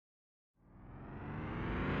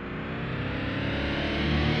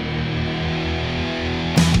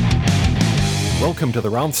Welcome to the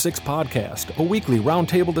Round 6 Podcast, a weekly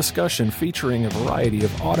roundtable discussion featuring a variety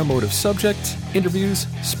of automotive subjects, interviews,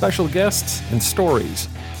 special guests, and stories,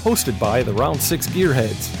 hosted by the Round 6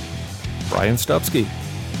 Gearheads, Brian Stupski,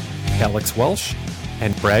 Alex Welsh,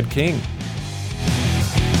 and Brad King.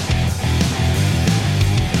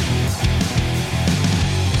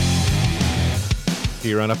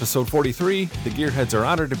 Here on episode 43, the Gearheads are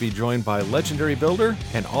honored to be joined by legendary builder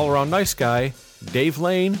and all-around nice guy, Dave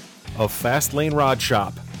Lane of Fast Lane Rod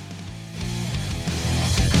Shop.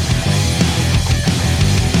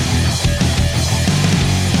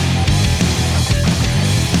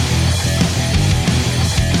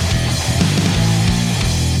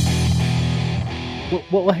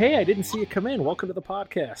 Well, hey, I didn't see you come in. Welcome to the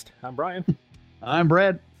podcast. I'm Brian. I'm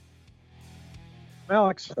Brad.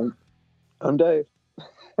 Alex. I'm Dave.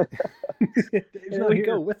 There we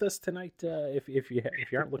go. With us tonight, if you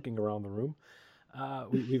aren't looking around the room,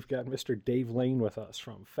 we've got Mr. Dave Lane with us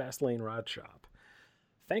from Fast Lane Rod Shop.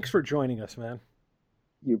 Thanks for joining us, man.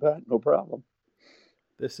 You bet, no problem.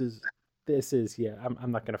 This is yeah.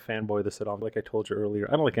 I'm not going to fanboy this at all. Like I told you earlier,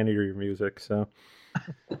 I don't like any of your music, so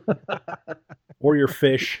or your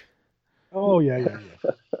fish. Oh yeah.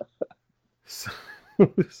 So,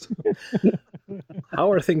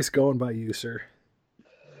 how are things going by you, sir?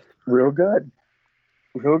 Real good,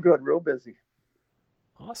 real busy.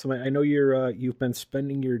 Awesome. I know you've been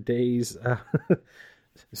spending your days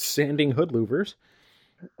sanding hood louvers.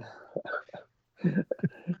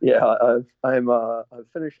 Yeah, I'm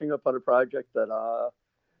finishing up on a project that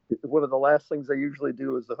one of the last things I usually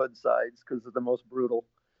do is the hood sides because they're the most brutal,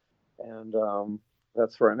 and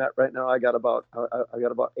that's where I'm at right now. I got about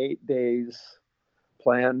 8 days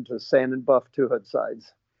planned to sand and buff 2 hood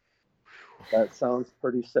sides. That sounds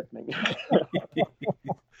pretty sickening.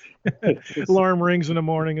 Alarm rings in the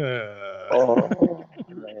morning. Oh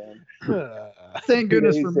man! Thank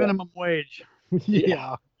goodness for minimum wage.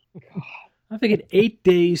 Yeah. I'm thinking 8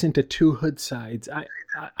 days into 2 hood sides.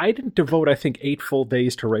 I didn't devote, I think, 8 full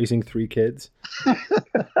days to raising 3 kids.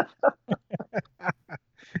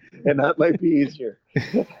 And that might be easier.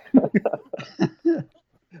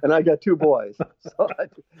 And I got 2 boys. So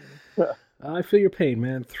I feel your pain,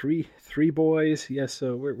 man. Three boys. Yes,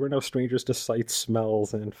 so we're no strangers to sights,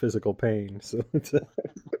 smells, and physical pain. So it's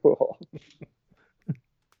cool.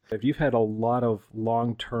 If you've had a lot of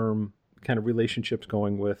long-term kind of relationships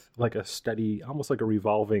going with like a steady, almost like a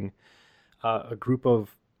revolving, a group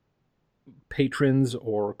of patrons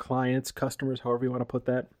or clients, customers, however you want to put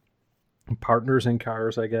that, partners in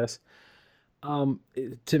cars, I guess.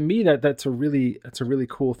 To me, that's a really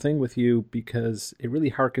cool thing with you because it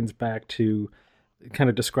really harkens back to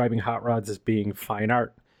kind of describing hot rods as being fine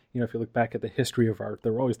art. You know, if you look back at the history of art,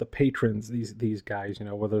 there were always the patrons, these guys, you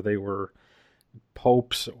know, whether they were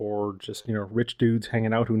popes or just, you know, rich dudes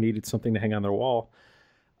hanging out who needed something to hang on their wall.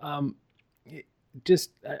 I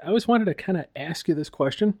always wanted to kind of ask you this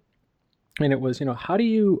question, and it was, you know, how do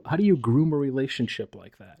you groom a relationship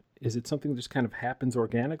like that? Is it something that just kind of happens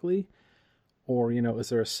organically? Or, you know, is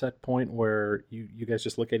there a set point where you guys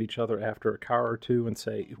just look at each other after a car or two and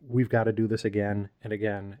say, we've got to do this again and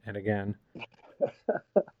again and again?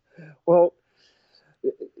 Well,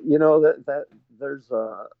 you know, that there's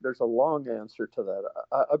a long answer to that.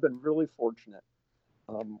 I've been really fortunate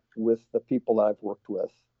with the people that I've worked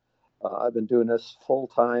with. I've been doing this full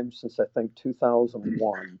time since I think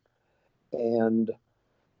 2001. And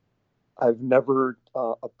I've never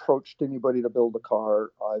approached anybody to build a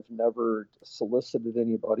car. I've never solicited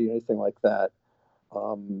anybody, anything like that.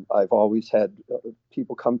 I've always had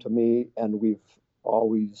people come to me, and we've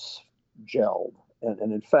always gelled.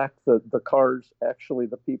 And in fact, the cars, actually,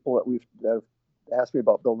 the people that have asked me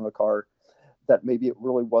about building a car, that maybe it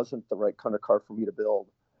really wasn't the right kind of car for me to build,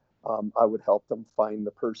 I would help them find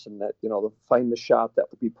the person that, you know, find the shop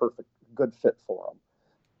that would be perfect, good fit for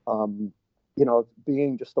them. You know,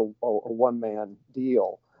 being just a one-man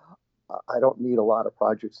deal, I don't need a lot of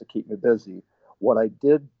projects to keep me busy. What I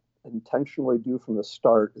did intentionally do from the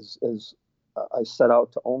start is I set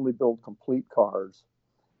out to only build complete cars,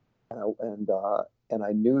 and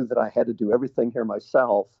I knew that I had to do everything here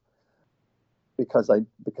myself because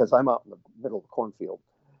I'm out in the middle of the cornfield,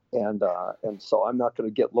 and so I'm not going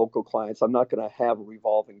to get local clients. I'm not going to have a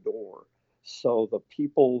revolving door. So the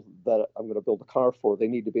people that I'm going to build a car for, they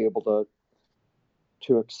need to be able to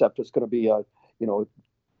accept it's going to be a, you know,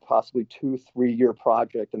 possibly 2-3 year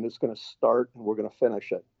project, and it's going to start and we're going to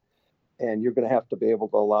finish it. And you're going to have to be able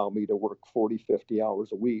to allow me to work 40-50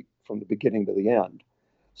 hours a week from the beginning to the end.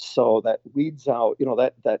 So that weeds out, you know,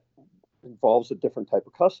 that involves a different type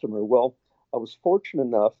of customer. Well, I was fortunate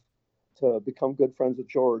enough to become good friends with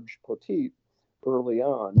George Poteet, early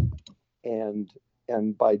on,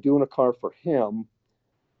 and by doing a car for him,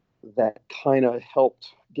 that kind of helped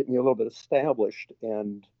get me a little bit established,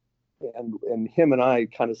 and him and I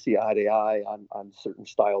kind of see eye to eye on certain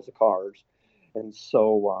styles of cars, and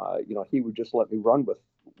so he would just let me run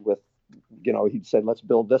with he'd say, let's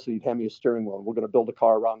build this, and he'd hand me a steering wheel, and we're going to build a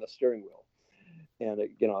car around the steering wheel, and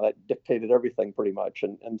that dictated everything pretty much,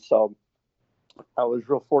 and so I was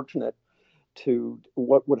real fortunate.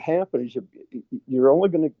 What would happen is you're only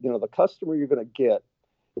going to, the customer you're going to get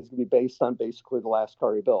is going to be based on basically the last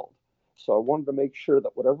car he built. So I wanted to make sure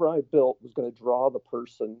that whatever I built was going to draw the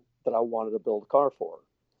person that I wanted to build a car for.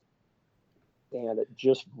 And it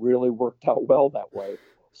just really worked out well that way.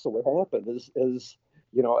 So what happened is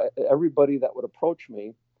everybody that would approach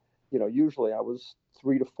me, usually I was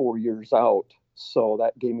 3 to 4 years out. So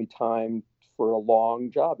that gave me time for a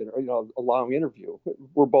long job, a long interview.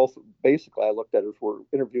 We're both, basically, I looked at it as we're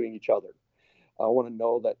interviewing each other. I want to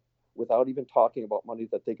know that without even talking about money,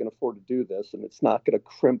 that they can afford to do this, and it's not going to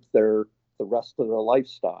crimp the rest of their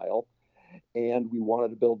lifestyle. And we wanted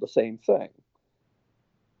to build the same thing.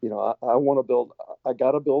 I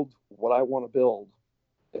got to build what I want to build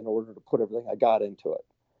in order to put everything I got into it.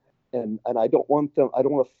 And I don't want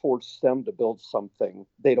to force them to build something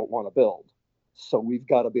they don't want to build. So we've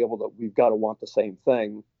got to want the same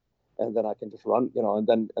thing, and then I can just run, and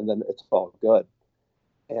then it's all good.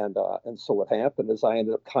 And so what happened is I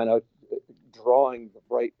ended up kind of drawing the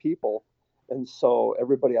right people. And so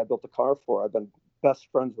everybody I built a car for, I've been best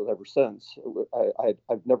friends with ever since.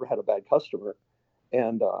 I've never had a bad customer.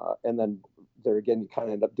 And then there again, you kind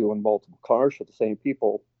of end up doing multiple cars for the same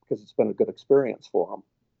people because it's been a good experience for them.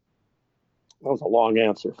 That was a long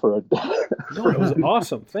answer for a. No, it was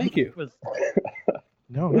awesome. Thank you.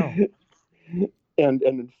 No. And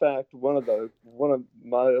in fact, one of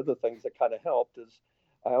my other things that kind of helped is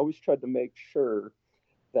I always tried to make sure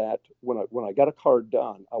that when I got a car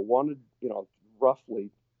done, I wanted,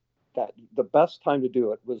 roughly that the best time to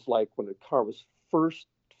do it was like when the car was first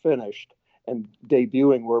finished and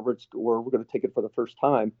debuting where we're going to take it for the first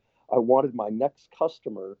time. I wanted my next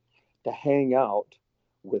customer to hang out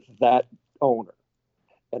with that owner.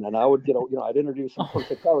 And then I would I'd introduce them. Of course,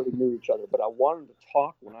 they already knew each other, but I wanted to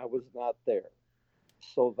talk when I was not there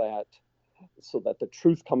so that the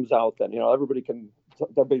truth comes out then. Everybody's going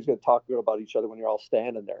to talk good about each other when you're all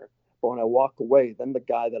standing there. But when I walk away, then the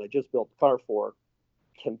guy that I just built the car for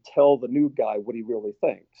can tell the new guy what he really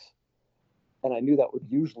thinks. And I knew that would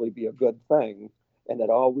usually be a good thing. And it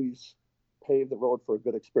always paved the road for a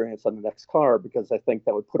good experience on the next car, because I think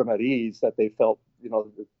that would put them at ease, that they felt,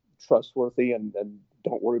 trustworthy and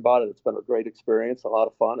don't worry about it. It's been a great experience, a lot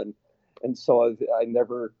of fun. And so I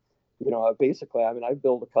never, basically, I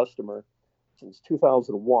build a customer since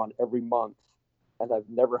 2001 every month, and I've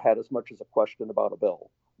never had as much as a question about a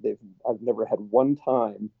bill. I've never had one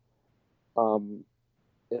time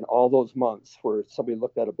in all those months where somebody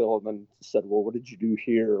looked at a bill and then said, well, what did you do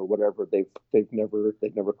here or whatever. They've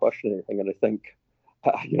never questioned anything. And I think,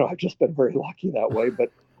 I've just been very lucky that way.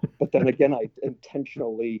 But then again, I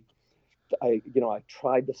intentionally, I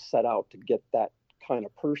tried to set out to get that kind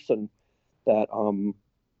of person that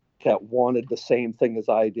wanted the same thing as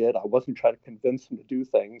I did. I wasn't trying to convince them to do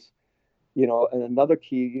things, and another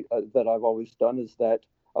key that I've always done is that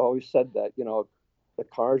I've always said that, the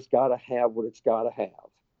car's got to have what it's got to have,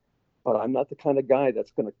 but I'm not the kind of guy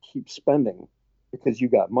that's going to keep spending because you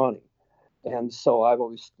got money. And so I've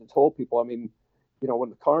always told people, when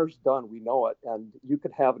the car's done, we know it, and you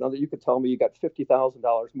could tell me you got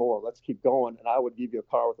 $50,000 more, let's keep going. And I would give you a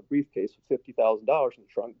car with a briefcase with $50,000 in the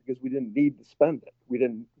trunk, because we didn't need to spend it. We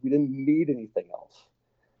didn't need anything else.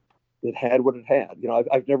 It had what it had.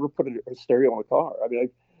 I've never put a stereo on a car.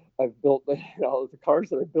 I've built, the cars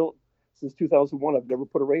that I built since 2001, I've never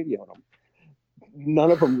put a radio on them.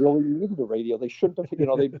 None of them really needed a radio. They shouldn't have,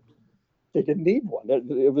 they didn't need one.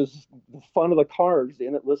 It was the fun of the cars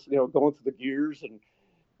in it, listening, going through the gears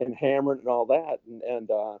and hammering and all that.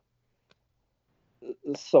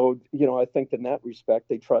 So, I think in that respect,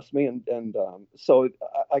 they trust me. So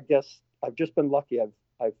I guess I've just been lucky.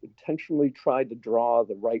 I've intentionally tried to draw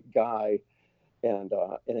the right guy, and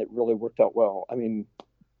it really worked out well.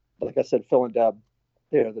 Like I said, Phil and Deb,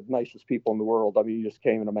 they're the nicest people in the world. You just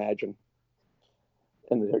can't even imagine.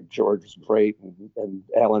 And George is great, and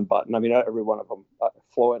Alan Button. Every one of them.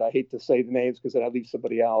 Floyd, I hate to say the names because then I leave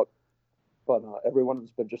somebody out, but every one of them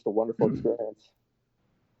has been just a wonderful experience.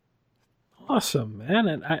 Awesome, man.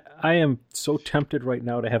 And I am so tempted right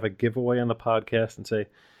now to have a giveaway on the podcast and say,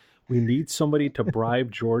 we need somebody to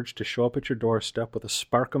bribe George to show up at your doorstep with a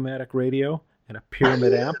Sparkomatic radio and a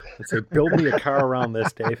pyramid amp and say, build me a car around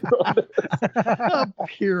this, Dave. A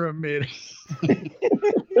pyramid.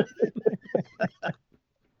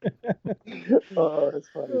 Oh, that's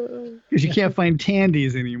funny. Because you can't find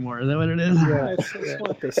tandies anymore. Is that what it is? Yeah, it's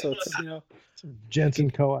like this. So it's, Some Jensen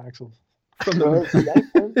coaxials. from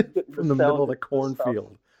the middle of the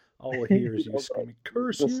cornfield. All I hear is you screaming,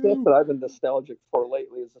 curse the you. stuff that I've been nostalgic for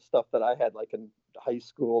lately is the stuff that I had like in high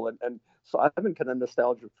school. And so I've been kind of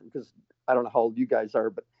nostalgic because I don't know how old you guys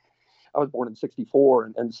are, but I was born in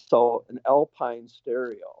 64. And so an Alpine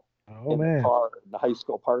stereo Oh, in man. the car in the high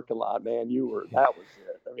school parking lot, man, that was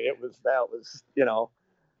it. I mean, that was,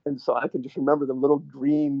 and so I can just remember the little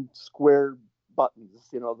green square buttons,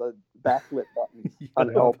 the backlit buttons on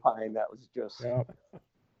the Alpine. That was just,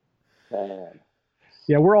 man.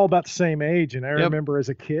 Yeah, we're all about the same age, and I remember as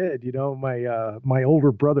a kid, my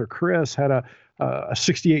older brother Chris had a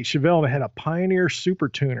 68 Chevelle that had a Pioneer Super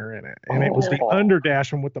Tuner in it, and it was the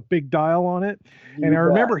underdash one with the big dial on it. And I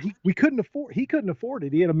remember he couldn't afford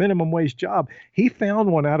it. He had a minimum wage job. He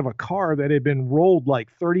found one out of a car that had been rolled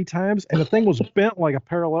like 30 times, and the thing was bent like a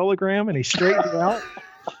parallelogram, and he straightened it out.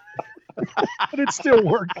 But it still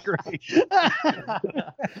worked great.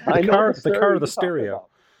 The car or the stereo?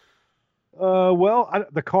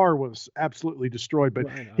 The car was absolutely destroyed, but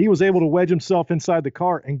he was able to wedge himself inside the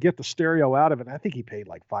car and get the stereo out of it. And I think he paid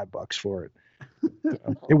like $5 for it.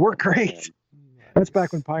 It worked great. That's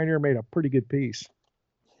back when Pioneer made a pretty good piece.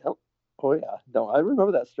 Yep. Oh yeah. No, I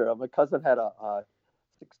remember that stereo. My cousin had a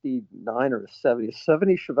 69 or a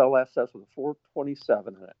 70 Chevelle SS with a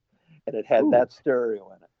 427 in it, and it had that stereo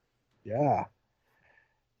in it. Yeah.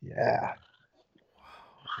 Yeah.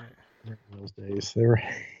 Wow. Those days they were.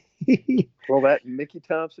 Well, that Mickey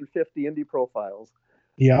Thompson 50 Indy Profiles.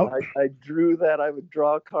 Yeah, I drew that. I would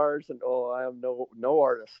draw cars, and I am no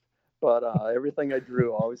artist, but everything I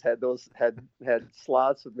drew always had those had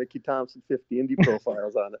slots of Mickey Thompson 50 Indy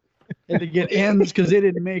Profiles on it. Had to get N's because they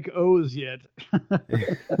didn't make O's yet.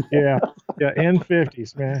 yeah,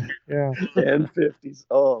 N50s, man. Yeah, N50s.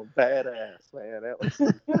 Oh, badass, man. That was.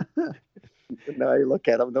 Now you look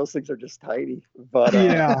at them; those things are just tiny. But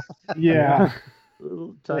yeah. A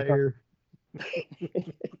little tire.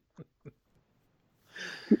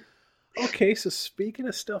 Okay, so speaking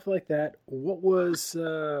of stuff like that, what was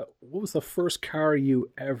the first car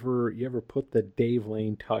you ever put the Dave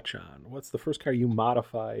Lane touch on? What's the first car you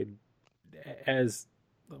modified as?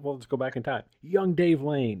 Well, let's go back in time. Young Dave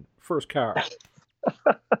Lane, first car.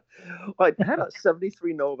 Well, I had a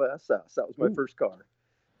 '73 Nova SS. That was my first car,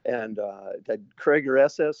 and it had Krager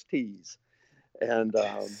SSTs. And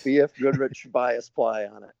BF Goodrich bias ply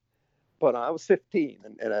on it. But I was 15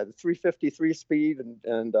 and I had a 353 speed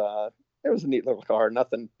and it was a neat little car.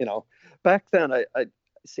 Nothing, Back then I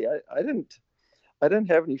didn't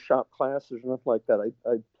have any shop classes or nothing like that.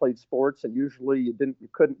 I played sports, and usually you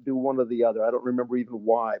couldn't do one or the other. I don't remember even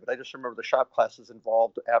why, but I just remember the shop classes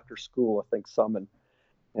involved after school, I think some,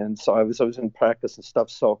 and so I was in practice and stuff.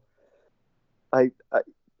 So I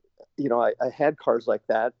had cars like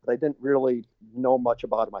that, but I didn't really know much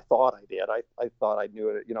about them. I thought I did. I thought I knew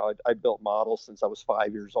it. I built models since I was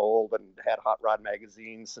 5 years old and had Hot Rod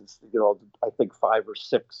magazines since, I think 5 or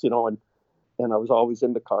 6, and I was always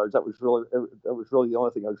into cars. That was really the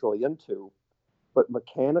only thing I was really into. But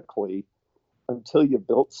mechanically, until you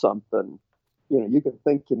built something, you can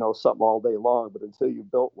think you know something all day long, but until you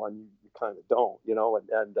built one, you kind of don't,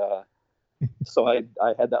 so I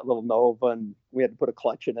had that little Nova, and we had to put a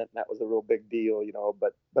clutch in it, and that was a real big deal,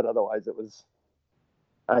 but otherwise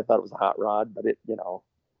I thought it was a hot rod, but it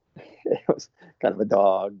was kind of a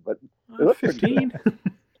dog, but it looked 15.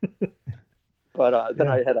 But then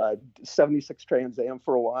I had a 76 Trans Am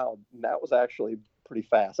for a while, and that was actually pretty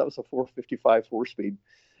fast. That was a 455 4-speed,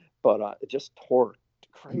 but it just torqued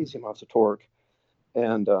crazy amounts of torque.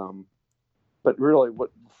 And but really,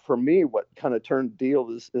 what kind of turned the deal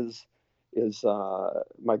is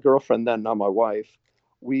my girlfriend then, now my wife.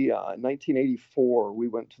 We in 1984 we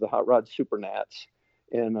went to the Hot Rod Supernats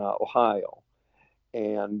in Ohio,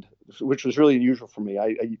 and which was really unusual for me.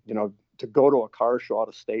 I to go to a car show out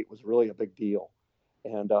of state was really a big deal,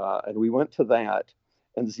 and we went to that,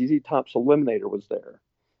 and ZZ Top's Eliminator was there,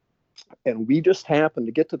 and we just happened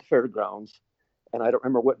to get to the fairgrounds, and I don't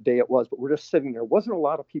remember what day it was, but we're just sitting there. Wasn't a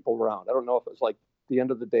lot of people around. I don't know if it was like the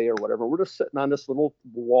end of the day or whatever. We're just sitting on this little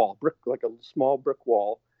wall, like a small brick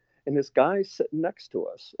wall, and this guy's sitting next to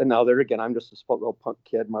us. And now there again, I'm just a little punk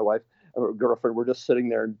kid. My wife, or girlfriend, we're just sitting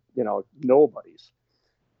there, nobodies.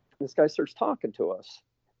 And this guy starts talking to us,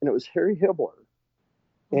 and it was Harry Hibler,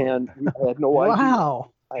 and I had no idea.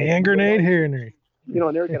 Wow! Hand grenade, Henry.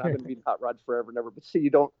 And there again, I've been reading hot rods forever and ever, but see,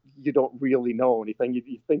 you don't really know anything.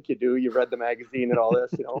 You think you do. You read the magazine and all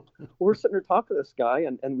this, We're sitting there talking to this guy,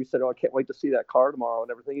 and we said, "Oh, I can't wait to see that car tomorrow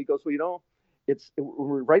and everything." He goes, "Well,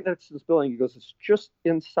 we're right next to this building." He goes, "It's just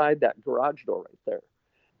inside that garage door right there.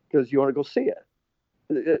 Because you want to go see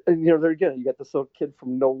it." And there again, you got this little kid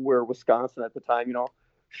from nowhere, Wisconsin at the time.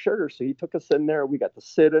 Sure. So he took us in there. We got to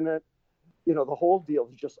sit in it. The whole deal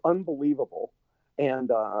was just unbelievable. And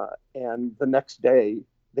the next day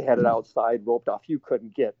they had it outside, roped off. You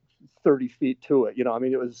couldn't get 30 feet to it. It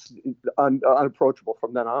was unapproachable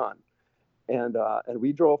from then on. And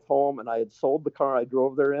we drove home, and I had sold the car I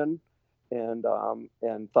drove there in, and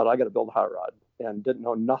thought I got to build a hot rod, and didn't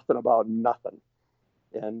know nothing about nothing,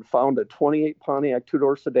 and found a 28 Pontiac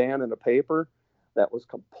 2-door sedan in a paper that was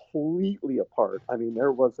completely apart.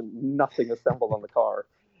 There wasn't nothing assembled on the car,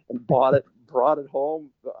 and brought it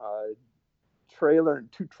home, trailer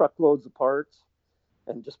and 2 truckloads of parts,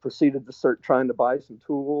 and just proceeded to start trying to buy some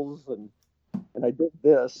tools. And I did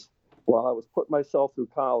this while I was putting myself through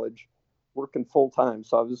college, working full time.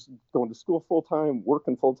 So I was going to school full time,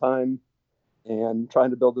 working full time, and trying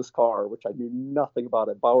to build this car, which I knew nothing about.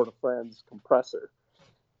 I borrowed a friend's compressor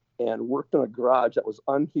and worked in a garage that was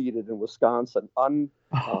unheated in Wisconsin. It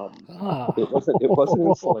wasn't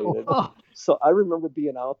insulated. So I remember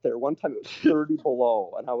being out there. One time it was 30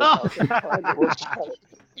 below, and I was out there trying to work.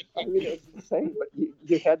 It was insane, but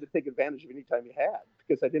you had to take advantage of any time you had,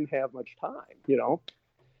 because I didn't have much time.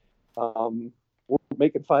 We're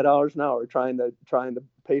making $5 an hour trying to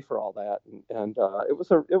pay for all that, and it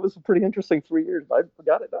was a pretty interesting 3 years, but I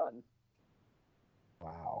got it done.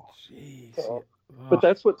 Wow. Jeez. So, but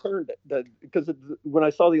that's what turned it. Because when I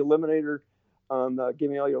saw the Eliminator on the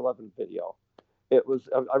Gimme All Your 11 video, it was,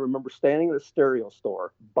 I remember standing in a stereo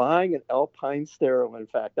store, buying an Alpine stereo, in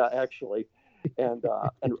fact, actually, and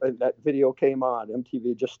that video came on,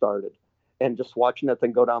 MTV just started, and just watching that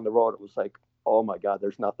thing go down the road, it was like, oh my God,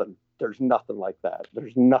 there's nothing like that.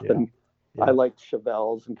 There's nothing. Yeah. I liked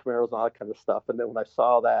Chevelles and Camaros and all that kind of stuff. And then when I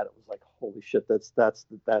saw that, it was like, holy shit, that's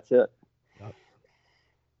it.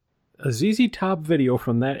 A ZZ Top video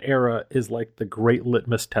from that era is like the great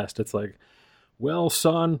litmus test. It's like, well,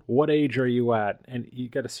 son, what age are you at? And you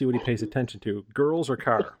got to see what he pays attention to, girls or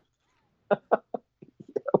car.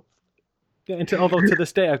 Yeah, although to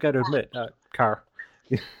this day, I've got to admit, car.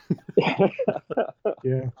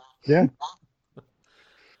 Yeah.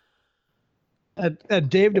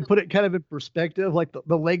 Dave, to put it kind of in perspective, like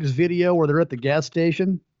the Legs video where they're at the gas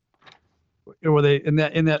station, or were they in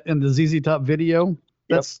the ZZ Top video?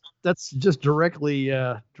 That's just directly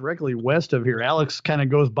west of here. Alex kind of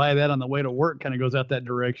goes by that on the way to work, kind of goes out that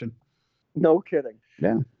direction. No kidding.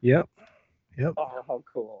 Yeah. Yep. Oh, how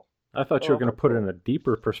cool. I thought you were going to put it in a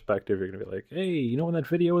deeper perspective. You're going to be like, hey, when that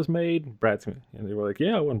video was made? And they were like,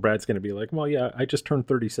 yeah. When Brad's going to be like, well, yeah, I just turned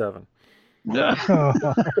 37. That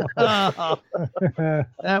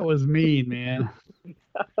was mean, man.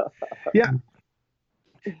 Yeah,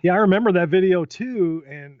 I remember that video too,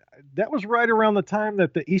 and that was right around the time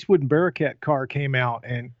that the Eastwood and Bearcat car came out,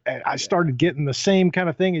 and I started getting the same kind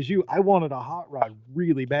of thing as you. I wanted a hot rod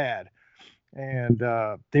really bad, and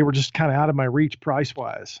they were just kind of out of my reach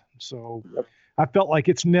price-wise. So I felt like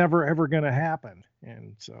it's never, ever going to happen,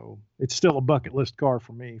 and so it's still a bucket list car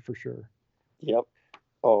for me, for sure. Yep.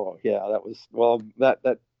 Oh yeah, that was,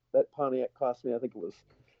 that Pontiac cost me, I think it was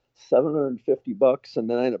 $750, and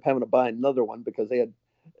then I ended up having to buy another one because they had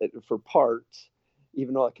it for parts.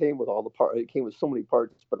 Even though it came with all the parts, it came with so many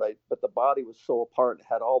parts, but the body was so apart and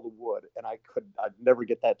had all the wood, and I'd never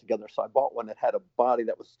get that together. So I bought one that had a body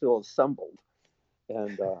that was still assembled,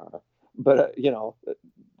 and of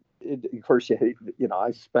course,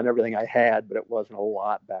 I spent everything I had, but it wasn't a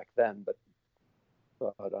lot back then. But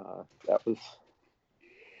that was.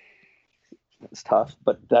 It's tough,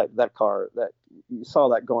 but that car, that you saw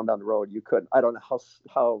that going down the road, you couldn't. I don't know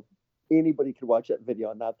how anybody could watch that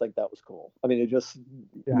video and not think that was cool. I mean, it just,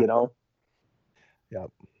 Yeah.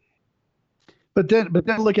 But then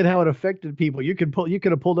look at how it affected people. You could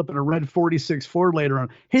have pulled up in a red 46 Ford later on.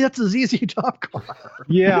 Hey, that's a ZZ Top car.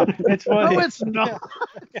 Yeah, it's funny. No, it's not.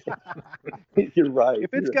 You're right.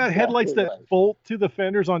 If it's got headlights that bolt to the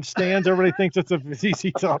fenders on stands, everybody thinks it's a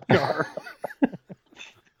ZZ Top car.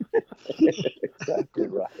 Exactly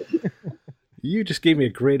right. You just gave me a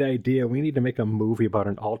great idea. We need to make a movie about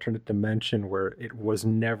an alternate dimension where it was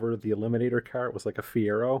never the Eliminator car. It was like a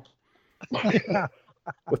Fiero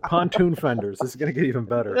with pontoon fenders. This is going to get even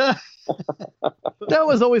better. That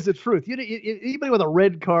was always the truth. Anybody with a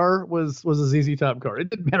red car was a ZZ Top car. It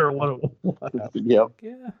didn't matter what it was. Yep.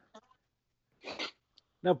 Yeah.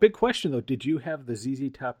 Now, big question though. Did you have the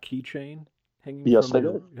ZZ Top keychain hanging Yes, from I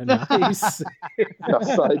your... did. Nice.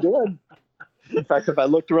 Yes, I did. In fact, if I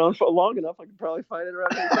looked around for long enough, I could probably find it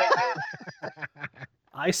around here.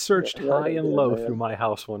 I searched high and low through my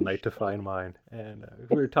house one night to find mine. And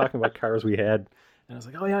we were talking about cars we had. And I was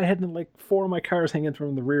like, oh, yeah, I had like 4 of my cars hanging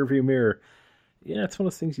from the rear view mirror. Yeah, it's one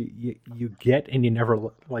of those things you get and you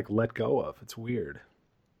never like let go of. It's weird.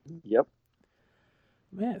 Yep.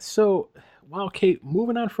 Man, so, wow, Kate,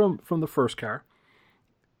 moving on from the first car,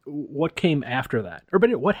 what came after that? Or but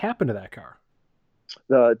what happened to that car?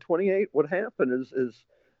 The 28, what happened is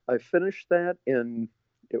I finished that in,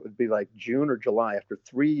 it would be like June or July after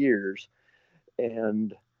 3 years.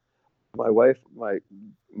 And my wife,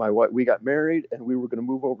 we got married and we were going to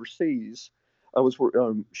move overseas.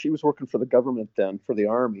 She was working for the government then, for the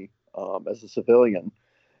Army, as a civilian.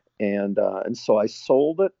 And so I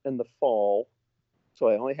sold it in the fall. So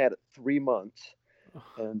I only had it 3 months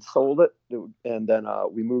and sold it. And then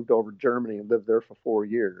we moved over to Germany and lived there for 4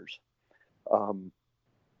 years.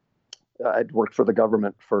 I'd worked for the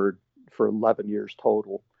government for 11 years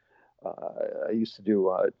total. I used to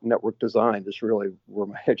do network design. That's really where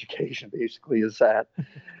my education basically is at.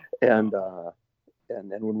 And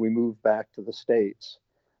when we moved back to the States,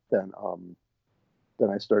 then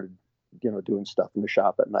I started, doing stuff in the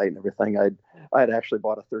shop at night and everything. I had actually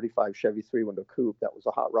bought a 35 Chevy 3-window coupe. That was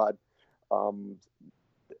a hot rod,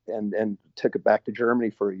 and took it back to Germany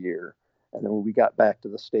for a year. And then when we got back to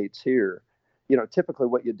the States here, typically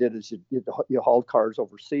what you did is you hauled cars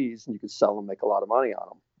overseas and you could sell them, make a lot of money on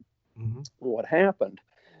them. Mm-hmm. What happened?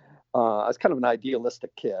 I was kind of an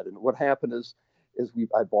idealistic kid, and what happened is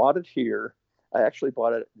I bought it here. I actually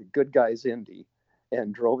bought it at the Good Guys Indy,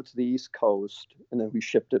 and drove it to the East Coast, and then we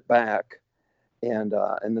shipped it back, and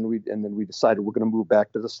then we decided we're going to move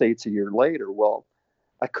back to the States a year later. Well,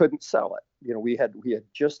 I couldn't sell it. We had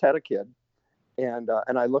just had a kid, and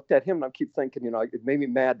I looked at him and I keep thinking, it made me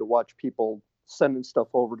mad to watch people sending stuff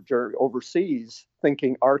over to overseas,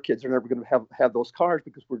 thinking our kids are never going to have those cars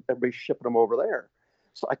because everybody's shipping them over there.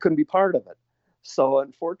 So I couldn't be part of it. So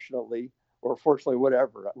unfortunately, or fortunately,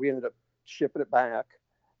 whatever, we ended up shipping it back.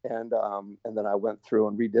 And then I went through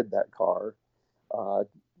and redid that car,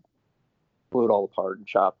 blew it all apart and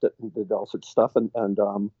chopped it and did all sorts of stuff, and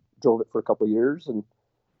drove it for a couple of years and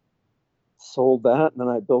sold that. And then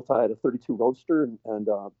I had a 32 Roadster and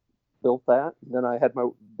built that. And then I had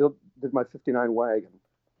did my 59 wagon.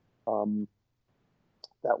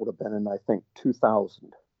 That would have been in, I think,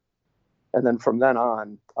 2000. And then from then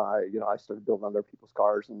on, I started building other people's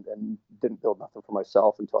cars and didn't build nothing for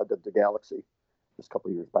myself until I did the Galaxy just a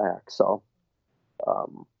couple of years back. So,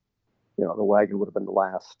 the wagon would have been the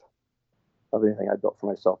last of anything I built for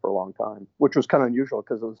myself for a long time, which was kind of unusual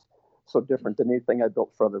because it was so different than anything I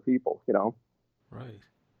built for other people, Right.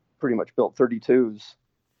 Pretty much built 32s.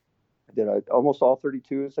 I did almost all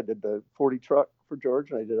 32s. I did the 40 truck for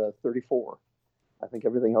George, and I did a 34. I think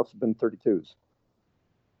everything else has been 32s.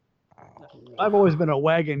 I've always been a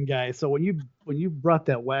wagon guy, so when you brought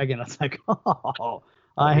that wagon, I was like,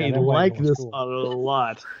 I like this cool. A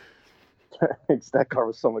lot. That car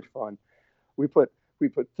was so much fun. We put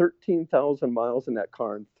 13,000 miles in that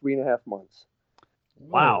car in 3.5 months.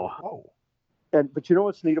 Wow. Whoa. But you know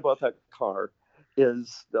what's neat about that car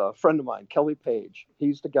is a friend of mine, Kelly Page.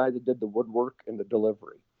 He's the guy that did the woodwork and the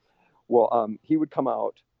delivery. Well, he would come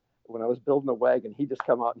out when I was building a wagon. He'd just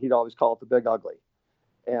come out and he'd always call it the Big Ugly,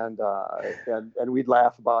 and we'd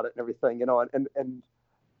laugh about it and everything,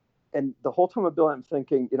 and the whole time I'm building, I'm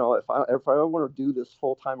thinking, if I want to do this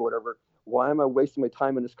full time or whatever, why am I wasting my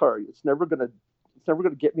time in this car? It's never gonna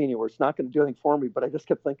get me anywhere. It's not gonna do anything for me. But I just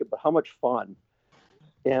kept thinking, but how much fun,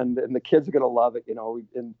 and the kids are gonna love it,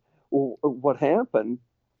 And what happened,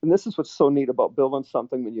 and this is what's so neat about building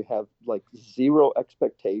something when you have like zero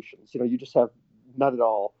expectations. You just have none at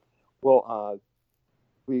all. Well,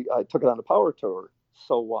 I took it on a power tour.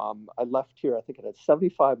 So I left here. I think it had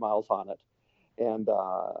 75 miles on it, and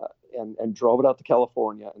drove it out to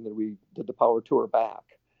California, and then we did the power tour back.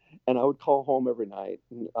 And I would call home every night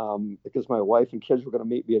because my wife and kids were going to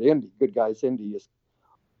meet me at Indy. Good Guys Indy is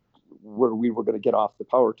where we were going to get off the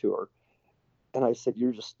power tour. And I said,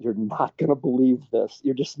 you're not going to believe this.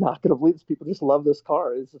 You're just not going to believe this. People just love this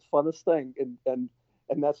car. It's the funnest thing.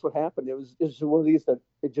 And that's what happened. It was one of these that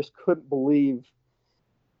it just couldn't believe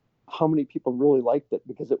how many people really liked it,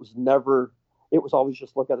 because it was always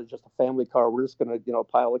just look at it just a family car. We're just going to,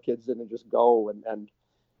 pile the kids in and just go. And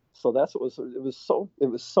so that's what it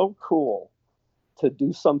was so cool to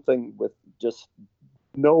do something with just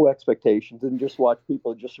no expectations and just watch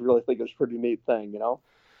people just really think it was a pretty neat thing,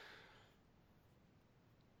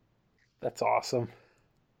 That's awesome.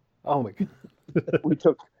 Oh my God. we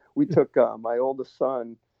took we took my oldest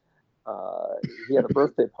son. He had a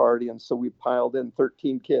birthday party, and so we piled in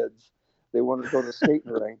 13 kids. They wanted to go to the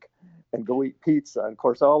skating rink and go eat pizza. And of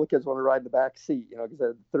course, all the kids want to ride in the back seat, because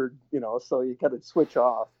they're third, so you got to switch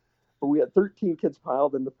off. But we had 13 kids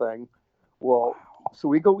piled in the thing. Well, so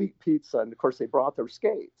we go eat pizza, and of course, they brought their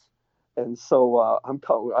skates. And so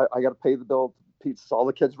I got to pay the bill for pizza. So all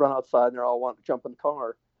the kids run outside, and they all want to jump in the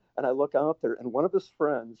car. And I look out there, and one of his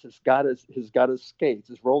friends has got his skates,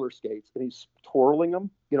 his roller skates, and he's twirling them,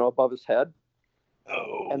 above his head.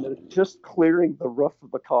 Oh. And they're just clearing the roof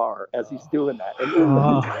of the car as he's doing that.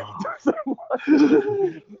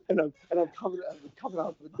 And I'm coming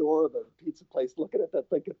out the door of the pizza place, looking at that,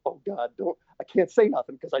 thinking, "Oh God, I can't say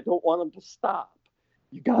nothing because I don't want him to stop.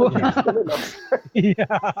 You got to be yeah.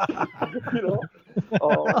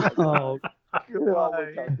 Oh. Good.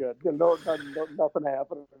 Nothing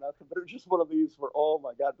happened or nothing. But it was just one of these where, oh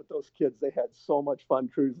my God! But those kids, they had so much fun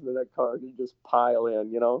cruising in that car. They just pile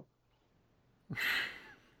in,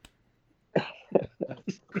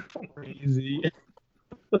 That's crazy.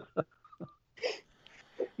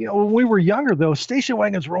 When we were younger, though, station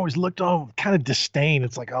wagons were always looked on kind of disdain.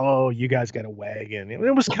 It's like, oh, you guys got a wagon.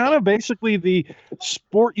 It was kind of basically the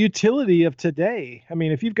sport utility of today. I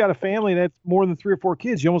mean, if you've got a family that's more than 3 or 4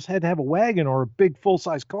 kids, you almost had to have a wagon or a big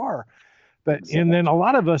full-size car. And then a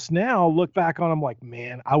lot of us now look back on them like,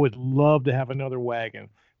 man, I would love to have another wagon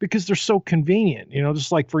because they're so convenient.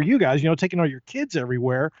 Just like for you guys, taking all your kids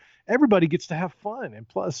everywhere, everybody gets to have fun. And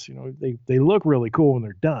plus, they look really cool when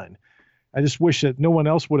they're done. I just wish that no one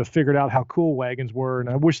else would have figured out how cool wagons were, and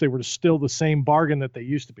I wish they were still the same bargain that they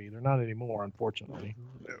used to be. They're not anymore, unfortunately.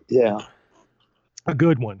 Yeah. A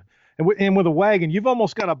good one. And with a wagon, you've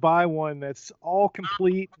almost got to buy one that's all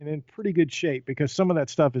complete and in pretty good shape because some of that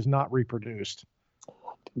stuff is not reproduced.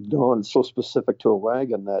 No, and it's so specific to a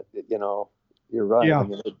wagon that, you're right. Yeah,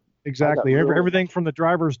 exactly. Everything from the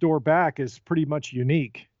driver's door back is pretty much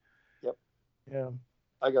unique. Yep. Yeah.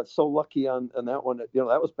 I got so lucky on that one that,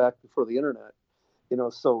 that was back before the internet,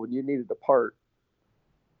 so when you needed a part,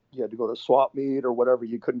 you had to go to swap meet or whatever.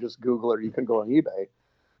 You couldn't just Google it or you couldn't go on eBay.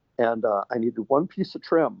 And I needed one piece of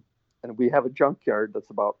trim. And we have a junkyard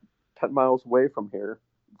that's about 10 miles away from here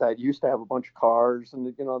that used to have a bunch of cars and,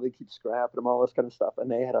 they keep scrapping them, all this kind of stuff.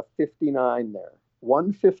 And they had a 59 there,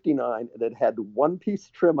 159, and it had one piece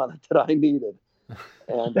of trim on it that I needed.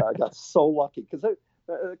 And I got so lucky because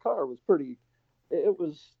the car was pretty... It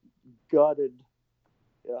was gutted,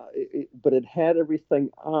 but it had everything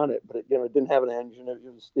on it. But it didn't have an engine.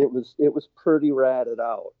 It was pretty ratted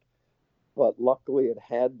out. But luckily, it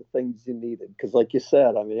had the things you needed. Because, like you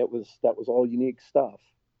said, I mean, that was all unique stuff.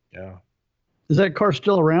 Yeah. Is that car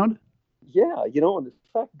still around? Yeah, and in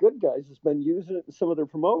fact, Good Guys has been using it in some of their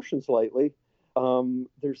promotions lately. The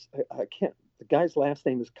guy's last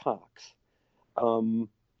name is Cox.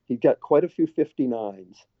 He got quite a few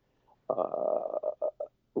 59s.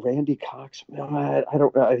 Randy Cox.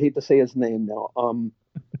 I hate to say his name now.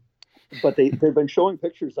 But they've been showing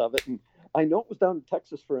pictures of it, and I know it was down in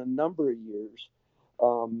Texas for a number of years.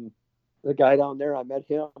 The guy down there, I met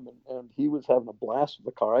him, and he was having a blast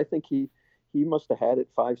with the car. I think he must have had it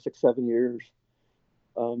 5, 6, 7 years.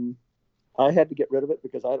 I had to get rid of it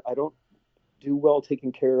because I don't do well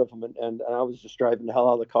taking care of them, and I was just driving the hell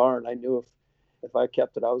out of the car, and I knew if I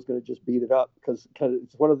kept it, I was going to just beat it up because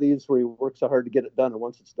it's one of these where you work so hard to get it done, and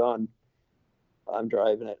once it's done, I'm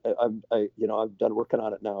driving it. I've done working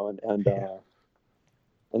on it now,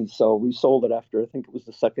 and so we sold it after I think it was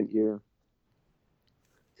the 2nd year.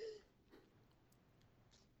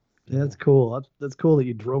 Yeah, that's cool. That's cool that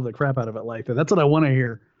you drove the crap out of it like that. That's what I want to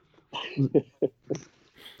hear.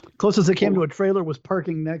 Closest it came to a trailer was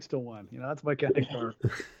parking next to one. That's my kind of car.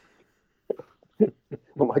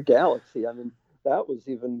 Well, my Galaxy, I mean, that was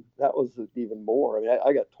even more. I mean,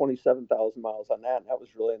 I got 27,000 miles on that, and that was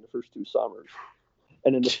really in the first 2 summers.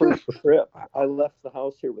 And in the first trip, I left the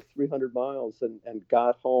house here with 300 miles and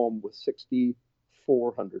got home with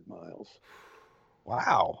 6,400 miles.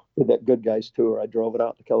 Wow. For that Good Guys tour, I drove it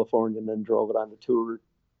out to California and then drove it on the tour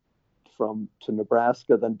to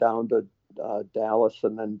Nebraska, then down to Dallas,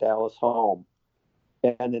 and then Dallas home.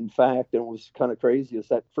 And in fact, it was kind of crazy, is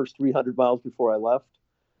that first 300 miles before I left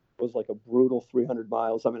was like a brutal 300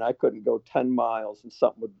 miles. I mean, I couldn't go 10 miles and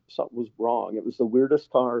something was wrong. It was the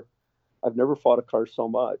weirdest car. I've never fought a car so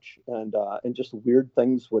much, and just weird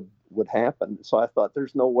things would happen. So I thought,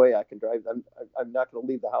 there's no way I can drive. I'm not going to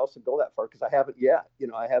leave the house and go that far because I haven't yet.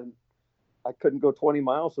 I couldn't go 20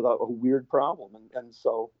 miles without a weird problem, and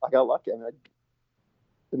so I got lucky. I mean,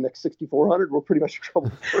 the next 6,400 were pretty much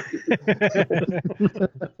trouble free.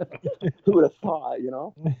 Who would have thought?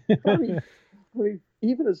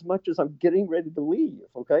 even as much as I'm getting ready to leave.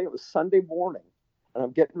 Okay, it was Sunday morning, and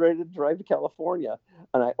I'm getting ready to drive to California,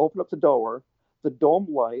 and I open up the door. The dome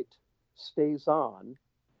light stays on,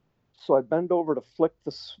 so I bend over to flick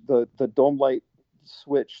the dome light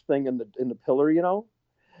switch thing in the pillar,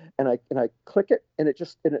 and I click it, and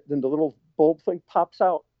then the little bulb thing pops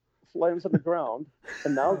out, lands on the ground,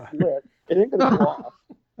 and now it's lit. It ain't gonna go off.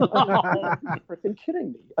 Are you freaking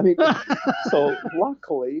kidding me? I mean, so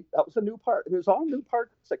luckily that was a new part. It was all new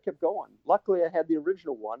parts that kept going. Luckily, I had the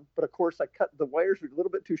original one, but of course, I cut the wires were a little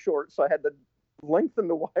bit too short, so I had to lengthen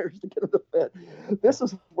the wires to get them to fit. This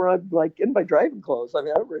is where I'm like in my driving clothes. I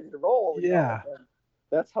mean, I'm ready to roll. Yeah, and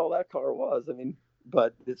that's how that car was. I mean,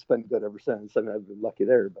 but it's been good ever since. I mean, I've been lucky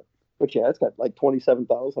there. But yeah, it's got like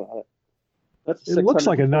 27,000 on it. It looks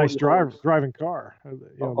like a nice driving car.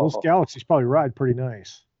 Those Galaxies probably ride pretty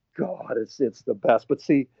nice. God, it's the best.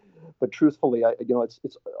 But truthfully,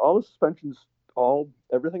 it's all the suspensions,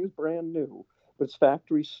 everything is brand new. But it's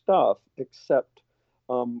factory stuff, except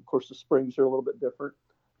of course the springs are a little bit different.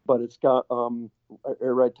 But it's got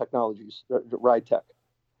air ride technologies, ride tech.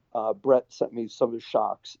 Brett sent me some of his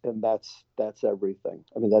shocks, and that's everything.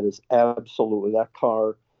 I mean, that is absolutely, that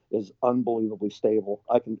car is unbelievably stable.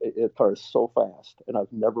 That car is so fast, and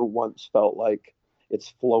I've never once felt like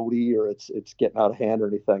it's floaty or it's getting out of hand or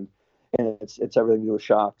anything. And it's everything to do with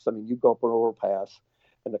shocks. I mean, you go up an overpass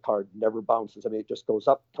and the car never bounces. I mean, it just goes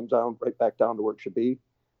up, comes down, right back down to where it should be.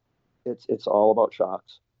 It's all about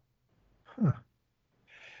shocks. Huh.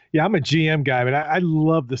 Yeah, I'm a GM guy, but I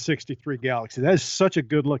love the 63 Galaxy. That is such a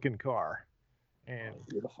good looking car. And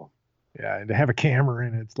beautiful. Yeah, and to have a camera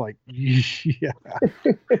in it, it's like, yeah. Yeah.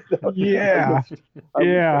 I wish yeah.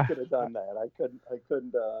 I could have done that. I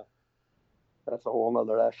couldn't, that's a whole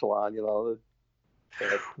nother echelon,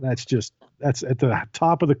 That's at the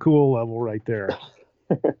top of the cool level right there.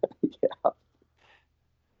 Yeah.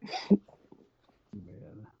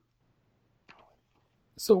 Man.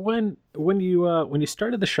 So when you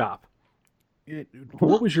started the shop,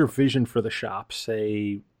 what was your vision for the shop,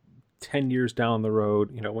 say 10 years down the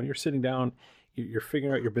road? When you're sitting down, you're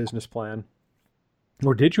figuring out your business plan.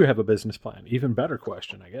 Or did you have a business plan? Even better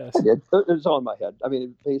question, I guess. I did. It was all in my head. I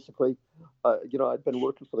mean, basically, I'd been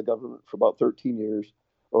working for the government for about 13 years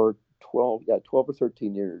or 12 or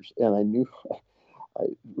 13 years. And I knew,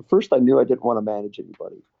 first I knew I didn't want to manage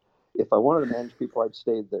anybody. If I wanted to manage people, I'd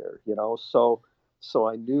stayed there, So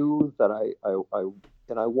I knew that I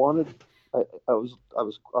was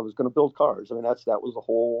going to build cars. I mean, that was the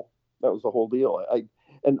whole deal.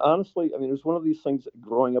 And honestly, I mean, it was one of these things that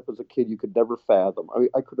growing up as a kid, you could never fathom. I mean,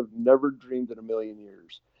 I could have never dreamed in a million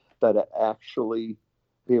years that I'd actually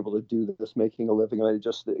be able to do this, making a living. I mean,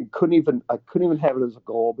 I couldn't even have it as a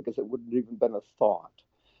goal because it wouldn't even been a thought.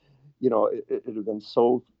 It would have been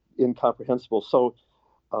so incomprehensible. So,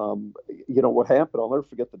 what happened, I'll never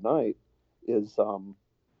forget the night, is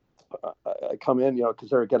I come in, because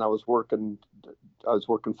there again, I was working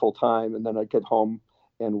full time, and then I'd get home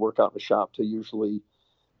and work out in the shop till usually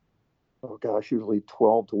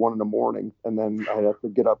 12 to 1 in the morning. And then I'd have to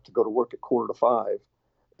get up to go to work at 4:45.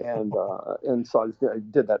 And so I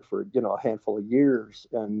did that for, a handful of years,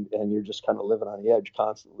 and you're just kind of living on the edge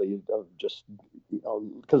constantly of just,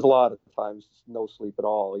 because a lot of times no sleep at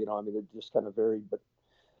all, I mean, it just kind of varied, but,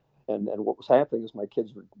 and what was happening is my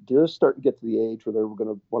kids were just starting to get to the age where they were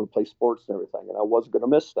going to want to play sports and everything. And I wasn't going to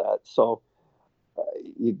miss that. So,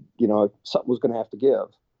 something was going to have to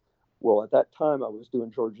give. Well, at that time I was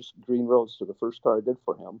doing George's Green Roadster, the first car I did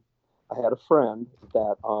for him. I had a friend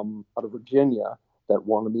that, out of Virginia, that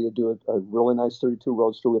wanted me to do a really nice 32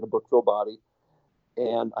 Roadster with a Brookville body.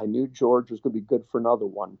 And I knew George was going to be good for another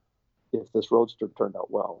one if this Roadster turned out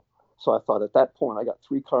well. So I thought at that point, I got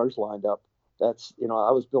 3 cars lined up. That's,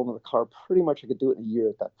 I was building a car pretty much I could do it in a year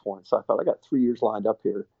at that point. So I thought I got 3 years lined up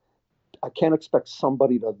here. I can't expect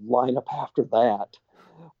somebody to line up after that,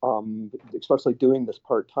 especially doing this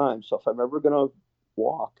part-time. So if I'm ever going to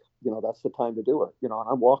walk, that's the time to do it. And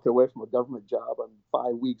I'm walking away from a government job on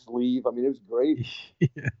 5 weeks leave. I mean, it was great,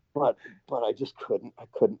 yeah. but I just couldn't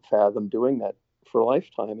fathom doing that for a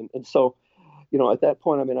lifetime. And so, at that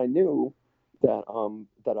point, I mean, I knew that,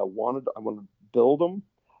 that I wanted to build them.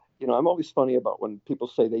 I'm always funny about when people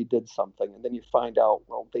say they did something and then you find out,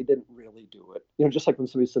 well, they didn't really do it. Just like when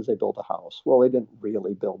somebody says they built a house. Well, they didn't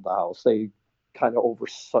really build the house. They kind of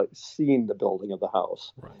overseen the building of the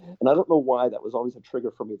house. Right. And I don't know why that was always a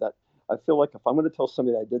trigger for me, that I feel like if I'm going to tell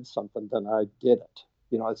somebody I did something, then I did it.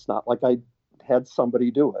 It's not like I had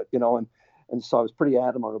somebody do it, and so I was pretty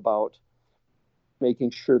adamant about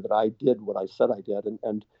making sure that I did what I said I did.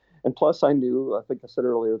 And plus I knew, I think I said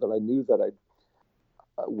earlier, that I knew that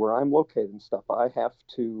where I'm located and stuff, I have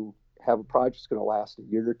to have a project that's going to last a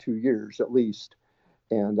year or 2 years at least,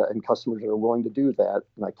 and customers that are willing to do that,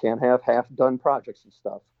 and I can't have half-done projects and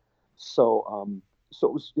stuff. So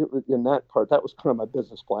it was in that part. That was kind of my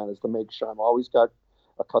business plan, is to make sure I'm always got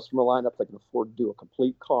a customer lineup that can afford to do a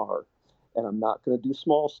complete car, and I'm not going to do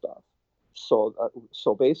small stuff. So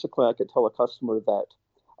basically, I could tell a customer that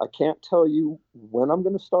I can't tell you when I'm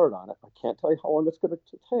going to start on it. I can't tell you how long it's going to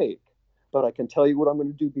take, but I can tell you what I'm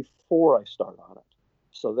going to do before I start on it.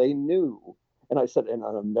 So they knew, and I said, and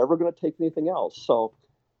I'm never going to take anything else. So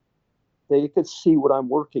they could see what I'm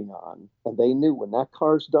working on, and they knew when that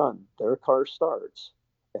car's done, their car starts,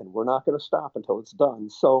 and we're not going to stop until it's done.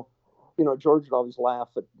 So, George would always laugh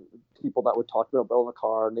at people that would talk about building a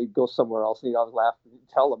car, and they'd go somewhere else, and he'd always laugh and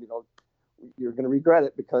tell them, you're going to regret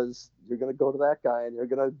it, because you're going to go to that guy, and you're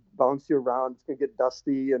going to bounce you around. It's going to get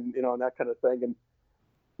dusty, and and that kind of thing. And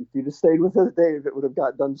if you'd have stayed with us, Dave, it would have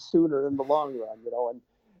got done sooner in the long run,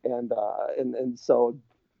 and so.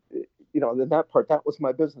 In that part, that was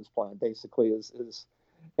my business plan, basically, is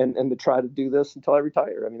and to try to do this until I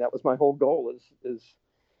retire. I mean, that was my whole goal, is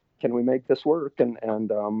can we make this work? And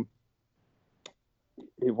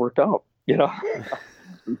it worked out,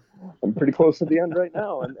 I'm pretty close to the end right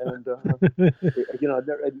now. I've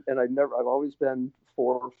always been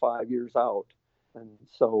 4 or 5 years out. And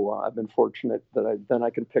so I've been fortunate that I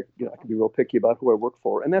can pick, I can be real picky about who I work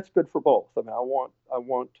for. And that's good for both. I mean, I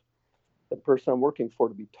want the person I'm working for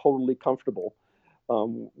to be totally comfortable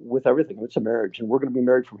with everything. It's a marriage, and we're going to be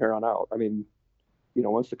married from here on out. I mean,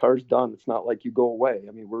 once the car's done, it's not like you go away.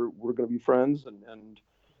 I mean, we're going to be friends, and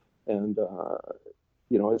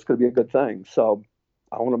it's going to be a good thing. So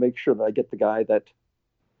I want to make sure that I get the guy that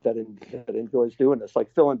enjoys doing this,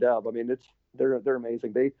 like Phil and Deb. I mean, they're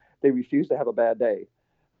amazing. They refuse to have a bad day.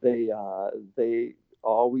 They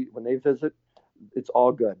always, when they visit, it's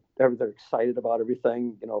all good. They're excited about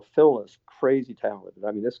everything. Phil is crazy talented.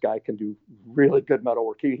 I mean, this guy can do really good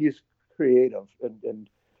metalwork. He's creative and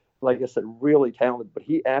like I said, really talented. But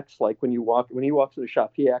he acts like when he walks in the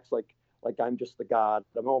shop, he acts like I'm just the god.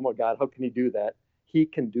 Oh my God, how can he do that? He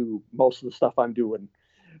can do most of the stuff I'm doing,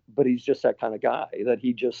 but he's just that kind of guy that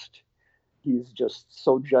he's just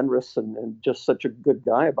so generous and just such a good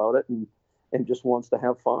guy about it, and just wants to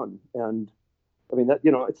have fun. And I mean, that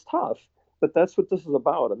it's tough. But that's what this is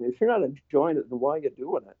about. I mean, if you're not enjoying it, then why are you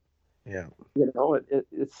doing it? Yeah.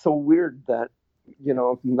 It's so weird that,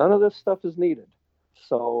 none of this stuff is needed.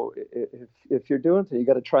 So if you're doing it, you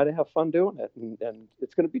got to try to have fun doing it. And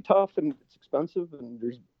it's going to be tough, and it's expensive, and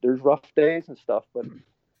there's rough days and stuff, but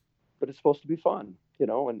it's supposed to be fun,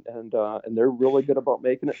 and they're really good about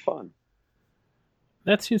making it fun.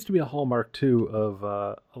 That seems to be a hallmark, too, of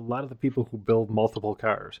a lot of the people who build multiple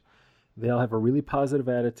cars. They all have a really positive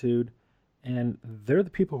attitude. And they're the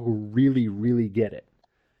people who really, really get it.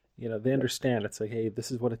 They understand. It's like, hey, this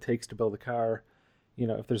is what it takes to build a car.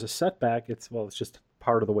 If there's a setback, it's just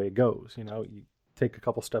part of the way it goes. You take a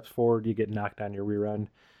couple steps forward, you get knocked on your rear end,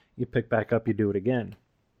 you pick back up, you do it again.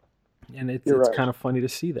 And it's right. Kind of funny to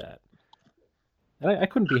see that. And I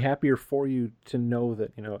couldn't be happier for you to know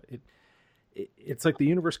that, it's like the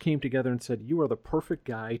universe came together and said, you are the perfect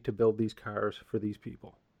guy to build these cars for these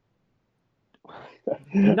people.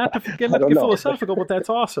 And not to get philosophical, but that's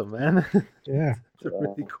awesome, man. Yeah, it's a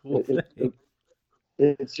really cool thing.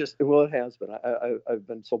 It's just, well, it has been. I've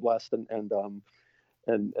been so blessed, and and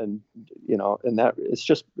that it's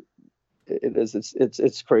just,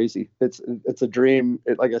 it's crazy. It's a dream.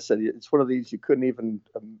 Like I said, it's one of these you couldn't even.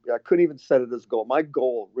 I couldn't even set it as a goal. My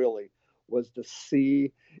goal really was to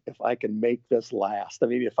see if I can make this last. I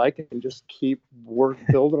mean, if I can just keep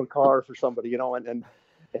building a car for somebody,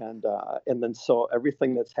 and then so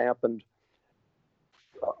everything that's happened,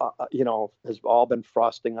 has all been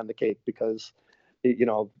frosting on the cake, because,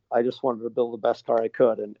 I just wanted to build the best car I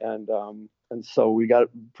could, and so we got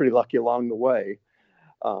pretty lucky along the way.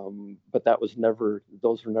 But those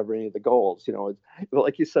were never any of the goals.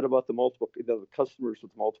 Like you said about the customers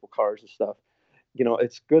with multiple cars and stuff.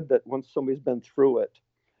 It's good that once somebody's been through it,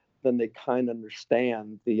 then they kind of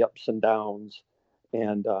understand the ups and downs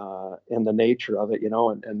and the nature of it,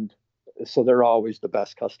 and so they're always the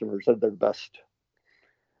best customers. They're the best,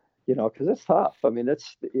 because it's tough. I mean, and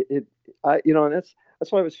that's why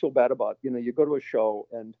I always feel bad about, you go to a show,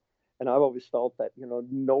 and I've always felt that,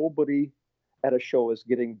 nobody at a show is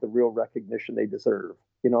getting the real recognition they deserve.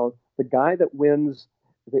 The guy that wins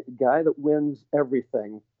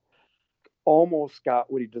everything almost got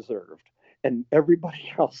what he deserved, and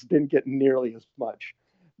everybody else didn't get nearly as much,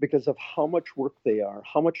 because of how much work they are,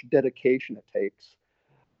 how much dedication it takes,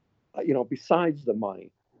 besides the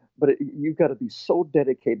money. but you've got to be so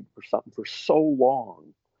dedicated for something for so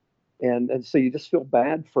long. And so you just feel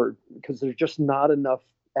bad because there's just not enough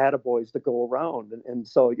attaboys to go around. And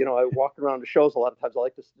so, I walk around the shows a lot of times. I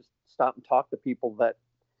like to just stop and talk to people that,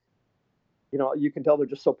 you can tell they're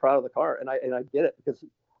just so proud of the car. And I get it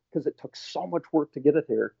because it took so much work to get it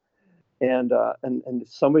here. And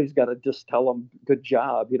somebody's got to just tell them good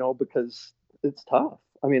job, because it's tough.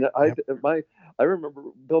 I mean, I remember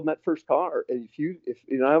building that first car. And if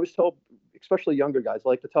I always tell, especially younger guys, I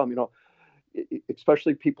like to tell them,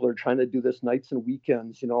 especially people are trying to do this nights and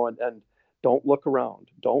weekends, and don't look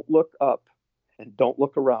around, don't look up, and don't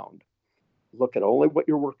look around. Look at only what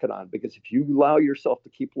you're working on, because if you allow yourself to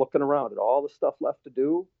keep looking around at all the stuff left to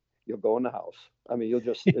do, you'll go in the house. I mean,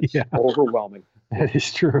 it's overwhelming. That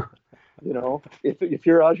is true. If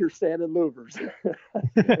you're out here standing Louvers, and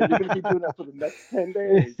you're going to keep doing that for the next 10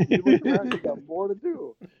 days, you look around, you got more to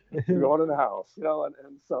do. You're going in the house,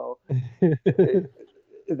 and so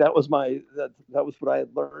that was what I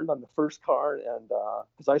had learned on the first car. And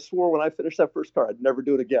because I swore when I finished that first car, I'd never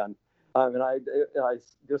do it again. And I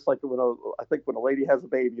just like when a lady has a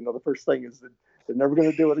baby, the first thing is that they're never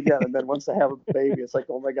going to do it again. And then once they have a baby, it's like,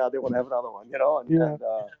 oh my God, they want to have another one,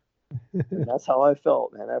 and that's how I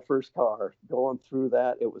felt, man. That first car, going through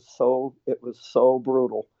that, it was so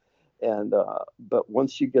brutal. And but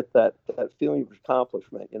once you get that feeling of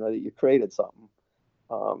accomplishment, that you created something,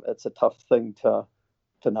 it's a tough thing to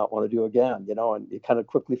not want to do again, and you kind of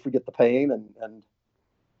quickly forget the pain. And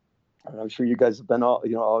I'm sure you guys have been all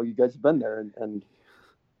you guys have been there, and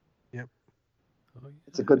yep,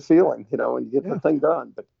 it's a good feeling, when you get the thing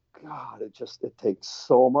done. But God, it takes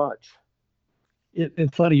so much.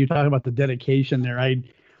 It's funny you talk about the dedication there. I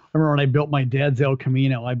remember when I built my dad's El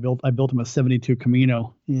Camino. I built him a '72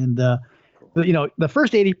 Camino, and the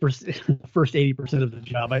first 80% of the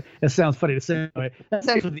job. It sounds funny to say, but that's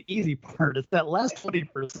actually the easy part. It's that last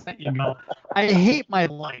 20%. I hate my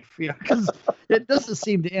life, because it doesn't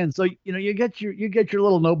seem to end. So you get your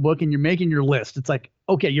little notebook and you're making your list. It's like,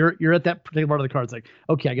 okay, you're at that particular part of the car. It's like,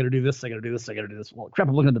 okay, I got to do this. I got to do this. I got to do this. Well, crap,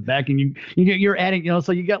 I'm looking at the back, and you're adding.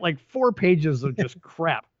 So you got like 4 pages of just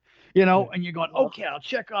crap. And you're going, okay, I'll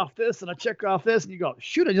check off this and I'll check off this. And you go,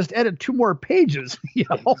 shoot, I just added 2 more pages.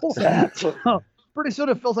 Exactly. Pretty soon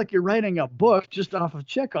it feels like you're writing a book just off of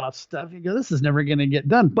checkoff stuff. You go, this is never going to get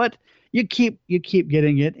done. But you keep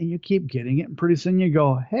getting it, and you keep getting it. And pretty soon you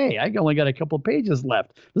go, hey, I only got a couple of pages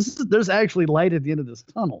left. There's actually light at the end of this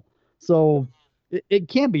tunnel. So it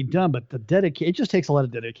can be done, but it just takes a lot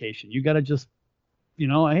of dedication. You got to just,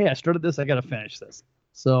 hey, I started this, I got to finish this.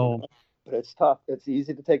 So. But it's tough. It's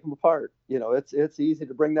easy to take them apart. It's easy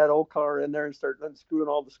to bring that old car in there and start unscrewing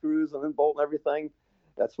all the screws and then bolting everything.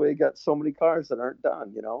 That's why you got so many cars that aren't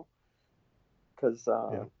done, because,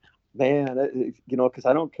 man, because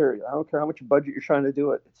I don't care how much budget you're trying to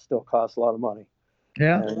do it. It still costs a lot of money.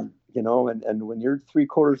 Yeah. And, and when you're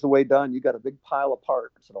 3/4 of the way done, you got a big pile of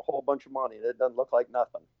parts and a whole bunch of money. And it doesn't look like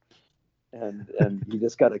nothing. And you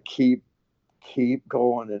just got to keep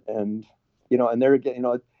going. And there again,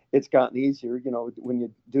 it's gotten easier, when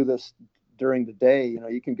you do this during the day,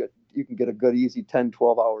 you can get a good, easy 10,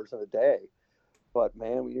 12 hours in a day. But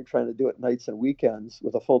man, when you're trying to do it nights and weekends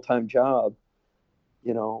with a full-time job,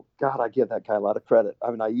 God, I give that guy a lot of credit.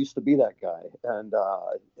 I mean, I used to be that guy, and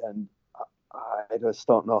I just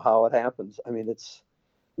don't know how it happens. I mean,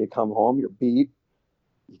 you come home, you're beat,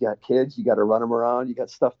 you got kids, you got to run them around, you got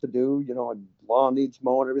stuff to do, and lawn needs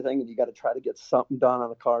mowing and everything, and you got to try to get something done on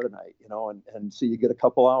the car tonight, and so you get a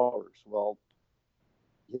couple hours. Well,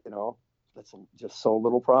 that's just so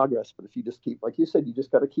little progress. But if you just keep, like you said, you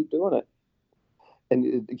just got to keep doing it. And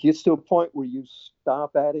it gets to a point where you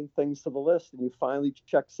stop adding things to the list, and you finally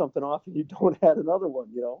check something off, and you don't add another one.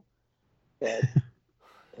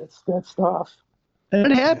 That's tough.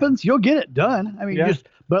 And it happens. You'll get it done. I mean,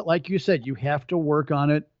 but like you said, you have to work on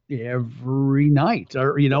it every night,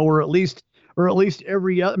 or or at least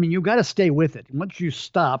every other. I mean, you've got to stay with it. Once you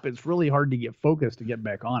stop, it's really hard to get focused to get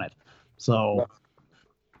back on it. So,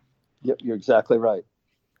 yep, you're exactly right.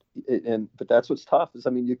 But that's what's tough is,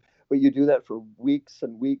 I mean, you do that for weeks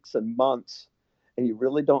and weeks and months, and you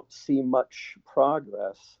really don't see much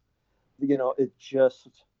progress. It just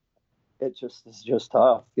is just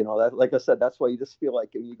tough. That, like I said, that's why you just feel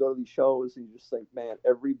like when you go to these shows and you just think, man,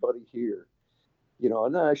 everybody here,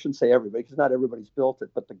 and I shouldn't say everybody, because not everybody's built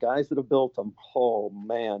it, but the guys that have built them, oh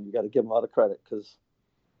man, you got to give them a lot of credit, because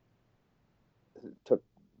it took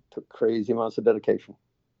crazy amounts of dedication.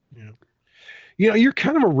 Yeah. You're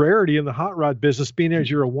kind of a rarity in the hot rod business, being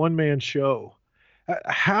as you're a one-man show.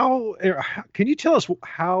 How can you tell us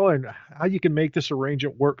how you can make this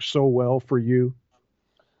arrangement work so well for you?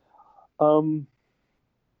 Um,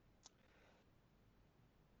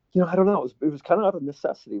 I don't know. It was kind of out of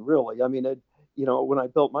necessity, really. I mean, when I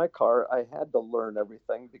built my car, I had to learn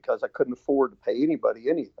everything because I couldn't afford to pay anybody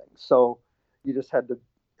anything. So you just had to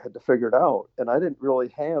figure it out. And I didn't really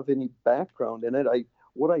have any background in it.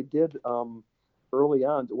 What I did early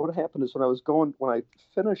on, what happened is when I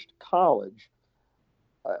finished college,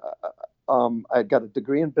 I got a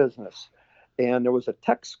degree in business, and there was a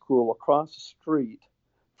tech school across the street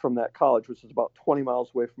from that college, which is about 20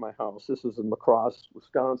 miles away from my house. This is in La Crosse,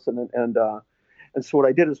 Wisconsin, and so what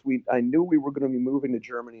I did is I knew we were going to be moving to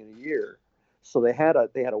Germany in a year, so they had a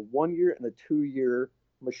 1 year and a 2 year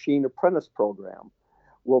machine apprentice program.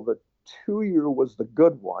 Well, the 2 year was the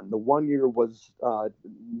good one. The 1 year was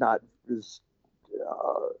not as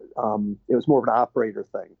it was more of an operator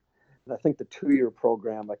thing. And I think the 2 year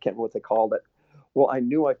program, I can't remember what they called it. Well, I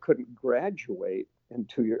knew I couldn't graduate in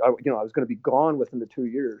 2 years. I was going to be gone within the 2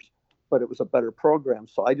 years, but it was a better program.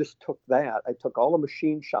 So I just took that. I took all the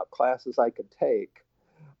machine shop classes I could take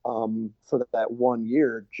for that 1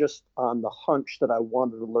 year, just on the hunch that I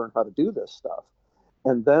wanted to learn how to do this stuff.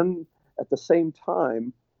 And then at the same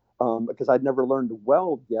time, because I'd never learned to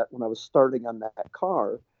weld yet when I was starting on that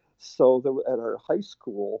car, so at our high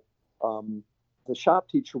school, the shop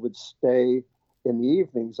teacher would stay in the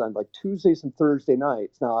evenings on like Tuesdays and Thursday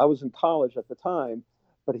nights. Now, I was in college at the time,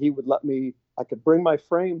 but he would I could bring my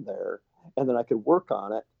frame there, and then I could work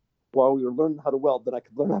on it while we were learning how to weld. Then I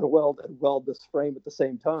could learn how to weld and weld this frame at the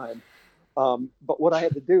same time. But what I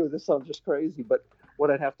had to do, this sounds just crazy, but what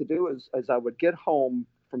I'd have to do is I would get home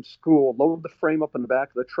from school, load the frame up in the back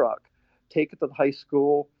of the truck, take it to the high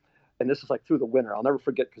school. And this is like through the winter. I'll never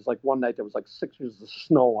forget, because like one night there was like 6 inches of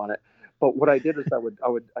snow on it. But what I did is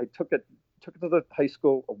I took it to the high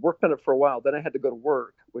school, worked on it for a while. Then I had to go to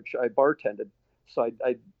work, which I bartended. So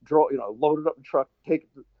I drove, loaded up the truck, take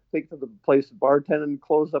it to the place, bartend, and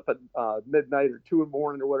close up at midnight or 2 in the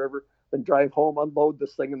morning or whatever. Then drive home, unload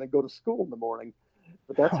this thing, and then go to school in the morning.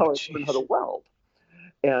 But that's how I learned how to weld.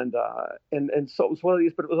 And so it was one of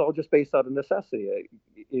these, but it was all just based out of necessity.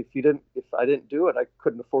 If I didn't do it, I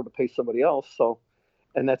couldn't afford to pay somebody else. So,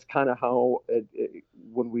 and that's kind of how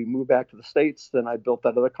when we moved back to the States, then I built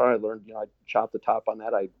that other car. I learned, I chopped the top on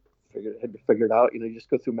that. I had to figure it out. You just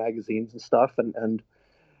go through magazines and stuff, and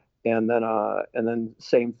then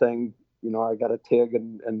same thing. I got a TIG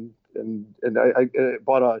and I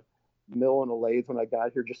bought a mill and a lathe when I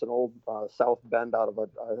got here, just an old South Bend out of a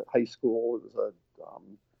high school. It was a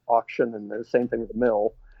auction, and the same thing with the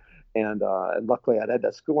mill. And luckily I'd had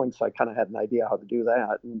that schooling, so I kind of had an idea how to do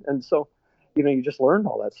that. And so, you just learned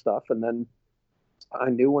all that stuff. And then I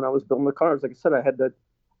knew when I was building the cars, like I said, I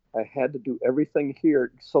had to do everything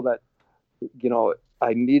here so that,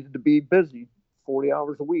 I needed to be busy 40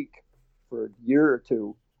 hours a week for a year or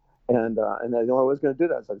two. And I knew I was going to do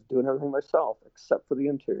that. So I was doing everything myself except for the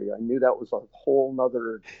interior. I knew that was a whole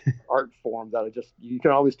nother art form that you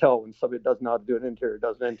can always tell when somebody doesn't know how to do an interior,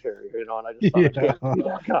 does an interior, and I just thought, I can't be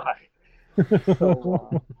that guy.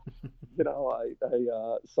 So,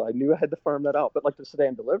 so I knew I had to farm that out. But like the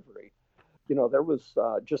sedan delivery, there was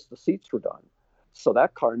just the seats were done. So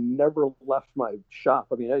that car never left my shop.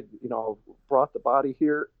 I mean, I brought the body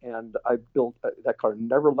here, and I built that car,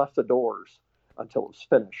 never left the doors until it was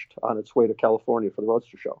finished on its way to California for the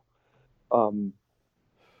Roadster Show.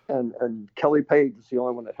 And Kelly Page is the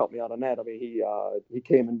only one that helped me out on that. I mean, he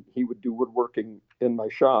came and he would do woodworking in my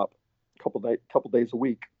shop a couple days a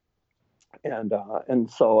week. And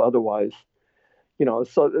so otherwise,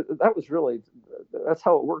 so that was really, that's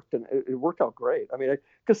how it worked. And it worked out great. I mean,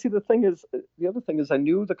 because see, the other thing is I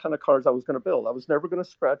knew the kind of cars I was going to build. I was never going to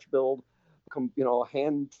scratch build, a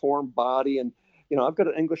hand formed body. And, I've got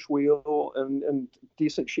an English wheel and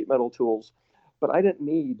decent sheet metal tools, but I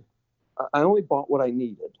only bought what I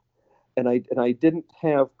needed. And I didn't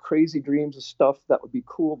have crazy dreams of stuff that would be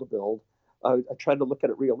cool to build. I tried to look at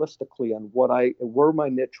it realistically on where my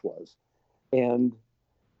niche was. And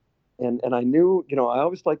I knew, I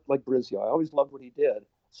always liked Brizio. I always loved what he did.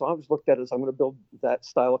 So I always looked at it as I'm going to build that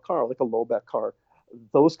style of car, like a low-back car,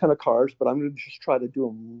 those kind of cars, but I'm going to just try to do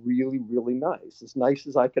them really, really nice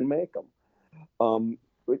as I can make them.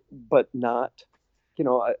 But not,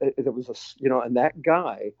 it was and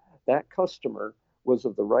that customer was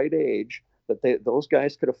of the right age that those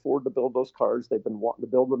guys could afford to build those cars. They've been wanting to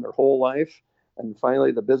build them their whole life. And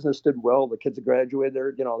finally the business did well. The kids have graduated,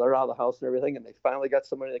 they're out of the house and everything. And they finally got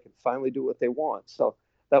somebody that can finally do what they want. So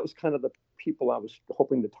that was kind of the people I was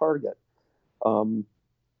hoping to target. And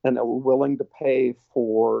that were willing to pay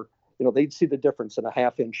for, they'd see the difference in a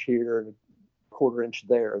half inch here and a quarter inch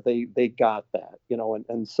there. They got that,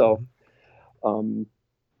 and so,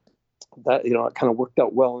 that, you know, it kind of worked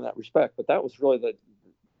out well in that respect. But that was really the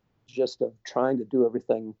gist of trying to do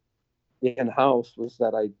everything in house, was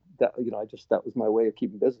that that was my way of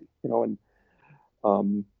keeping busy, you know. And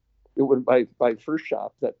it was my first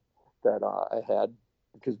shop that I had,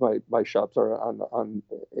 because my shops are on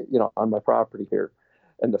my property here,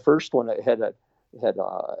 and the first one I had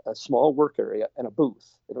a small work area and a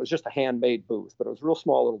booth. And it was just a handmade booth, but it was a real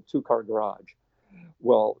small little 2-car garage.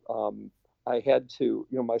 Well, I had to,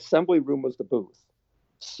 my assembly room was the booth,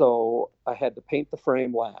 so I had to paint the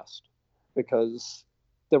frame last, because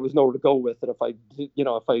there was nowhere to go with it if I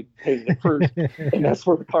painted it first. And that's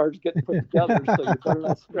where the cars get put together, so you better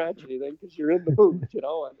not scratch anything because you're in the booth,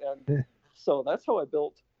 and so that's how I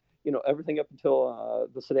built, everything up until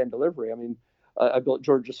the sedan delivery. I mean, I built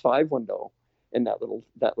George's 5 window in that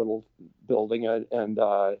little building, and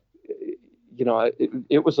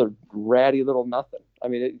it was a ratty little nothing. I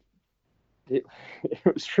mean, it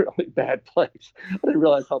was a really bad place. I didn't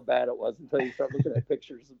realize how bad it was until you start looking at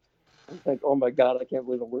pictures and think, oh my God, I can't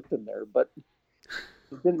believe I worked in there. But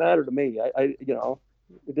it didn't matter to me.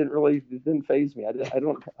 It didn't faze me. I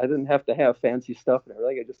didn't have to have fancy stuff and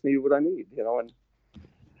everything. I just needed what I need, and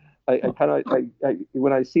I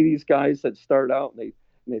when I see these guys that start out and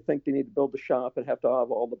they think they need to build a shop and have to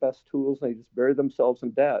have all the best tools, and they just bury themselves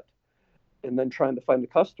in debt, and then trying to find a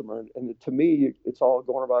customer. And to me, it's all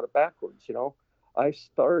going about it backwards. I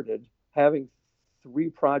started having 3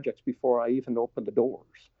 projects before I even opened the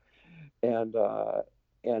doors. And I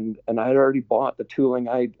had already bought the tooling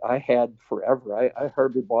I had forever. I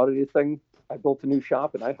hardly bought anything. I built a new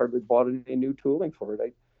shop, and I hardly bought any new tooling for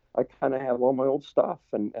it. I kind of have all my old stuff,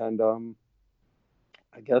 and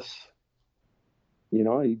I guess, you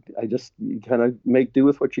kind of make do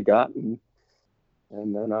with what you got, and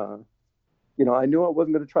then I knew I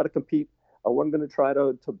wasn't going to try to compete. I wasn't going to try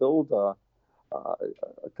to build a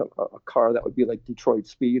car that would be like Detroit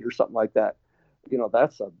Speed or something like that.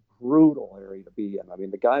 That's a brutal area to be in. I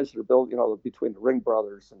mean, the guys that are building, between the Ring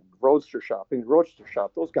Brothers and Roadster Shop,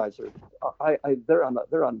 those guys are, they're on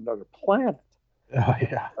another planet. Oh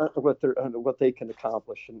yeah. What they can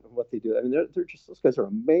accomplish and what they do. I mean, they're just, those guys are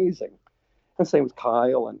amazing. And same with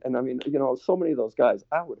Kyle, and I mean, so many of those guys.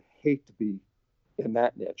 I would hate to be in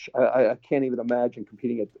that niche. I can't even imagine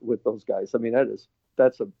competing with those guys. I mean,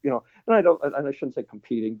 that's a, and I shouldn't say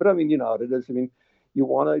competing, but I mean, how it is. I mean, you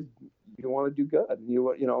want to do good,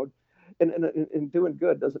 and and doing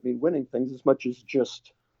good doesn't mean winning things as much as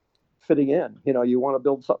just fitting in. You want to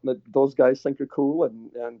build something that those guys think are cool,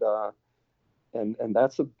 and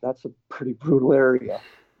that's a pretty brutal area.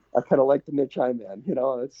 I kind of like the niche I'm in.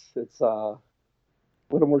 It's a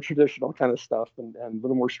little more traditional kind of stuff, and a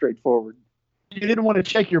little more straightforward. You didn't want to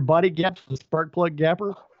check your body gaps with the spark plug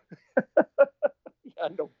gapper? Yeah,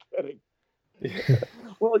 no kidding.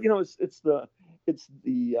 Well, it's the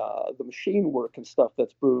machine work and stuff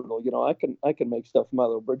that's brutal. I can make stuff in my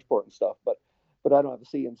little Bridgeport and stuff, but I don't have a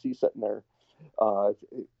CNC sitting there,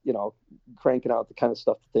 cranking out the kind of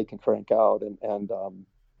stuff that they can crank out, and the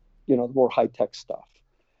more high tech stuff,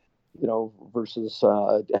 versus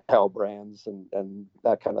Halbrands and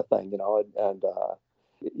that kind of thing, and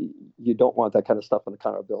you don't want that kind of stuff in the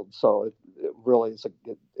kind of build. So it really is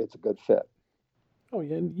it's a good fit. Oh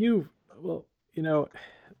yeah, and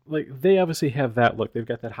like they obviously have that look. They've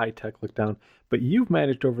got that high tech look down, but you've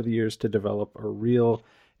managed over the years to develop a real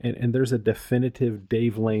and there's a definitive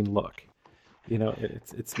Dave Lane look.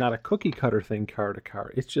 It's not a cookie cutter thing car to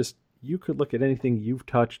car. It's just you could look at anything you've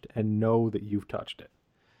touched and know that you've touched it.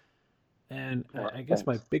 And I guess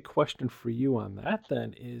my big question for you on that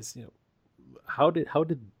then is, how did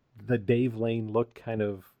the Dave Lane look kind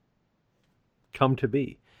of come to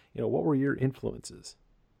be? What were your influences?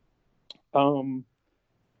 Well,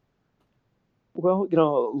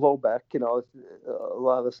 Lobeck, a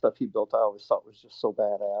lot of the stuff he built, I always thought was just so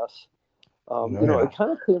badass. It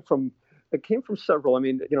kind of came from several. I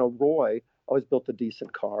mean, Roy always built a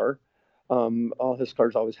decent car. All his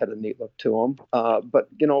cars always had a neat look to them. But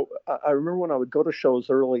I remember when I would go to shows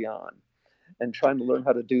early on and trying to learn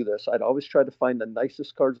how to do this, I'd always try to find the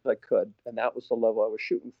nicest cars that I could, and that was the level I was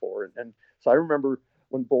shooting for. And so I remember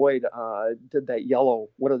when Boyd did that yellow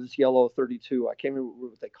 32, I can't remember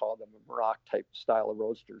what they called them, a Maroc type style of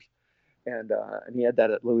roadsters, and he had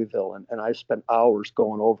that at Louisville, and I spent hours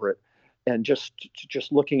going over it and just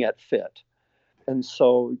looking at fit. And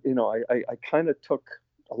so I kind of took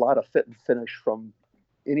a lot of fit and finish from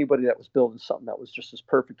anybody that was building something that was just as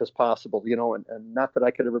perfect as possible, and not that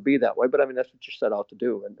I could ever be that way, but I mean, that's what you set out to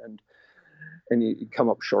do. And you come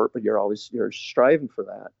up short, but you're striving for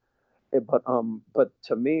that. But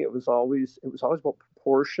to me, it was always about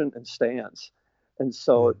proportion and stance. And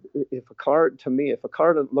so if a car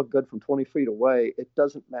doesn't look good from 20 feet away, it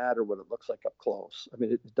doesn't matter what it looks like up close. I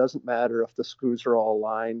mean, it doesn't matter if the screws are all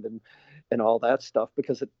aligned and all that stuff,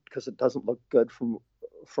 because it doesn't look good from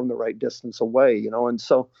the right distance away, you know. And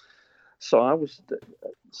so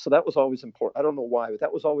that was always important. I don't know why, but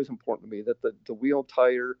that was always important to me, that the wheel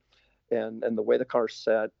tire and the way the car's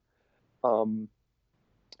set,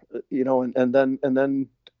 you know, and then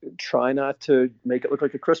try not to make it look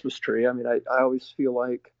like a Christmas tree. I mean, I always feel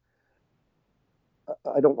like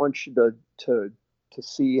I don't want you to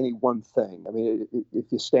see any one thing. I mean,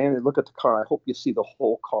 if you stand and look at the car, I hope you see the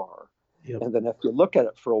whole car. Yep. And then if you look at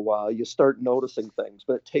it for a while, you start noticing things,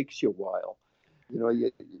 but it takes you a while. You know,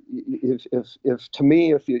 if to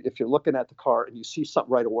me, if you're looking at the car and you see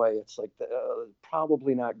something right away, it's like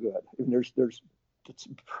probably not good. I mean, it's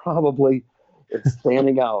probably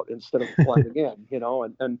standing out instead of blending in, you know.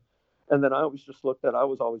 And then I always just looked at. I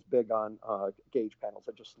was always big on gauge panels.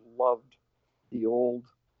 I just loved the old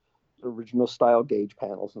original style gauge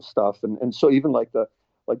panels and stuff. And so even like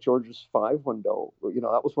George's 5-window, you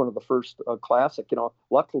know, that was one of the first classic. You know,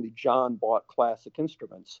 luckily John bought classic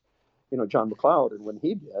instruments, you know, John McLeod, and when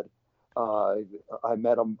he did, I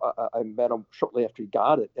met him shortly after he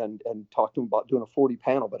got it and talked to him about doing a 40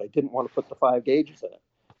 panel, but I didn't want to put the 5 gauges in it.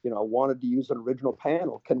 You know, I wanted to use an original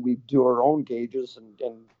panel. Can we do our own gauges and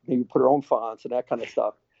maybe put our own fonts and that kind of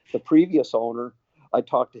stuff? The previous owner, I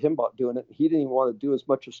talked to him about doing it. He didn't even want to do as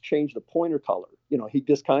much as change the pointer color. You know, he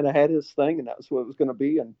just kind of had his thing, and that was what it was going to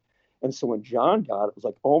be. And so when John got it, it was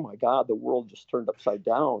like, oh my God, the world just turned upside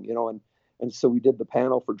down, you know. And so we did the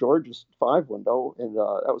panel for George's 5-window, and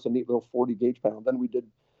that was a neat little 40 gauge panel. Then we did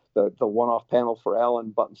the one-off panel for Alan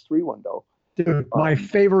Button's 3-window. Dude, my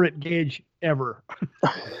favorite gauge ever.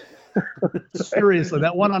 Seriously,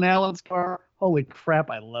 that one on Alan's car. Holy crap,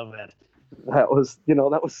 I love that. That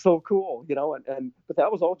was so cool, you know, but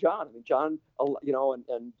that was all John. I mean, John, you know,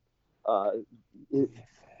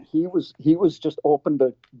 he was just open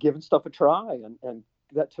to giving stuff a try, and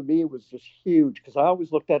that to me was just huge, because I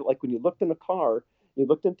always looked at it like when you looked in a car, you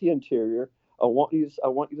looked at the interior. I want you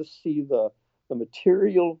to see the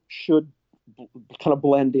material should kind of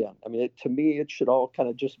blend in. I mean, to me, it should all kind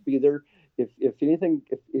of just be there. If anything,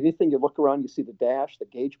 you look around, you see the dash, the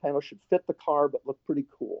gauge panel should fit the car, but look pretty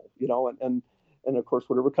cool, you know. And of course,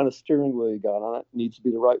 whatever kind of steering wheel you got on it needs to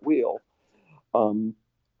be the right wheel. But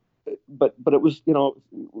it was, you know,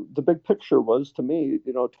 the big picture was, to me,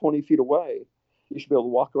 you know, 20 feet away, you should be able to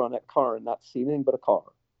walk around that car and not see anything but a car.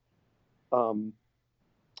 And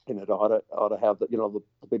it ought to have the, you know,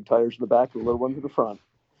 the big tires in the back and the little ones in the front.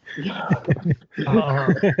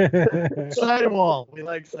 Sidewall. We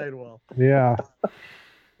like sidewall. Yeah.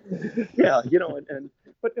 Yeah, you know,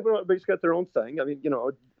 but everybody's got their own thing. I mean, you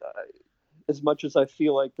know, as much as I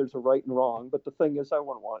feel like there's a right and wrong, but the thing is, I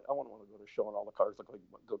want to go to a show and all the cars look like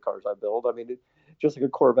good cars I build. I mean, just like a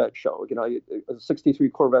Corvette show, you know, a 63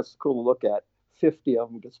 Corvette's cool to look at. 50 of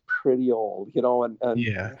them gets pretty old, you know, and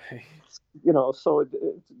yeah, you know, so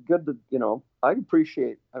it's good to, you know, I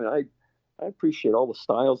appreciate all the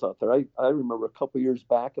styles out there. I remember a couple of years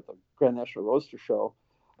back at the Grand National Roadster Show,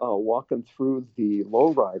 walking through the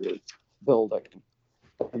Lowrider building,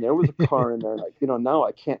 and there was a car in there, like, you know, now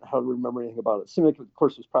I can't remember anything about it. It seemed like, of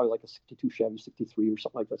course, it was probably like a 62 Chevy, 63 or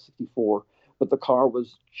something like that, 64. But the car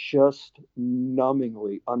was just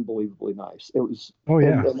numbingly, unbelievably nice. It was, oh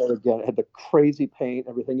yeah. And then again, it had the crazy paint,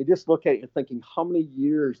 everything. You just look at it, you're thinking, how many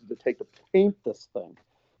years did it take to paint this thing?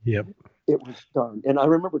 Yep. It was done. And I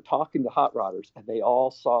remember talking to hot rodders, and they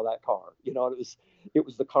all saw that car. You know, it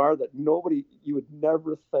was the car that you would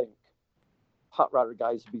never think hot rodder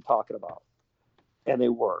guys would be talking about. And they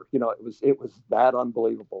were, you know, it was that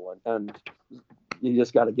unbelievable. And you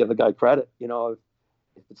just got to give the guy credit, you know.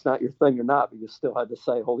 If it's not your thing or not, but you still had to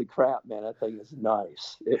say, holy crap, man, that thing is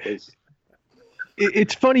nice.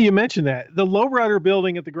 It's funny you mentioned that. The lowrider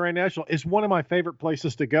building at the Grand National is one of my favorite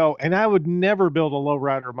places to go. And I would never build a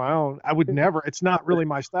lowrider of my own. I would never. It's not really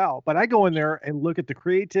my style. But I go in there and look at the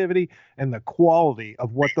creativity and the quality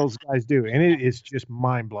of what those guys do. And it is just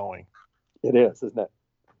mind-blowing. It is, isn't it?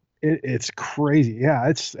 It's crazy. Yeah,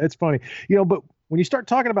 it's funny. You know, but when you start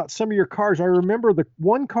talking about some of your cars, I remember the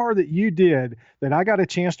one car that you did that I got a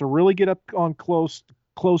chance to really get up on close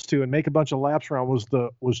to and make a bunch of laps around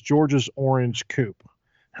was George's orange coupe.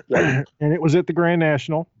 Yeah. And it was at the Grand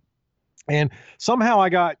National. And somehow I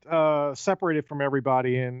got separated from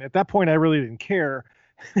everybody. And at that point, I really didn't care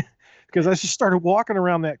because I just started walking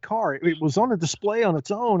around that car. It was on a display on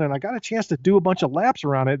its own, and I got a chance to do a bunch of laps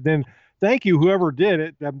around it. Then thank you, whoever did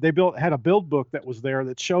it. They had a build book that was there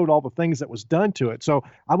that showed all the things that was done to it. So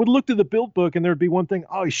I would look through the build book and there'd be one thing,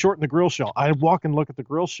 oh, he shortened the grill shell. I'd walk and look at the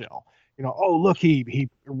grill shell. You know, oh, look, he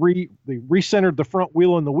recentered the front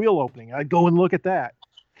wheel in the wheel opening. I'd go and look at that.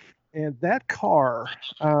 And that car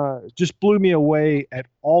just blew me away at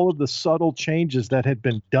all of the subtle changes that had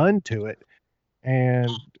been done to it. And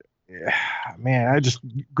man,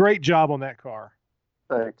 great job on that car.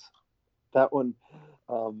 Thanks. That one,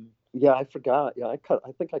 yeah, I forgot. Yeah, I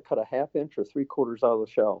think I cut a 1/2 inch or 3/4 out of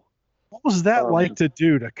the shell. What was that like to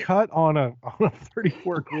do, to cut on a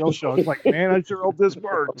 34 grill shell? It's like, man, I sure hope this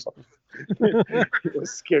works. It was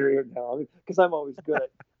scarier now because I'm always good at,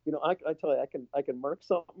 I tell you, I can mark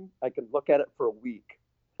something, I can look at it for a week,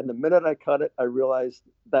 and the minute I cut it, I realized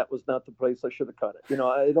that was not the place I should have cut it.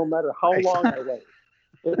 It don't matter how long I wait.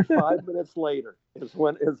 It's 5 minutes later is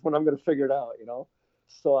when I'm going to figure it out.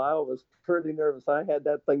 So I was pretty nervous. I had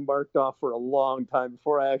that thing marked off for a long time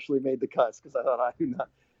before I actually made the cuts because I thought I do not.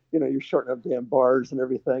 You're shortening up damn bars and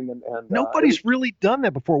everything, and nobody's really done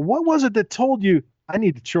that before. What was it that told you I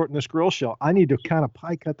need to shorten this grill shell? I need to kind of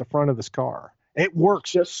pie cut the front of this car. It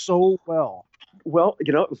works just so well. Well,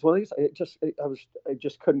 it was one of these. I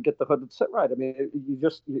just couldn't get the hood to sit right. I mean,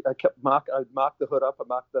 I'd mock the hood up.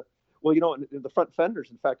 The front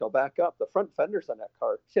fenders. In fact, I'll back up. The front fenders on that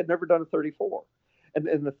car. She had never done a 34, and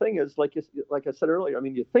the thing is, like I said earlier, I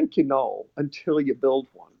mean, you think until you build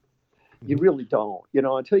one. You really don't,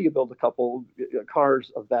 until you build a couple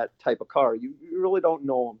cars of that type of car, you really don't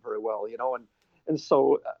know them very well, and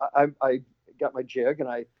so I got my jig and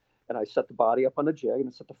I set the body up on the jig and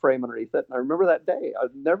I set the frame underneath it. And I remember that day. I'll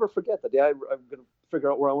never forget the day I'm going to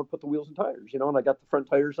figure out where I want to put the wheels and tires, and I got the front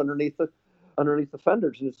tires underneath the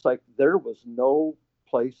fenders, and it's like there was no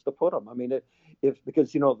place to put them. I mean,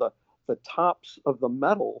 because the tops of the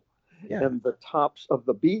metal. Yeah. And the tops of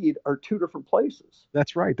the bead are two different places.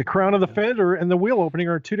 That's right. The crown of the fender and the wheel opening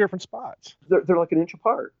are two different spots. They're like an inch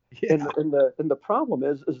apart. Yeah. And the problem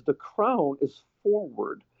is the crown is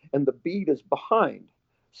forward and the bead is behind.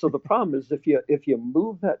 So the problem is if you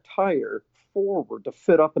move that tire forward to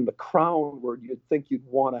fit up in the crown where you'd think you'd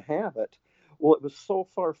want to have it, well, it was so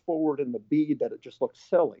far forward in the bead that it just looked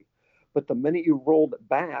silly. But the minute you rolled it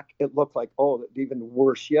back, it looked like, even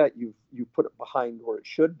worse yet, you put it behind where it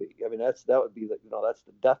should be. I mean, that would be that's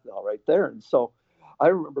the death knell right there. And so I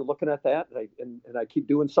remember looking at that, and I keep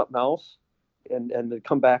doing something else, and to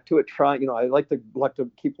come back to it, try. I like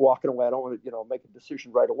to keep walking away. I don't want to make a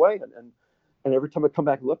decision right away. And every time I come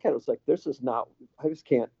back and look at it, it's like this is not. I just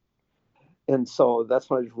can't. And so that's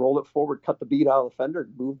when I just rolled it forward, cut the bead out of the fender,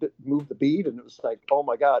 moved the bead, and it was like, oh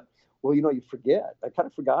my God. Well, you forget. I kind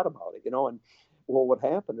of forgot about it, and well, what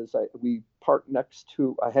happened is I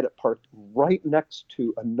had it parked right next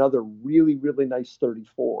to another really, really nice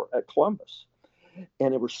 34 at Columbus,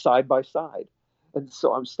 and it was side by side. And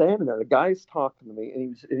so I'm standing there, the guy's talking to me,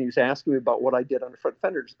 and he was asking me about what I did on the front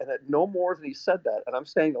fenders, and at no more than he said that, and I'm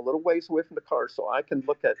standing a little ways away from the car, so I can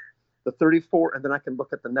look at the 34, and then I can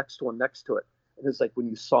look at the next one next to it, and it's like when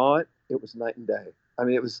you saw it, it was night and day. I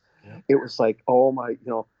mean, it was like, oh my,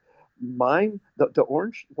 mine, the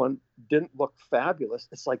orange one didn't look fabulous.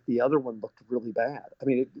 It's like the other one looked really bad. I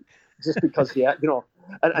mean, just because,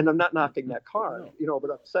 and I'm not knocking that car, but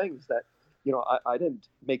I'm saying is that, I didn't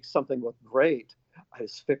make something look great. I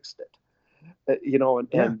just fixed it,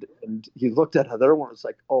 and you looked at another one. It's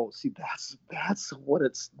like, oh, see, that's what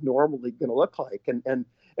it's normally going to look like. And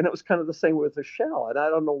it was kind of the same with the shell. And I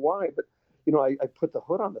don't know why, but, I put the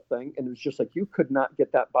hood on the thing and it was just like, you could not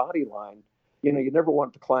get that body line. You never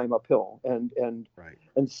want to climb uphill, and right.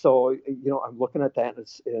 And so I'm looking at that, and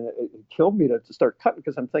it killed me to start cutting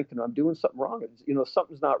because I'm thinking I'm doing something wrong, and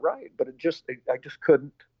something's not right. But I just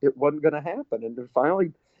couldn't. It wasn't going to happen, and then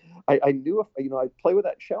finally, I knew if I play with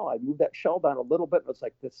that shell, I move that shell down a little bit, and it's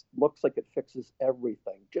like this looks like it fixes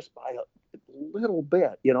everything just by a little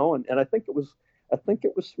bit, and I think it was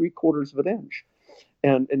 3/4 of an inch,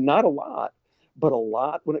 and not a lot, but a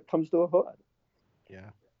lot when it comes to a hood.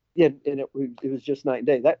 Yeah. Yeah, and it was just night and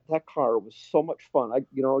day. That car was so much fun.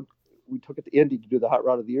 We took it to Indy to do the Hot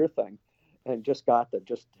Rod of the Year thing, and just got to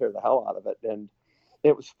tear the hell out of it. And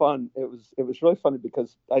it was fun. It was really funny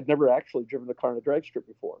because I'd never actually driven a car in a drag strip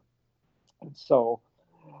before, and so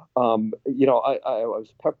I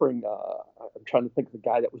was peppering. I'm trying to think of the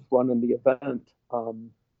guy that was running the event.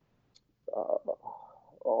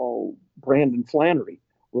 Brandon Flannery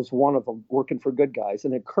was one of them, working for Good Guys,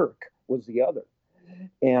 and then Kirk was the other.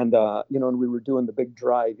 And and we were doing the big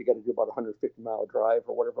drive. You got to do about 150-mile drive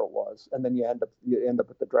or whatever it was, and then you end up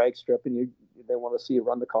at the drag strip, and they want to see you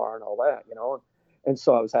run the car and all that, And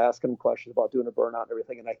so I was asking them questions about doing a burnout and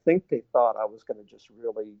everything. And I think they thought I was going to just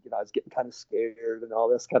really, I was getting kind of scared and all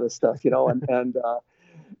this kind of stuff,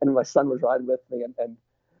 and my son was riding with me,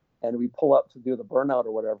 and we pull up to do the burnout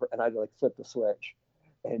or whatever. And I like flipped the switch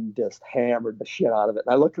and just hammered the shit out of it.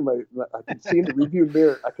 And I looked at I could see in the review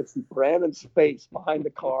mirror, I could see Brandon's face behind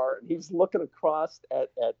the car, and he's looking across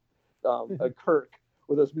at Kirk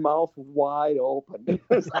with his mouth wide open,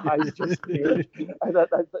 his eyes just huge. I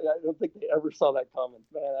don't think they ever saw that coming.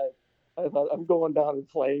 Man, I thought, I'm going down in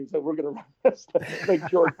flames, and we're going to make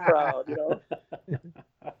George proud,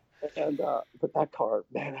 And but that car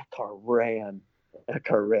ran. That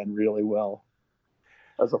car ran really well.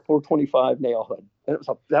 It was a 425 nail hood, and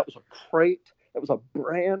that was a crate. It was a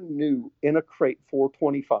brand new in a crate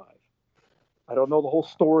 425. I don't know the whole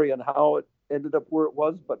story and how it ended up where it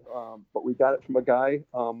was, but we got it from a guy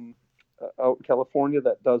out in California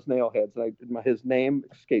that does nail heads. And his name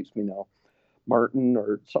escapes me now, Martin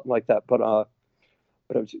or something like that. But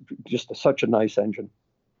it was just such a nice engine.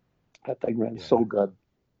 That thing ran so good.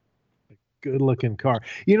 Good looking car,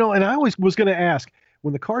 and I always was going to ask,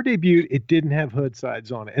 when the car debuted, it didn't have hood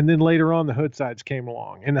sides on it, and then later on the hood sides came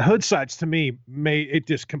along, and the hood sides to me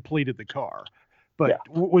just completed the car. But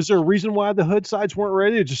was there a reason why the hood sides weren't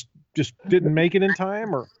ready? It just didn't make it in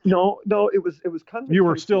time, or no, it was kind of. You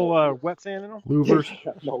were still wet sanding them? Louvers?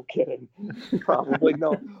 No kidding. Probably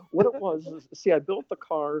no. What it was is, see, I built the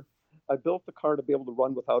car to be able to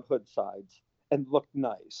run without hood sides and look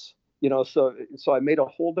nice. So I made a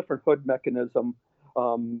whole different hood mechanism.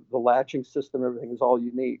 The latching system, everything is all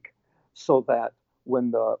unique, so that when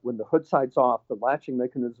the hood side's off, the latching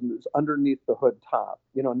mechanism is underneath the hood top.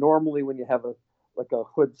 Normally when you have a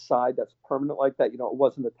hood side that's permanent like that, it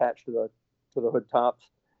wasn't attached to the hood tops.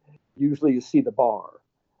 Usually you see the bar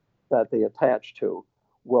that they attach to.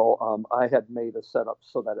 Well, I had made a setup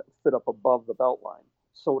so that it fit up above the belt line.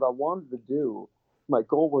 So what I wanted to do, my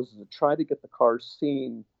goal was to try to get the car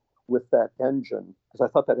seen with that engine, because I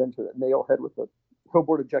thought that engine, that nail head with the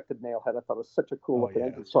Hibler ejected nail head, I thought it was such a cool looking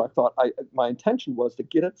engine. So I thought my intention was to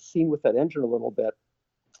get it seen with that engine a little bit.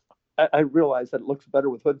 I realized that it looks better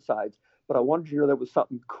with hood sides, but I wanted you to know there was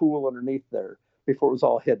something cool underneath there before it was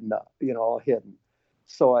all hidden up, all hidden.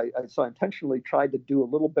 So I intentionally tried to do a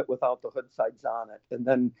little bit without the hood sides on it, and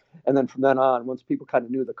then from then on, once people kind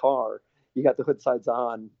of knew the car, you got the hood sides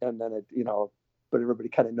on, and then it, but everybody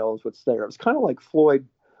kind of knows what's there. It was kind of like Floyd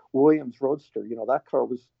Williams Roadster. That car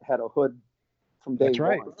had a hood from day That's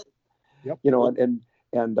right. one. Yep. And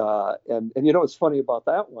what's funny about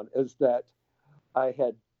that one is that I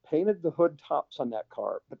had painted the hood tops on that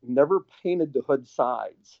car, but never painted the hood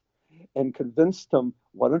sides, and convinced them,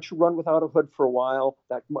 why don't you run without a hood for a while?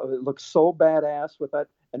 It looks so badass with that,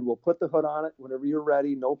 and we'll put the hood on it whenever you're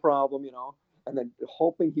ready, no problem, And then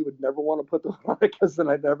hoping he would never want to put the hood on it, because then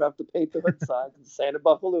I'd never have to paint the hood sides and sand it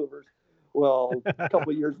buff the louvers. Well, a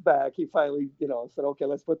couple of years back, he finally, said, okay,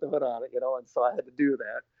 let's put the hood on it, and so I had to do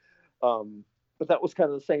that. But that was kind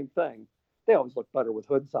of the same thing. They always look better with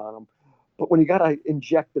hoods on them. But when you got a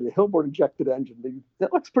Hibler injected engine,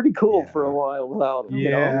 that looks pretty cool for a while without them.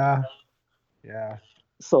 Yeah.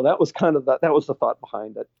 So that was kind of that was the thought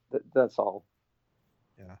behind it. That's all.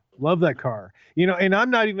 Yeah. Love that car. And I'm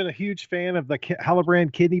not even a huge fan of the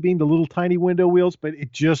Hallebrand kidney beam, the little tiny window wheels, but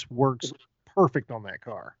it just works perfect on that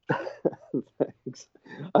car. Thanks.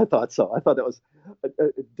 I thought so. I thought that was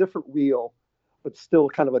a different wheel, but still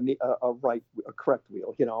kind of a correct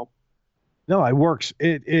wheel, No, it works.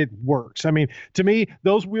 It works. I mean, to me,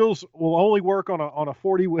 those wheels will only work on a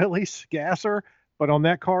 40 Willys gasser, but on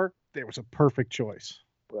that car, it was a perfect choice.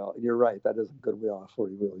 Well, you're right. That is a good wheel on a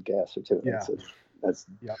 40 Willys gasser too. Yeah. That's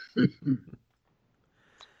yeah.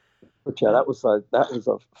 But yeah, that was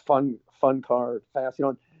a fun car, fast,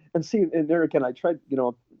 And see, and there again, I tried,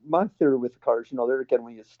 my theory with the cars, there again,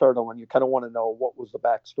 when you start on one, you kind of want to know what was the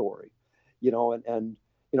backstory, and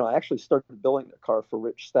I actually started building the car for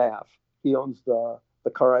Rich Staff. He owns the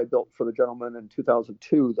car I built for the gentleman in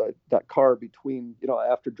 2002. That car between,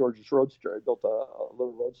 after George's Roadster, I built a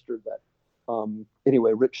little Roadster that,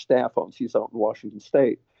 anyway, Rich Staff owns. He's out in Washington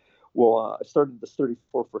State. Well, I started this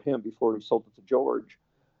 34 for him before he sold it to George.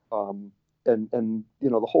 And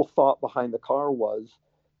the whole thought behind the car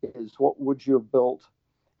is what would you have built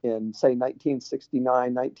in, say, 1969,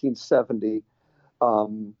 1970,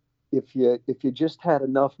 if you just had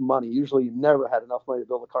enough money. Usually you never had enough money to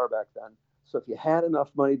build a car back then. So if you had enough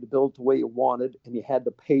money to build the way you wanted, and you had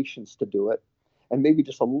the patience to do it, and maybe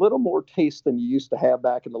just a little more taste than you used to have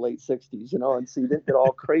back in the late 60s, and so you didn't get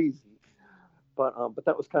all crazy. But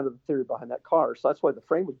that was kind of the theory behind that car. So that's why the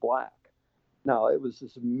frame was black. Now it was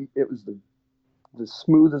the as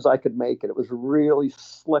smooth as I could make it. It was really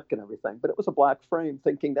slick and everything, but it was a black frame,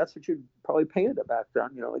 thinking that's what you'd probably painted it back then.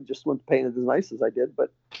 It just wasn't painted as nice as I did,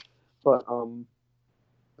 but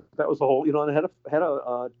that was the whole, and it had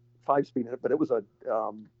a 5-speed in it, but it was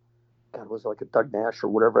it was like a Doug Nash or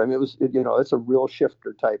whatever. I mean, it's a real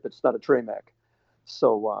shifter type. It's not a Tramac.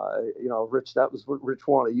 So, Rich, that was what Rich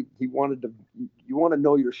wanted. He wanted you want to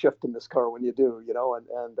know your shift in this car when you do, and then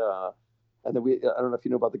I don't know if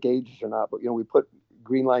you know about the gauges or not, but, we put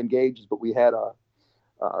green line gauges, but we had a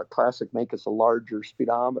classic maketh, a larger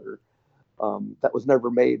speedometer that was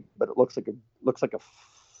never made, but it looks like a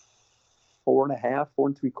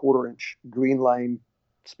 4.75 inch green line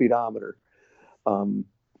speedometer.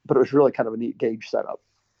 But it was really kind of a neat gauge setup.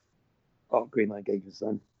 Oh, green line gauges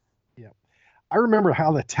then. Yeah. I remember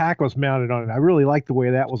how the tack was mounted on it. I really liked the way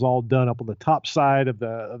that was all done up on the top side of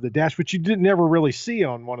the dash, which you didn't never really see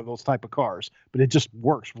on one of those type of cars, but it just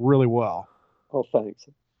works really well. Oh, thanks.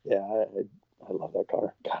 Yeah, I love that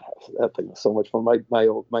car. God, that thing was so much fun.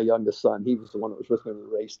 My youngest son, he was the one that was with me when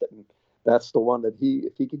we raced it, and that's the one that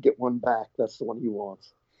if he could get one back, that's the one he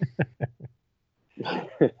wants.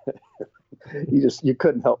 You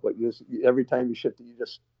couldn't help but every time you shift it,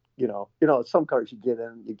 some cars you get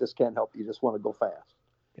in, you just can't help it. You just want to go fast.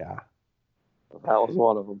 Yeah. That was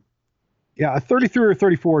one of them. Yeah, a 33 or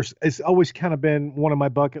 34 has always kind of been one of my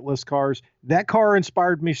bucket list cars. That car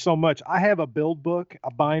inspired me so much. I have a build book,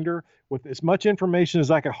 a binder with as much information as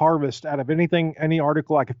I could harvest out of any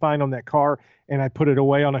article I could find on that car, and I put it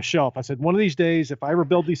away on a shelf. I said, one of these days, if I ever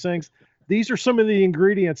build these things, these are some of the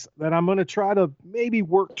ingredients that I'm going to try to maybe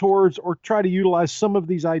work towards or try to utilize some of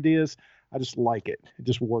these ideas. I just like it. It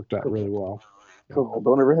just worked out really well. Cool.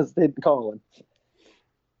 Don't ever hesitate in calling.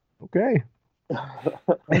 Okay.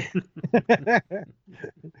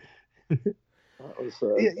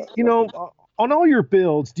 On all your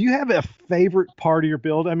builds, do you have a favorite part of your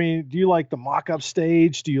build? I mean, do you like the mock-up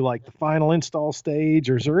stage? Do you like the final install stage?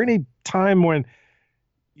 Or is there any time when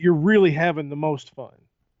you're really having the most fun?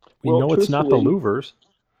 It's not the Louvers.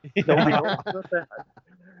 No, it's not that.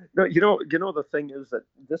 No, the thing is that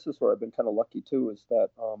this is where I've been kind of lucky too, is that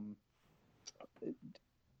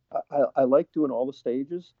I like doing all the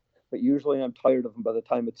stages, but usually I'm tired of them by the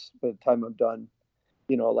time I'm done.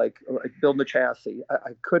 Like building the chassis.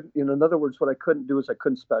 I couldn't, in other words, what I couldn't do is I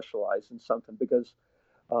couldn't specialize in something because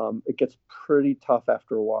it gets pretty tough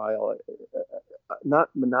after a while. Not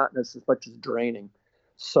monotonous as much as draining.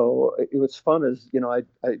 So it was fun as,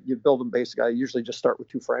 you build them basically. I usually just start with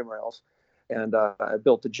 2 frame rails, and I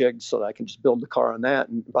built the jig so that I can just build the car on that.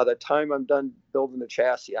 And by the time I'm done building the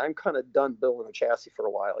chassis, I'm kind of done building a chassis for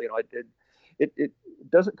a while. It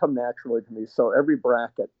doesn't come naturally to me. So every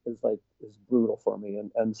bracket is brutal for me.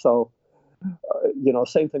 And so,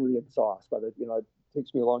 same thing with the exhaust. It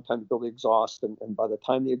takes me a long time to build the exhaust. And by the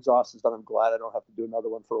time the exhaust is done, I'm glad I don't have to do another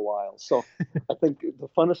one for a while. So I think the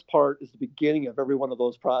funnest part is the beginning of every one of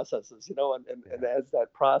those processes, and as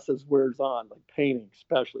that process wears on, like painting,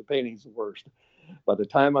 especially painting is the worst. By the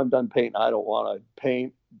time I'm done painting, I don't want to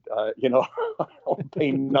paint, I don't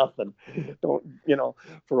paint nothing,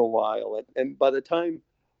 for a while. And by the time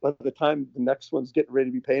the next one's getting ready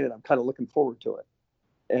to be painted, I'm kind of looking forward to it.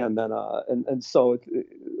 And then, so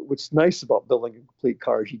what's nice about building a complete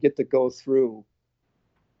car is you get to go through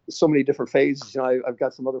so many different phases. I've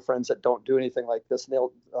got some other friends that don't do anything like this. And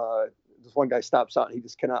this one guy stops out and he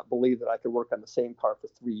just cannot believe that I could work on the same car for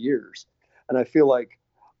 3 years. And I feel like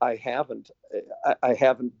I haven't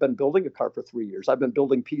been building a car for 3 years. I've been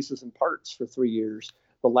building pieces and parts for 3 years.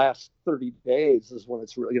 The last 30 days is when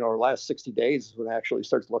it's really, or last 60 days is when it actually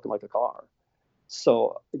starts looking like a car.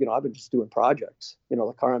 So, I've been just doing projects.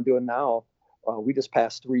 The car I'm doing now, we just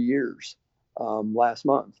passed 3 years last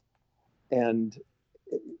month. And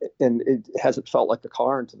it hasn't felt like the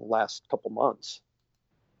car until the last couple months.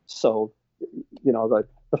 So, the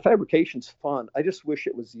fabrication's fun. I just wish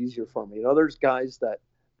it was easier for me. There's guys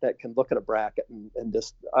that can look at a bracket and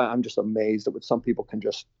just, I'm just amazed at what some people can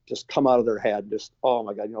just come out of their head. Just, oh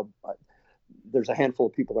my God, there's a handful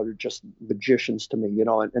of people that are just magicians to me,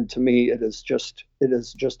 and to me, it is just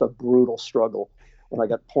a brutal struggle when I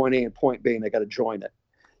got point A and point B and I got to join it.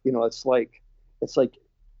 It's like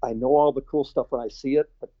I know all the cool stuff when I see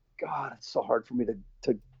it, but God, it's so hard for me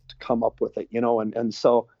to come up with it, and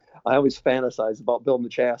so I always fantasize about building the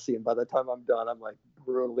chassis, and by the time I'm done, I'm like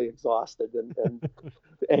brutally exhausted and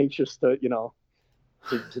anxious to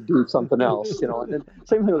do something else, and then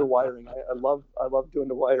same thing with the wiring. I love doing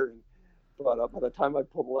the wiring. But by the time I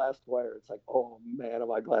pull the last wire, it's like, oh man, am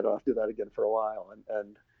I glad I don't have to do that again for a while.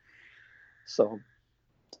 And so,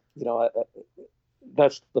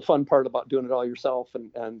 that's the fun part about doing it all yourself.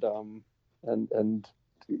 And and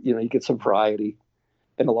you get some variety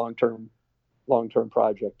in a long-term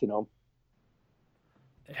project,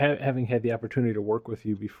 Having had the opportunity to work with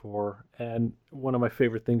you before, and one of my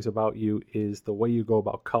favorite things about you is the way you go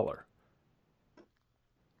about color.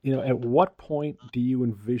 At what point do you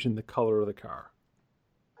envision the color of the car?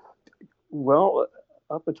 Well,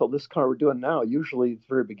 up until this car we're doing now, usually it's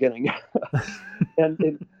the very beginning, but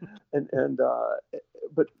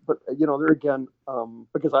there again,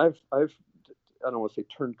 because I've I don't want to say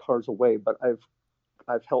turned cars away, but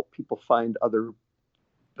I've helped people find other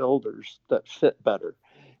builders that fit better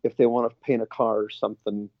if they want to paint a car or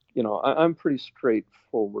something. I'm pretty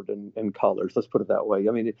straightforward in colors. Let's put it that way.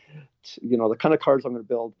 I mean, the kind of cars I'm going to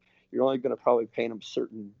build, you're only going to probably paint them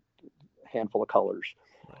certain handful of colors.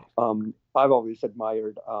 Right. I've always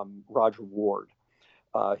admired Roger Ward.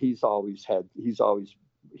 He's always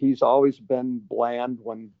been bland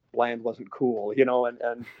when bland wasn't cool,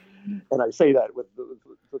 and I say that with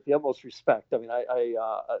the utmost respect. I mean,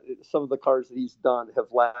 some of the cars that he's done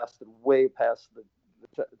have lasted way past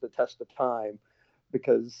the test of time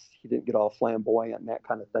because he didn't get all flamboyant and that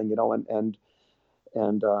kind of thing,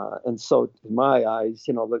 and so in my eyes,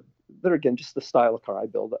 they're again just the style of car I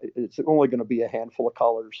build. It's only going to be a handful of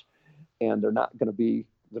colors, and they're not going to be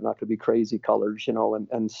crazy colors,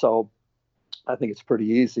 and so I think it's pretty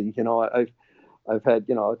easy. I've had,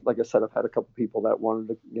 like I said, I've had a couple people that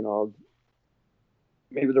wanted to,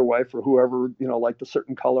 maybe their wife or whoever, liked a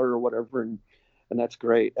certain color or whatever, and that's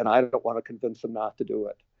great. And I don't want to convince them not to do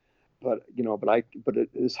it. But it,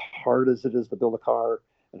 as hard as it is to build a car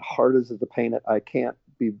and hard as it is to paint it, I can't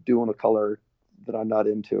be doing a color that I'm not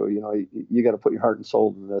into. You got to put your heart and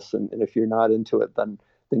soul in this, and if you're not into it, then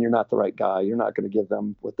you're not the right guy. You're not going to give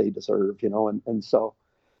them what they deserve, and so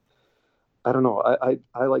I don't know.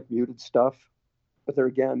 I like muted stuff. But there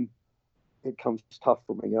again, it comes tough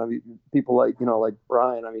for me. People like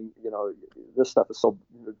Brian. I mean, this stuff is so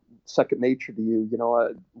second nature to you.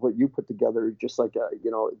 What you put together, just like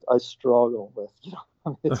I struggle with.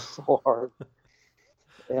 It's so hard.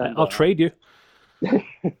 And, I'll trade you.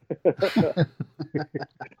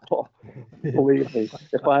 Oh, believe me,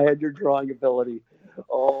 if I had your drawing ability,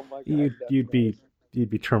 oh my God, you'd be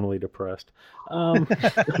terminally depressed.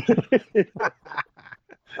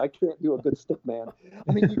 I can't do a good stick man.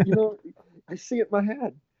 I mean, I see it in my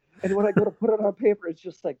head. And when I go to put it on paper, it's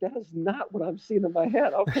just like, that is not what I'm seeing in my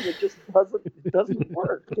head. How come it just doesn't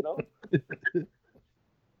work,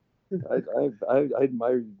 I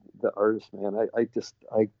admire the artist, man. I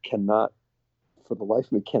cannot, for the life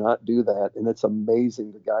of me, cannot do that. And it's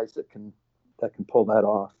amazing the guys that can pull that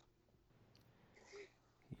off.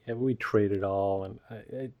 Yeah, we trade it all. And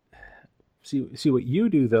I see what you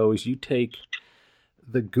do, though, is you take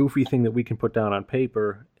the goofy thing that we can put down on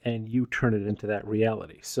paper and you turn it into that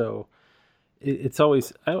reality. So I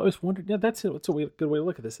always wondered, that's it. What's a good way to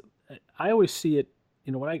look at this? I always see it,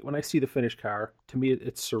 when I see the finished car, to me,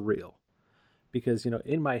 it's surreal because,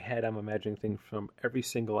 in my head, I'm imagining things from every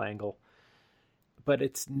single angle, but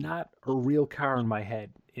it's not a real car in my head.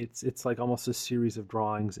 It's like almost a series of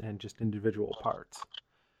drawings and just individual parts.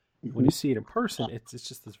 Mm-hmm. When you see it in person, it's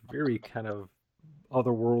just this very kind of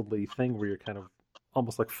otherworldly thing where you're kind of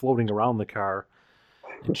almost like floating around the car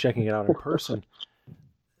and checking it out in person.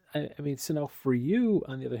 I mean, so now for you,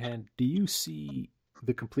 on the other hand, do you see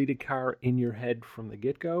the completed car in your head from the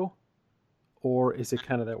get-go? Or is it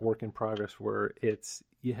kind of that work in progress where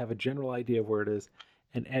you have a general idea of where it is,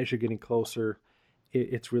 and as you're getting closer,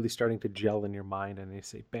 it's really starting to gel in your mind, and you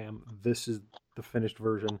say, bam, this is the finished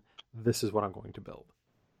version. This is what I'm going to build.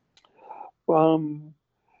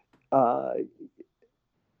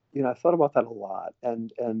 I thought about that a lot,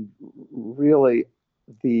 and really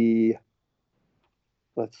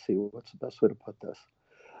let's see, what's the best way to put this?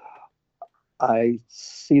 I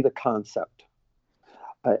see the concept.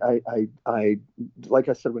 I like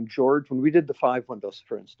I said, when we did the 5 windows,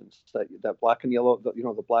 for instance, that black and yellow,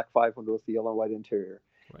 the black 5 window with the yellow and white interior,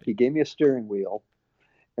 right. He gave me a steering wheel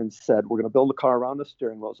and said, we're going to build a car around the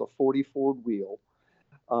steering wheel. It's a 40 Ford wheel.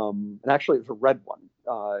 And actually it was a red one.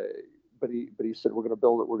 But he said, we're going to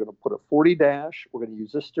build it. We're going to put a 40 dash. We're going to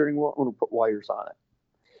use this steering wheel. We're going to put wires on it.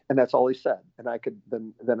 And that's all he said. And I could,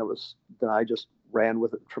 then I just ran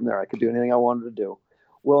with it from there. I could do anything I wanted to do.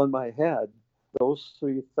 Well, in my head, those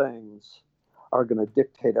 3 things are going to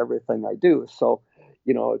dictate everything I do. So,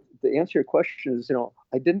 the answer to your question is,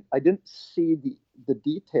 I didn't see the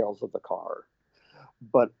details of the car,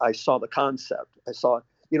 but I saw the concept. I saw,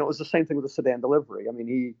 it was the same thing with the sedan delivery. I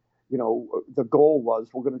mean, the goal was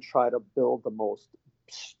we're going to try to build the most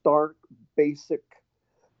stark, basic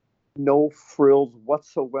no frills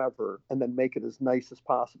whatsoever, and then make it as nice as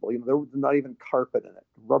possible. There was not even carpet in it,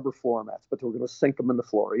 rubber floor mats, but they were going to sink them in the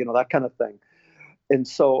floor, that kind of thing. And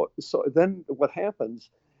so then what happens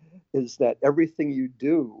is that everything you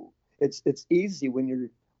do, it's easy when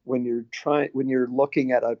you're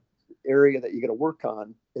looking at a area that you're going to work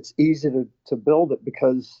on. It's easy to build it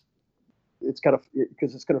because it's going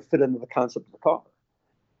to fit into the concept of the car.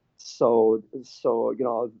 So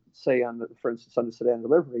say for instance, on the sedan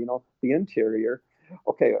delivery, the interior,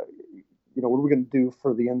 okay, what are we going to do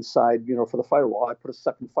for the inside, for the firewall? I put a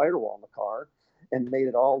second firewall in the car and made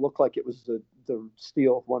it all look like it was the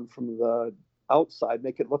steel one from the outside,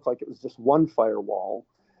 make it look like it was just one firewall,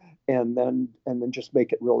 and then just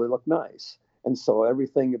make it really look nice. And so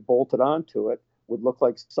everything bolted onto it would look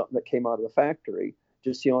like something that came out of the factory.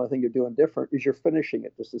 Just the only thing you're doing different is you're finishing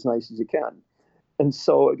it just as nice as you can. And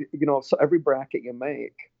so, so every bracket you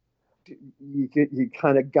make, you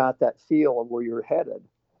kind of got that feel of where you're headed.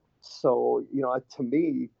 So, to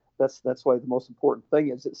me, that's why the most important thing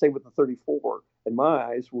is that, say with the 34, in my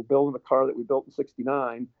eyes, we're building a car that we built in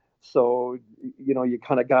 69. So, you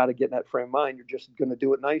kind of got to get in that frame of mind. You're just going to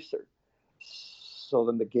do it nicer. So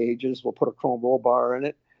then the gauges, we'll put a chrome roll bar in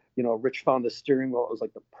it. Rich found the steering wheel. It was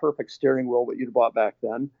like the perfect steering wheel that you'd bought back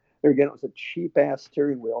then. There again, it was a cheap ass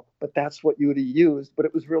steering wheel, but that's what you would have used. But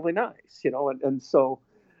it was really nice, and so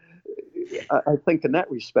I think in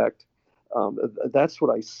that respect, that's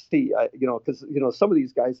what I see. Because some of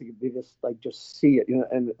these guys, they just see it,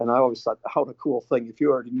 and I always thought, how a cool thing if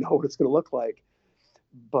you already know what it's going to look like.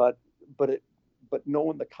 But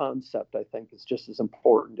knowing the concept, I think, is just as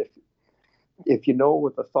important. If you know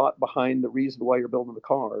what the thought behind the reason why you're building the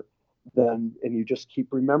car, then and you just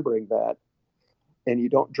keep remembering that. And you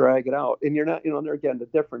don't drag it out. And you're not, there again, the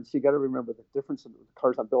difference, you got to remember the difference in the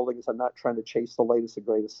cars I'm building is I'm not trying to chase the latest and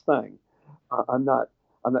greatest thing. I'm not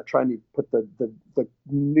trying to put the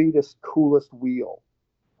neatest, coolest wheel.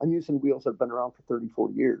 I'm using wheels that have been around for 30,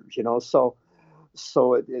 40 years,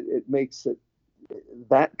 so it makes it,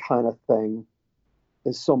 that kind of thing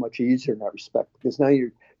is so much easier in that respect, because now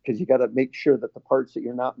because you got to make sure that the parts that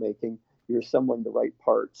you're not making, you're assembling the right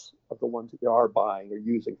parts of the ones that you are buying or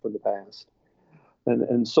using from the past.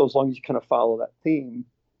 And so as long as you kind of follow that theme,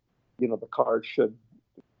 the car should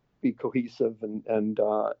be cohesive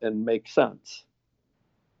and make sense.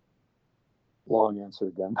 Long answer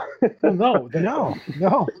again. No.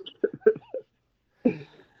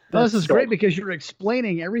 This is great because you're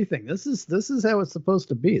explaining everything. This is how it's supposed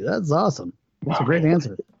to be. That's awesome. That's a great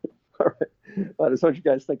answer. All right. I just want you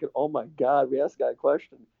guys thinking, oh my God, we asked a guy a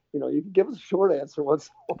question. You can give us a short answer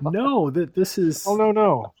once in a while. No, this is. Oh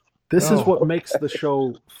no. This is what makes the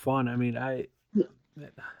show fun. I mean,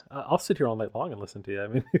 I'll sit here all night long and listen to you. I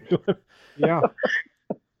mean, yeah.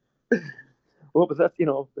 Well, but that's,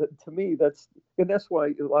 to me, that's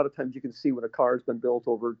why a lot of times you can see when a car has been built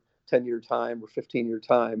over 10-year time or 15-year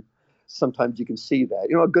time. Sometimes you can see that.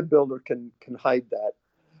 A good builder can hide that,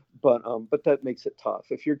 but that makes it tough.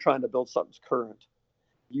 If you're trying to build something's current,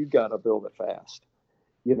 you got to build it fast.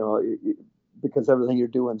 Because everything you're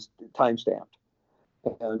doing is time stamped.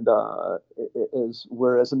 And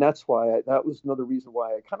and that's why that was another reason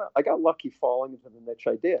why I got lucky falling into the niche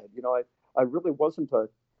I did. I really wasn't I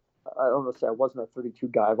don't want to say I wasn't a 32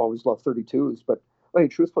 guy. I've always loved 32s, but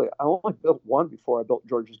truthfully, I only built one before I built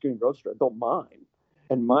George's Green Roadster. I built mine,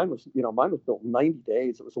 and mine was built in 90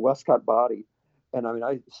 days. It was a Westcott body, and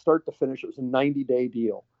I start to finish, it was a 90-day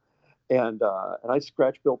deal, and I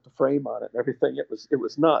scratch built the frame on it and everything. It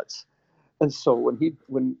was nuts. And so when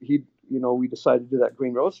he we decided to do that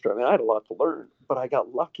Green Roadster, I had a lot to learn, but I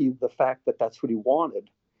got lucky the fact that that's what he wanted.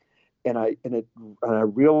 And I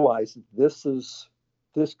realized this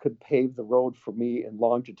could pave the road for me in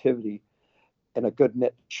longevity and a good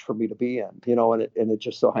niche for me to be in, and it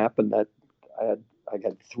just so happened that I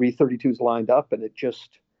got 3 32s lined up, and it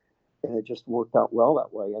just worked out well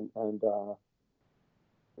that way. And I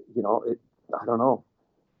don't know,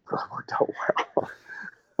 it worked out well.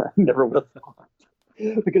 I never would have thought.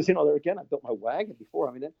 Because, there again, I built my wagon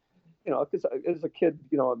before. Because as a kid,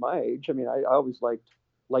 at my age, I always liked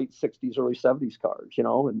late 60s, early 70s cars,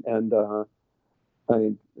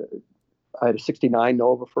 I had a 69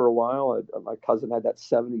 Nova for a while. My cousin had that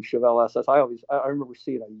 70 Chevelle SS. I remember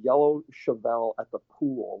seeing a yellow Chevelle at the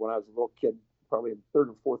pool when I was a little kid, probably in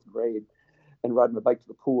 3rd or 4th grade, and riding my bike to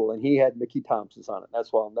the pool. And he had Mickey Thompsons on it.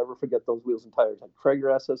 That's why I'll never forget those wheels and tires. Like Traeger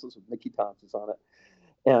SSs with Mickey Thompsons on it.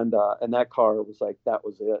 And that car was like, that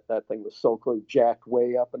was it. That thing was so cool, jacked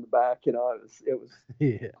way up in the back. It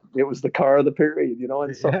was the car of the period,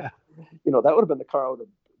 And so, that would have been the car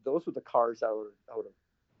those were the cars I would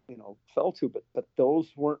have, fell to. But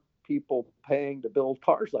those weren't people paying to build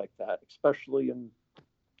cars like that, especially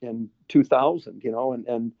in 2000,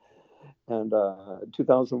 and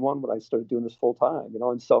 2001 when I started doing this full time,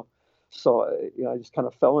 and so I just kind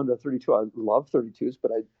of fell into 32. I love 32s,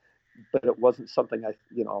 but it wasn't something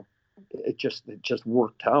it just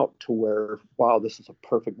worked out to where, wow, this is a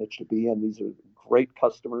perfect niche to be in. These are great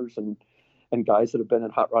customers and guys that have been in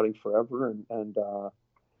hot rodding forever, and I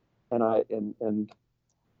don't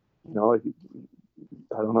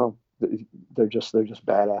know. They're just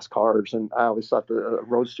badass cars, and I always thought the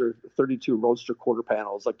Roadster 32 Roadster quarter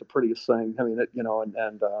panel is like the prettiest thing. I mean,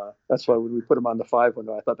 that's why when we put them on the 5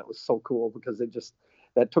 window, I thought that was so cool, because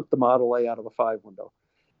that took the Model A out of a 5 window.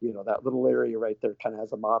 That little area right there kind of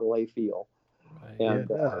has a Model A feel, and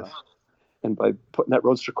and by putting that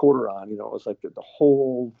Roadster quarter on, it was like the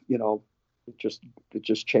whole, it just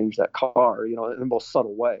changed that car, in the most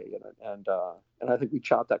subtle way, and I think we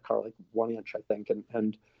chopped that car like 1 inch, I think, and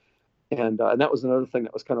that was another thing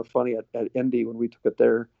that was kind of funny at Indy when we took it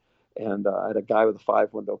there. And I had a guy with a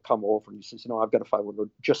 5 window come over, and he says, I've got a 5 window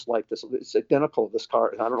just like this. It's identical to this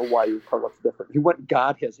car. And I don't know why your car looks different. He went and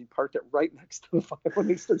got his. He parked it right next to the 5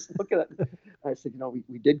 window. He starts looking at it. I said,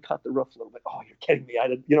 we did cut the roof a little bit. Oh, you're kidding me. I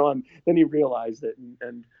did, and then he realized it.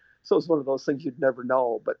 And so it's one of those things you'd never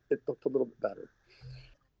know, but it looked a little bit better.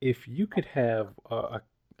 If you could have a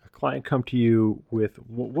client come to you with,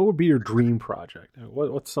 what would be your dream project?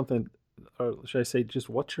 What's something, or should I say, just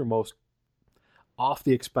what's your most off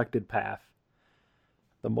the expected path,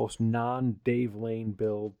 the most non-Dave Lane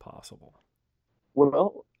build possible?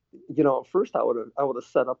 Well, first I would have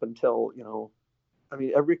set up until,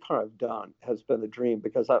 every car I've done has been a dream,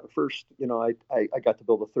 because at first, I got to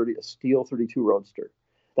build a steel 32 Roadster.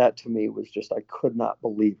 That to me was just, I could not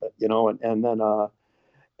believe it,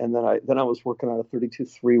 and then I was working on a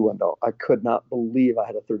 32.3 window. I could not believe I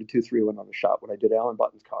had a 32.3 window in the shop when I did Alan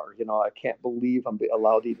Button's car. I can't believe I'm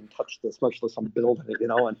allowed to even touch this, much less I'm building it,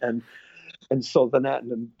 and so then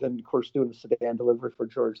of course doing a sedan delivery for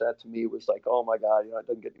George, that to me was like, oh my God, it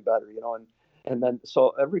doesn't get any better, and then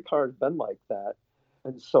so every car has been like that.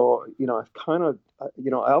 And so, I've kind of, I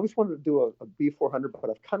always wanted to do a B400, but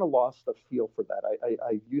I've kind of lost the feel for that.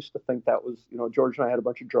 I used to think that was, George and I had a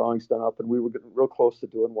bunch of drawings done up, and we were getting real close to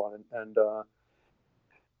doing one. And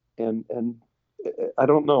I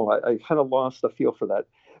don't know, I kind of lost the feel for that.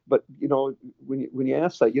 But, when you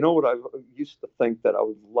ask that, what I used to think that I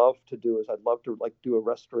would love to do is I'd love to do a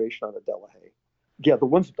restoration on a Delahaye. Yeah, the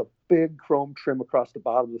ones with the big chrome trim across the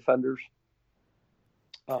bottom of the fenders.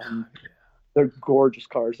 They're gorgeous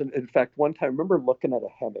cars. And in fact, one time I remember looking at a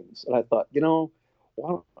Hemmings, and I thought,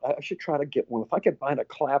 I should try to get one. If I could find a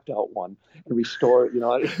clapped out one and restore it,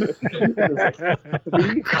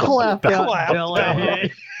 clapped out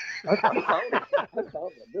Delahaye. I found it.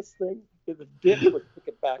 This thing, the ditch would pick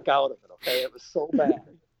it back out of it. Okay, it was so bad.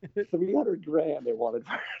 $300,000 they wanted.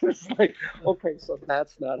 It's like, okay, so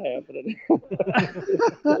that's not happening.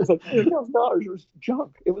 It was like $3,000. It was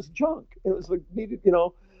junk. It was junk. It was like needed,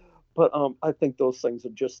 But I think those things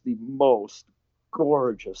are just the most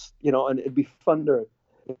gorgeous, and it'd be fun to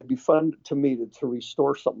me to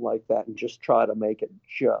restore something like that and just try to make it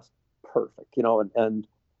just perfect, but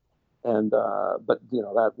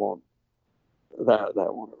that won't ever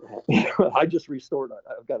happen. I just restored it.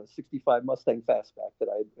 I've got a 65 Mustang Fastback that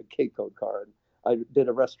a Cape Code car, and I did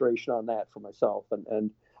a restoration on that for myself, and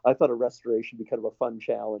I thought a restoration would be kind of a fun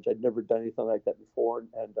challenge. I'd never done anything like that before,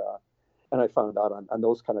 and I found out on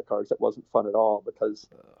those kind of cars that wasn't fun at all, because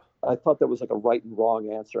I thought there was like a right and wrong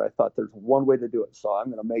answer. I thought there's one way to do it, so I'm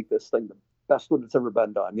going to make this thing the best one that's ever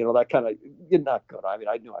been done. That kind of, you're not good. I mean,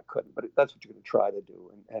 I knew I couldn't, but that's what you're going to try to do.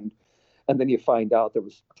 And then you find out there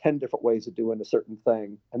was 10 different ways of doing a certain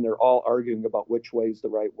thing, and they're all arguing about which way is the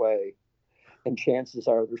right way. And chances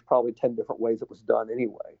are there's probably 10 different ways it was done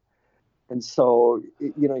anyway. And so,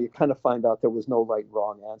 you kind of find out there was no right and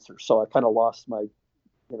wrong answer. So I kind of lost my,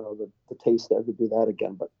 the taste to ever do that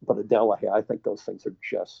again. But a Delahaye, I think those things are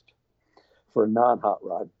just, for a non-hot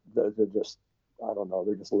rod, they're just, I don't know,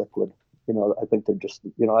 they're just liquid. I think they're just,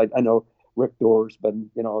 I know Rick Doerr's been,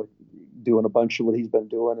 doing a bunch of what he's been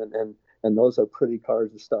doing, and those are pretty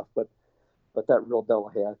cars and stuff. But that real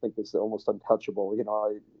Delahaye, I think, is almost untouchable.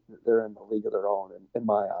 They're in the league of their own in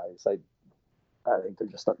my eyes. I think they're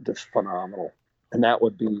just phenomenal. And that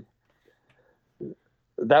would be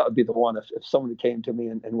the one if somebody came to me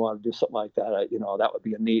and wanted to do something like that. That would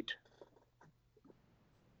be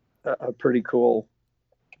a pretty cool,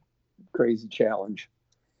 crazy challenge.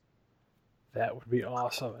 That would be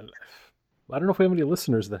awesome. And I don't know if we have any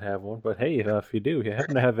listeners that have one, but hey, if you do, if you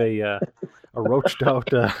happen to have a roached out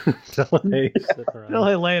Delahaye sitting around.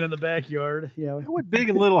 Delahaye laying in the backyard. Yeah. How would big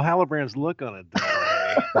and little Halibrands look on a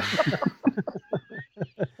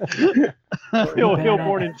Delahaye?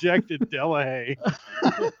 Hillborn injected Delahaye.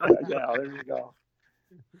 Yeah, there you go.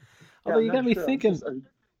 Although you got me thinking,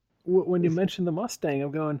 when you mentioned the Mustang,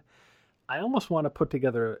 I'm going, I almost want to put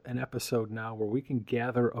together an episode now where we can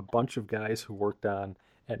gather a bunch of guys who worked on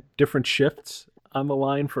at different shifts on the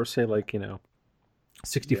line for, say,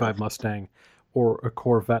 65 Mustang or a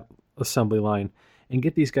Corvette assembly line, and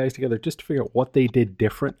get these guys together just to figure out what they did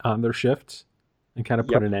different on their shifts and kind of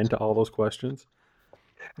put an end to all those questions.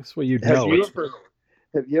 That's what you'd know.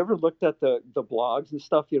 Have you ever looked at the blogs and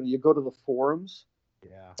stuff? You go to the forums.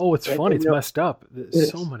 Yeah. Oh, it's funny. It's messed up.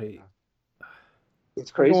 There's so many.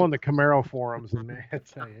 It's crazy. Go on the Camaro forums, and man, I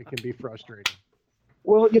tell you, it can be frustrating.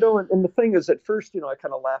 Well, and the thing is, at first, I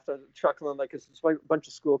kind of laughed and chuckling, like it's a bunch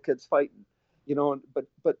of school kids fighting, and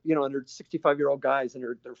they're 65-year-old guys and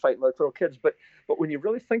they're fighting like little kids. But when you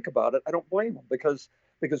really think about it, I don't blame them because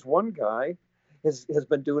one guy has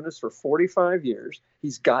been doing this for 45 years.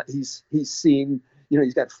 He's seen,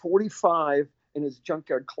 he's got 45 in his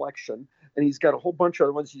junkyard collection, and he's got a whole bunch of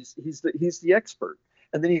other ones. He's the expert.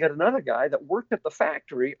 And then you got another guy that worked at the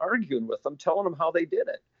factory arguing with them, telling them how they did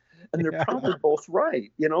it. And they're probably both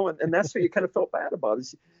right, and that's what you kind of felt bad about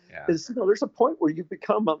is there's a point where you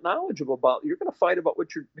become knowledgeable about, you're going to fight about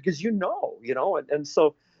because and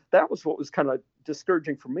so that was what was kind of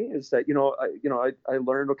discouraging for me is that, I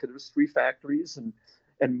learned, okay, there was 3 factories and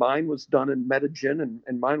mine was done in Medellin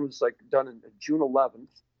and mine was done in June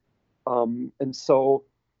 11th. And so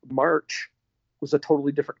March was a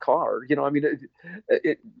totally different car, and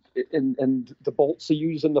the bolts you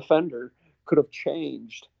use in the fender could have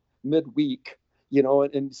changed midweek,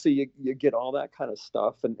 and so you get all that kind of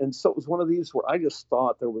stuff. And so it was one of these where I just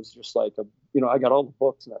thought there was just I got all the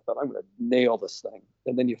books and I thought I'm going to nail this thing.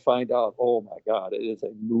 And then you find out, oh my God, it is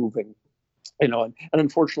a moving, and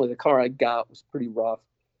unfortunately the car I got was pretty rough,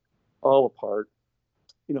 all apart.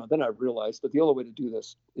 Then I realized that the only way to do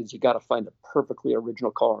this is you got to find a perfectly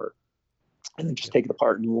original car and then just take it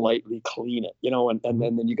apart and lightly clean it, and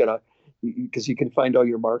then you got to, because you can find all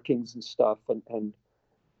your markings and stuff and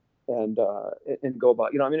go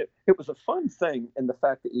about, it was a fun thing in the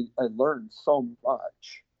fact that I learned so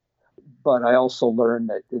much, but I also learned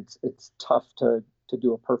that it's tough to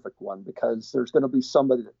do a perfect one because there's going to be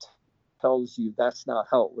somebody that tells you that's not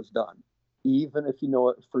how it was done, even if you know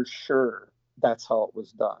it for sure that's how it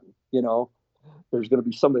was done. There's going to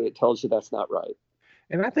be somebody that tells you that's not right.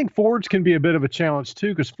 And I think Fords can be a bit of a challenge too,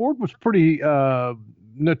 because Ford was pretty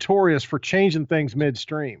notorious for changing things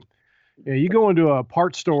midstream. You go into a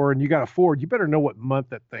parts store and you got a Ford, you better know what month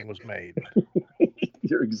that thing was made.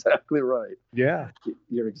 You're exactly right. Yeah.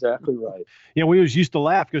 You're exactly right. We always used to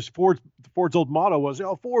laugh because Ford's old motto was,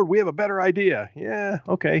 "Oh, Ford, we have a better idea." Yeah,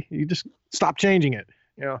 okay. You just stop changing it.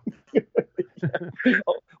 Oh,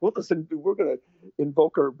 well, listen, we're going to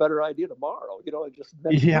invoke our better idea tomorrow. And just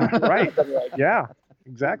right. Yeah,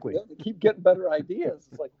 exactly. They keep getting better ideas.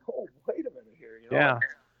 It's like, oh, wait a minute here. Yeah.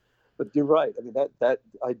 But you're right. I mean, that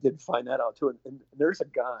I did find that out too. And there's a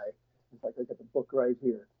guy. In fact, I got the book right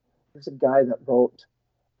here. There's a guy that wrote.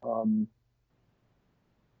 Where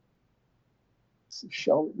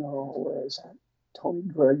is that? Tony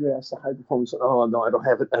Gregory has the high performance. Oh no, I don't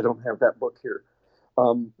have it. I don't have that book here.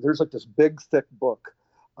 There's this big, thick book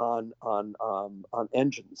on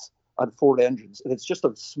engines, on Ford engines, and it's just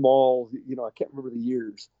a small. I can't remember the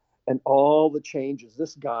years and all the changes.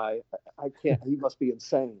 This guy, I can't. He must be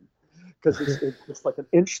insane. Because it's like an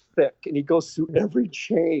inch thick, and he goes through every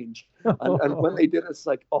change. And when they did it, it's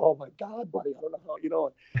like, oh my God, buddy, I don't know how,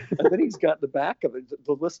 And then he's got the back of it,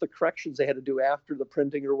 the list of corrections they had to do after the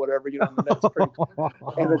printing or whatever, and that's pretty.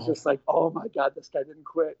 And it's just like, oh my God, this guy didn't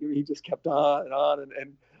quit. He just kept on and on,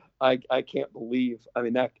 and I can't believe. I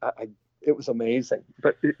mean, it was amazing.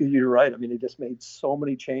 But you're right. I mean, he just made so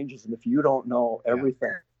many changes, and if you don't know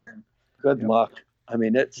everything, good luck. I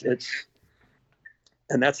mean, it's.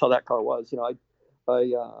 And that's how that car was.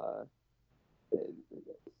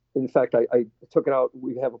 In fact, I took it out.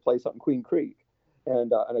 We have a place out in Queen Creek,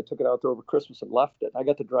 and I took it out there over Christmas and left it. I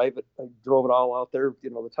got to drive it. I drove it all out there.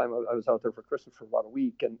 The time I was out there for Christmas for about a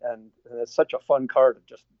week, and it's such a fun car to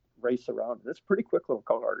just race around. It's a pretty quick little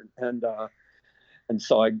car, and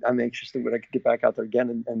so I'm anxious that I could get back out there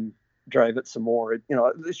again and drive it some more.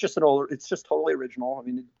 It's just it's just totally original. I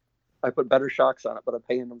mean, I put better shocks on it, but I'm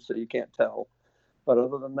painting them so you can't tell. But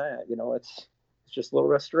other than that, it's just a little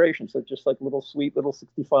restoration. So just like little sweet little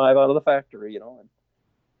 65 out of the factory,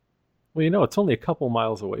 Well, it's only a couple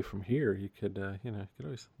miles away from here. You could, you could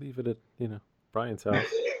always leave it at, Brian's house.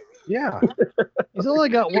 Yeah. He's only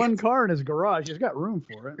got one car in his garage. He's got room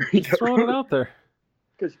for it. Just throwing it out there.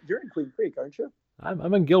 Because you're in Queen Creek, aren't you?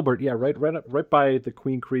 I'm in Gilbert, yeah, right by the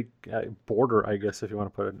Queen Creek border, I guess, if you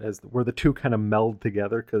want to put it, as where the two kind of meld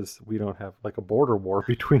together, because we don't have like a border war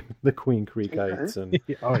between the Queen Creekites and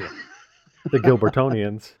the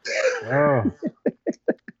Gilbertonians. Oh.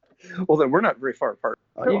 Well, then we're not very far apart.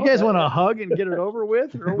 You guys want to hug and get it over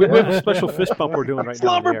with? Or we have a special fist bump we're doing right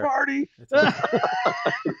now. Slumber party!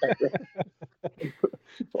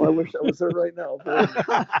 Well, I wish I was there right now.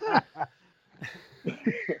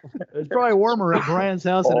 It's probably warmer at Brian's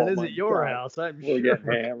house than it is at your house. I'm We're sure. getting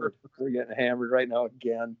hammered. We're getting hammered right now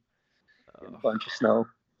again. A bunch of snow.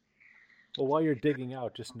 Well, while you're digging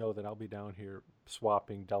out, just know that I'll be down here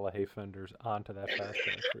swapping Delahaye fenders onto that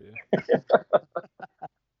fastback for you.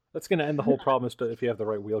 That's going to end the whole problem as to if you have the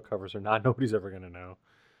right wheel covers or not. Nobody's ever going to know.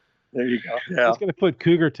 There you go. Yeah. He's going to put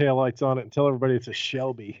Cougar taillights on it and tell everybody it's a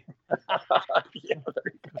Shelby. Yeah,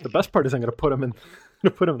 the best part is I'm going to put them in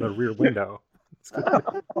the rear window.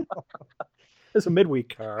 It's a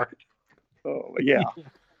midweek car. Oh, yeah.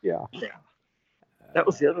 Yeah. That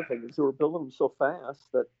was the other thing, is they were building them so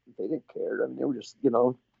fast that they didn't care. I mean, they were just,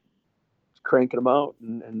 cranking them out,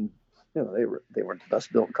 and they weren't the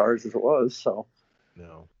best built cars as it was. So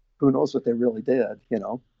No. Who knows what they really did,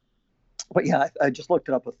 But yeah, I just looked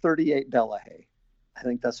it up. A 38 Delahaye. I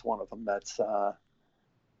think that's one of them. That's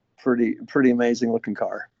pretty amazing looking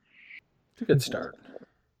car. It's a good start.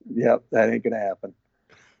 Yep, that ain't gonna happen.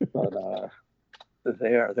 But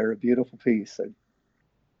they're a beautiful piece.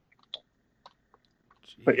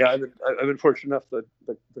 But yeah, I've been fortunate enough that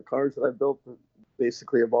the cars that I built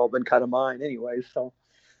basically have all been kind of mine anyway. So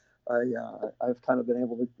I've kind of been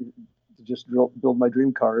able to just build my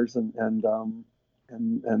dream cars, and the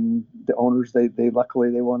owners they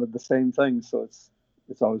luckily they wanted the same thing, so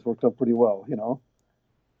it's always worked out pretty well,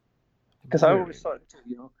 Because I always thought,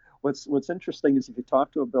 what's interesting is if you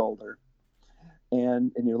talk to a builder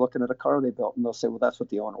and you're looking at a car they built, and they'll say, well, that's what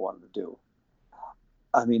the owner wanted to do.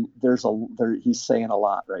 I mean, he's saying a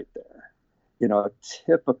lot right there.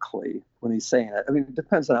 Typically when he's saying it, I mean, it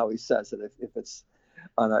depends on how he says it. If it's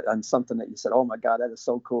on something that you said, oh my God, that is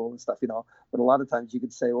so cool and stuff, but a lot of times you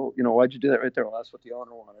could say, well, why'd you do that right there? Well, that's what the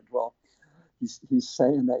owner wanted. Well, he's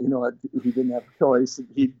saying that, he didn't have a choice.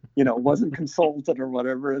 He, wasn't consulted or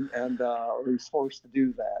whatever, and or he's forced to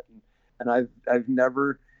do that. And I've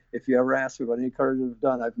never, if you ever ask me what any cars have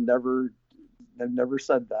done, I've never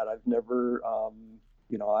said that. I've never,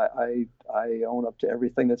 I own up to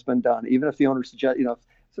everything that's been done, even if the owner suggests,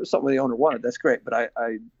 if there's something the owner wanted, that's great. But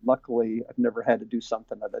I luckily I've never had to do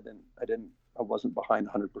something that I wasn't behind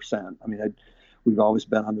 100%. I mean, we've always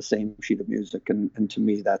been on the same sheet of music, and to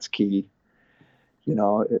me that's key.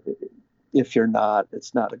 If you're not,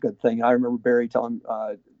 it's not a good thing. I remember Barry telling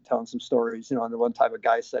some stories. And the one time a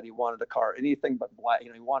guy said he wanted a car anything but black. He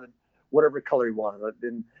wanted whatever color he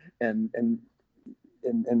wanted,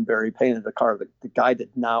 and Barry painted a car. The guy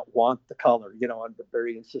did not want the color, and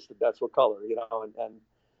Barry insisted that's what color, and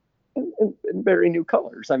Barry knew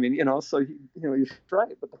colors. I mean, so he's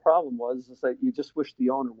right. But the problem is that you just wish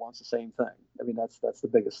the owner wants the same thing. I mean, that's the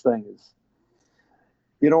biggest thing is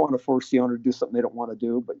you don't want to force the owner to do something they don't want to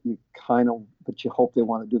do, but you hope they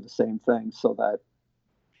want to do the same thing so that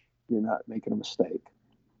you're not making a mistake.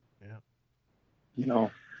 Yeah.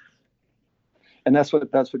 And that's what's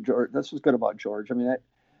good about George. I mean,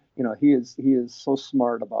 he is so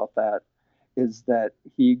smart about that, is that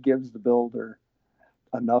he gives the builder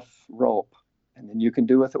enough rope, and then you can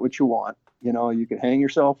do with it what you want. You can hang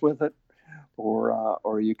yourself with it,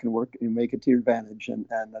 or you can work and make it to your advantage, and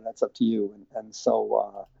then that's up to you. And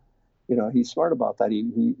so he's smart about that.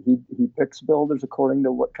 He picks builders according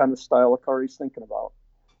to what kind of style of car he's thinking about.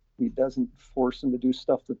 He doesn't force them to do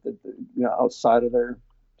stuff that outside of their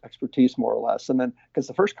expertise, more or less. And then, because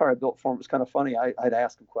the first car I built for him was kind of funny, I'd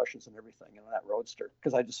ask him questions and everything, that Roadster,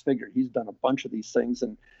 because I just figured he's done a bunch of these things.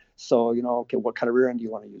 And so, okay, what kind of rear end do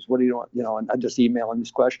you want to use? What do you want? And I just email him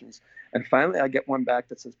these questions. And finally I get one back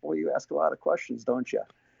that says, boy, you ask a lot of questions, don't you?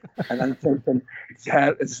 And I'm thinking,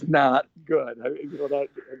 that is not good. And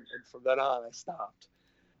from then on, I stopped.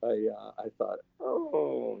 I thought,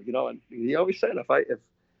 and he always said,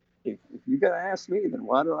 if you're going to ask me, then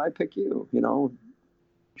why don't I pick you? You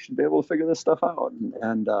should be able to figure this stuff out.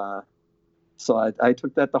 And so I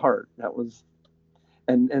took that to heart. That was,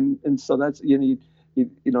 and so that's, and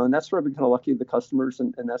that's where I've been kind of lucky, the customers,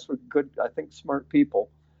 and that's where good, I think smart people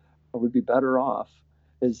would be better off,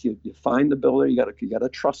 is you find the builder, you gotta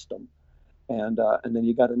trust them. and then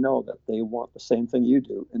you got to know that they want the same thing you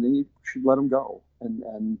do, and then you should let them go.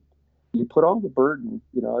 And you put all the burden,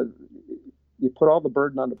 you put all the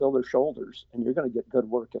burden on the builder's shoulders, and you're going to get good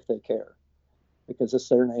work if they care, because it's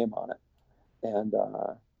their name on it. And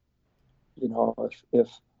if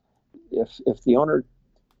the owner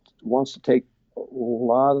wants to take a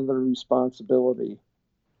lot of the responsibility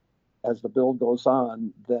as the build goes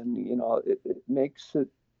on, then it makes it,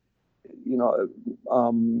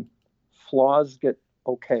 flaws get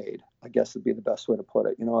okayed, I guess would be the best way to put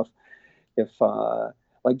it. If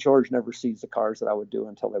like George never sees the cars that I would do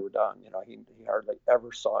until they were done. He hardly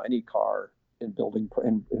ever saw any car in building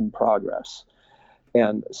in progress.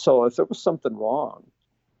 And so if there was something wrong,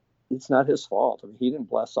 it's not his fault. I mean, he didn't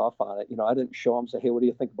bless off on it. I didn't show him, say, hey, what do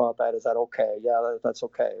you think about that? Is that okay? Yeah, that's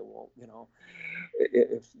okay. Well,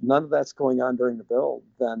 if none of that's going on during the build,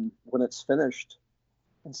 then when it's finished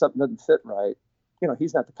and something doesn't fit right,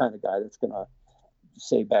 he's not the kind of guy that's going to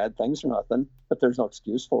say bad things or nothing, but there's no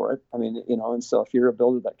excuse for it. I mean, and so if you're a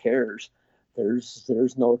builder that cares,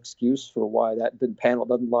 there's no excuse for why that panel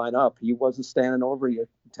doesn't line up. He wasn't standing over you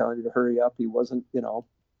telling you to hurry up. He wasn't,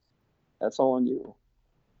 that's all on you.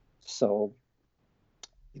 So,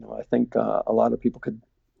 I think a lot of people could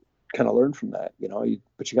kind of learn from that,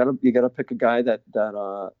 but you gotta pick a guy that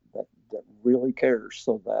really cares,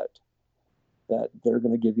 so that they're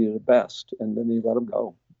going to give you the best, and then you let them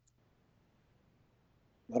go.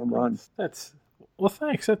 Let them run. Well,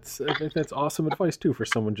 thanks. I think that's awesome advice too for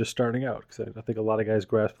someone just starting out, because I think a lot of guys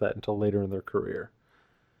grasp that until later in their career.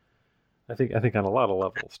 I think on a lot of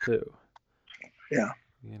levels too. Yeah.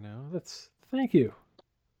 Thank you.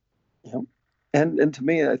 Yeah. And to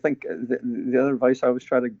me, I think the other advice I always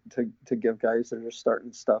try to give guys that are just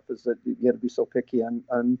starting stuff is that you got to be so picky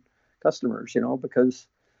on customers, because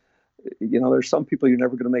there's some people you're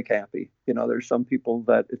never going to make happy. There's some people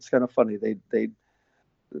that it's kind of funny.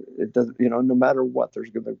 It doesn't, no matter what, they're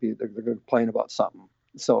going to complain about something.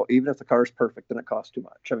 So even if the car is perfect, then it costs too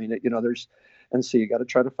much. I mean, so you got to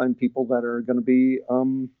try to find people that are going to be,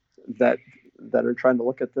 that are trying to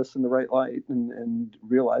look at this in the right light and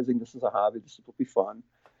realizing this is a hobby, this will be fun.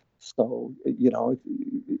 So,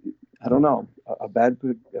 I don't know, a bad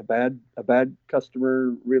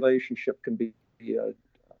customer relationship can be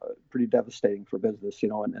pretty devastating for business,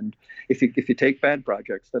 and if you take bad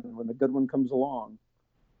projects, then when the good one comes along,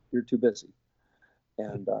 you're too busy.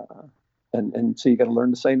 And so you got to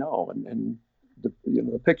learn to say no, and the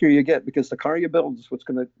pickier you get, because the car you build is what's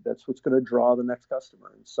going to draw the next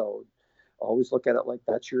customer. And so always look at it like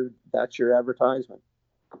that's your advertisement.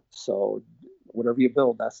 So whatever you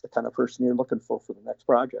build, that's the kind of person you're looking for the next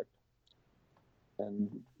project. And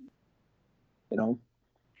I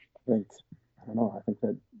think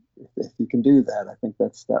that if you can do that, I think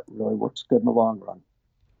that really works good in the long run.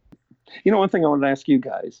 One thing I wanted to ask you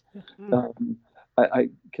guys, I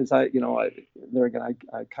kind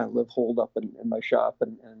of live holed up in my shop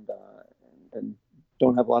and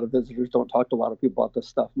don't have a lot of visitors, don't talk to a lot of people about this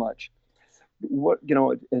stuff much. But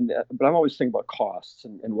I'm always thinking about costs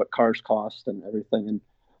and what cars cost and everything. And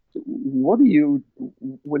what do you,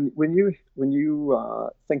 when you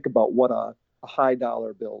think about what a high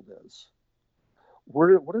dollar build is,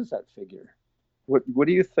 what is that figure? What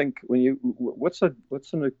do you think when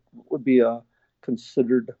would be a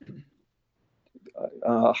considered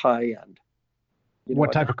high end?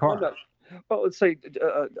 What type of car? Well, let's say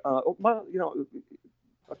a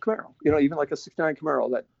Camaro, even like a 69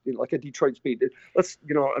 Camaro, that like a Detroit Speed.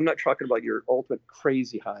 I'm not talking about your ultimate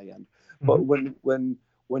crazy high end, but when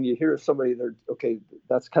you hear somebody, they're okay,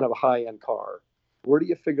 that's kind of a high end car. Where do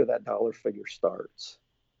you figure that dollar figure starts?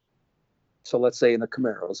 So let's say in a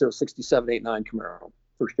Camaro, 67, 89 Camaro,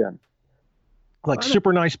 first gen, like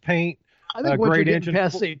super nice paint. I think once you're getting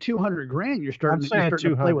past say $200,000, you're starting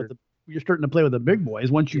to play with the big boys.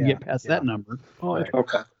 Once you get past that number. Well,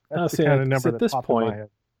 okay. That's the kind of number at this point,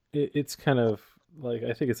 it's kind of like,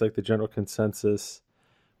 I think it's like the general consensus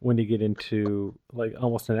when you get into like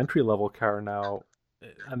almost an entry level car now,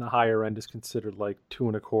 on the higher end is considered like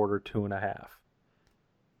 2.25, 2.5.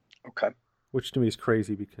 Okay. Which to me is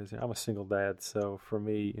crazy, because I'm a single dad. So for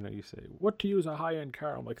me, you say, what to use a high end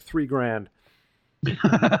car? I'm like $3,000.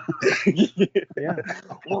 Yeah.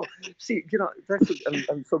 Well, see,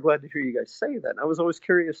 I'm so glad to hear you guys say that. I was always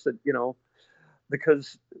curious that,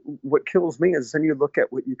 because what kills me is then you look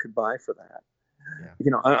at what you could buy for that.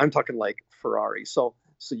 Yeah. I'm talking like Ferrari. So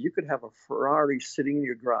you could have a Ferrari sitting in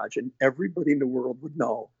your garage and everybody in the world would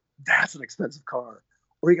know that's an expensive car.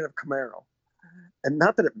 Or you can have Camaro. And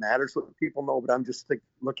not that it matters what people know, but I'm just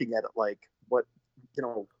looking at it like what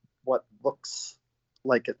looks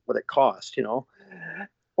like what it costs,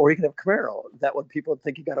 or you can have a Camaro. That one people would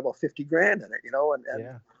think you got about 50 grand in it, you know,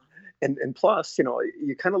 and plus, you know,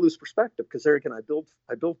 you kind of lose perspective because there again, I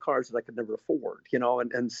build cars that I could never afford, you know,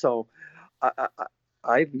 and so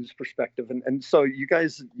I lose perspective, and so you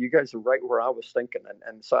guys are right where I was thinking,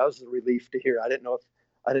 and so I was a relief to hear. I didn't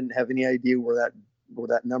have any idea where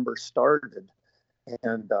that number started,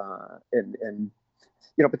 and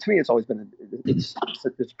you know, but to me, it's always been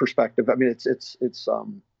it's perspective. I mean,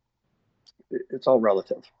 it's all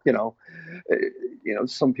relative, you know.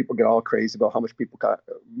 Some people get all crazy about how much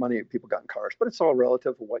money people got in cars, but it's all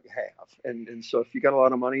relative to what you have. And so if you got a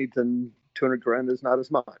lot of money, then 200 grand is not as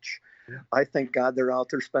much. Yeah. I thank God they're out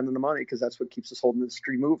there spending the money because that's what keeps us holding the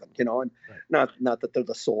industry moving, you know. And right. Not that they're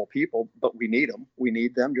the sole people, but we need them. We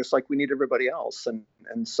need them just like we need everybody else. And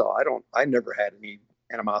so I never had any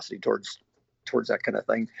animosity towards that kind of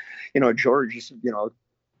thing. You know, George, you know,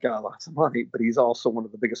 got lots of money, but he's also one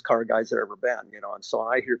of the biggest car guys there ever been, you know. And so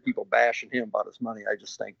I hear people bashing him about his money. I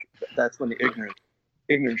just think that's when the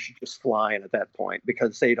ignorance should just fly in at that point,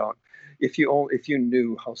 because they don't. If you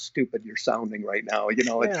knew how stupid you're sounding right now, you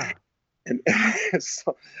know. Yeah. And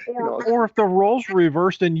so, you know, or if the roles were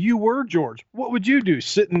reversed and you were George, what would you do?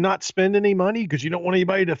 Sit and not spend any money because you don't want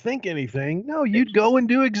anybody to think anything? No, you'd go and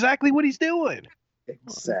do exactly what he's doing.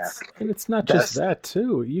 Exactly. And it's not just that,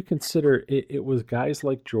 too. You consider it was guys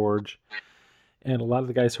like George and a lot of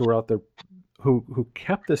the guys who were out there who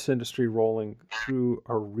kept this industry rolling through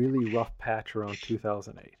a really rough patch around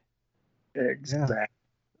 2008. Exactly.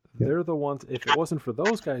 They're the ones, if it wasn't for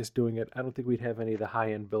those guys doing it, I don't think we'd have any of the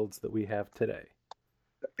high-end builds that we have today.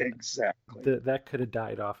 Exactly. That could have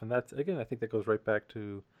died off. And that's, again, I think that goes right back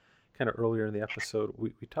to kind of earlier in the episode.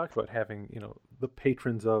 We talked about having, you know, the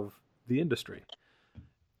patrons of the industry.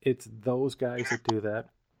 It's those guys that do that.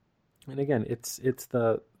 And again, it's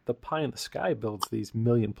the pie in the sky builds, these $1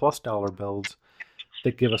 million+ builds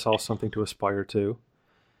that give us all something to aspire to.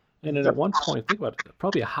 And then at one point, think about it,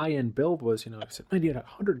 probably a high-end build was, you know, I said, man, you had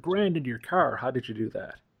 $100 grand into your car. How did you do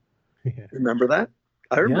that? Yeah. Remember that?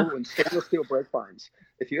 I remember when stainless steel brake lines,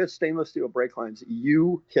 if you had stainless steel brake lines,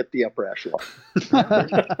 you hit the upper echelon.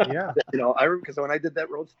 Yeah. You know, I remember because when I did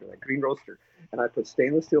that roadster, that green roadster, and I put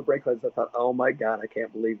stainless steel brake lines, I thought, oh my God, I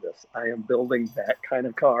can't believe this. I am building that kind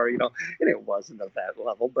of car, you know, and it wasn't at that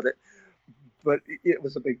level, but it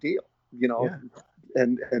was a big deal, you know,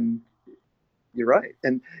 and you're right.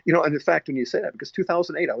 And, you know, and in fact, when you say that, because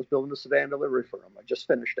 2008, I was building a sedan delivery for him. I just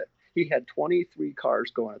finished it. He had 23 cars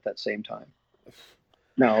going at that same time.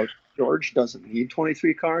 Now, George doesn't need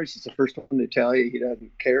 23 cars. He's the first one to tell you he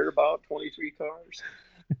doesn't care about 23 cars.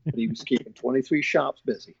 But he was keeping 23 shops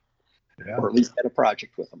busy, or at least had a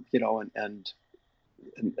project with them, you know, and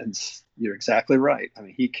you're exactly right. I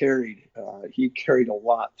mean, he carried a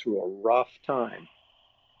lot through a rough time.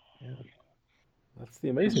 Yeah. That's the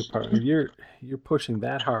amazing part. I mean, you're pushing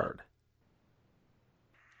that hard.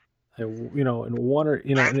 And, you know, and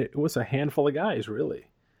and it was a handful of guys, really.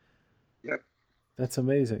 Yep. That's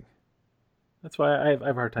amazing. That's why I have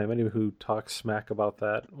a hard time. Anyone who talks smack about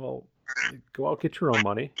that, well, go out, get your own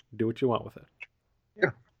money, do what you want with it.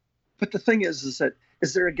 Yeah. But the thing is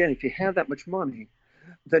there again, if you have that much money,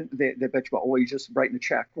 then they bet you about, you're just writing a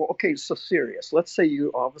check. Well, okay, so serious. Let's say you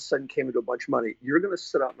all of a sudden came into a bunch of money. You're going to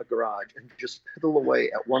sit out in the garage and just piddle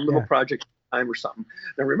away at one little project at a time or something.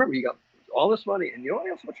 Now, remember, you got all this money and you only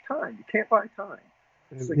have so much time. You can't buy time.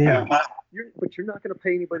 Like, but you're not going to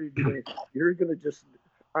pay anybody to do anything. You're going to just,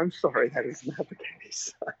 I'm sorry, that is not the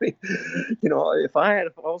case. I mean, you know, if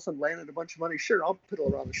all of a sudden landed a bunch of money, sure, I'll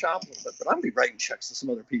piddle around the shop a little bit, but I'm going to be writing checks to some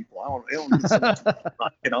other people. I don't need some,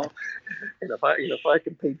 you know. And if I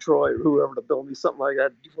can pay Troy or whoever to build me something like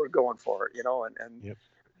that, we're going for it, you know. And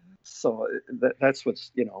so that's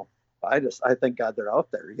what's, you know, I thank God they're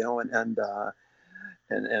out there, you know, and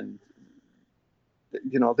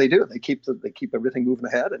you know, they do. They keep everything moving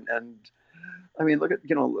ahead. And I mean,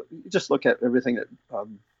 just look at everything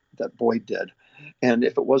that Boyd did. And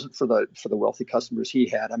if it wasn't for the wealthy customers he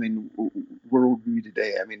had, I mean, where would we be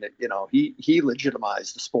today? I mean, you know, he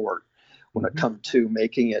legitimized the sport when it comes to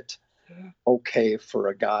making it okay for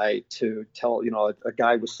a guy to tell, you know, a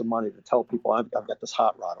guy with some money to tell people, I've got this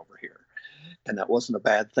hot rod over here. And that wasn't a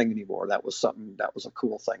bad thing anymore. That was a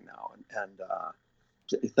cool thing now. And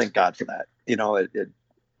thank God for that. You know,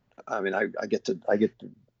 I mean, I get to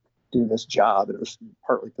do this job, and it was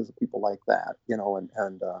partly because of people like that, you know,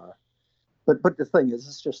 but the thing is,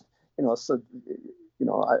 it's just, you know, so, you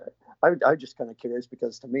know, I just kind of curious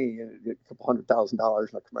because to me, a couple $100,000 in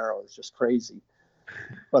a Camaro is just crazy,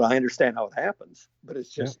 but I understand how it happens, but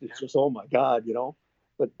it's just, oh my God, you know,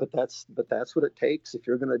 but that's what it takes if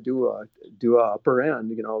you're going to do a upper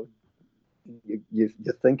end, you know, You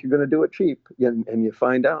think you're going to do it cheap, and you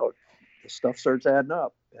find out the stuff starts adding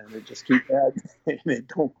up, and it just keeps adding, and it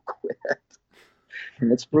don't quit.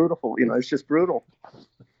 And it's brutal. It's just brutal.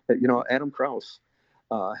 Adam Krause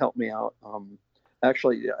helped me out.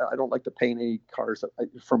 Actually, I don't like to paint any cars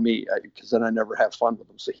for me, because then I never have fun with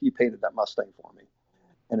them. So he painted that Mustang for me.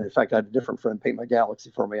 And in fact, I had a different friend paint my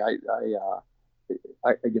Galaxy for me.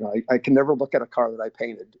 I can never look at a car that I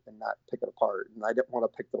painted and not pick it apart. And I didn't want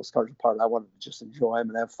to pick those cars apart. I wanted to just enjoy them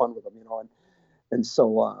and have fun with them, And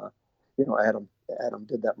so, Adam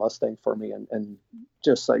did that Mustang for me, and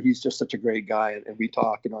just he's just such a great guy. And we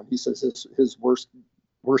talk, and he says his worst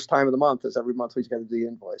time of the month is every month he's got to do the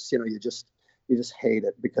invoice. You just hate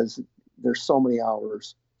it because there's so many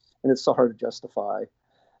hours, and it's so hard to justify,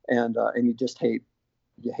 and you just hate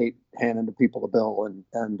handing to people the bill,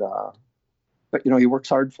 but he works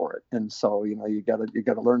hard for it, and so you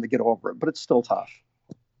gotta learn to get over it, but it's still tough.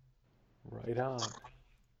 Right on.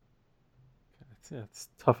 It's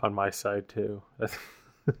tough on my side too.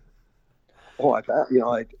 Oh, I bet.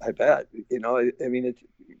 I bet. I mean, it's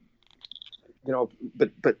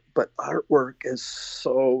but artwork is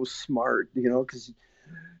so smart, because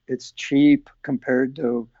it's cheap compared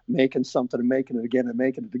to making something and making it again and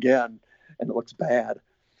making it again, and it looks bad.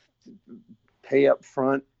 Pay up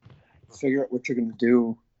front, figure out what you're going to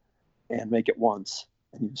do, and make it once.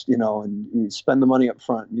 And and you spend the money up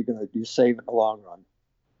front, and you save it in the long run.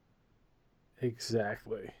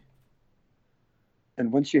 Exactly.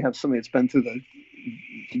 And once you have somebody that's been through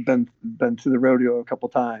the rodeo a couple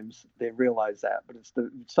times, they realize that. But it's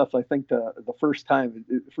the stuff, I think the first time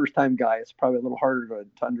guy, it's probably a little harder to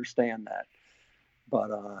understand that.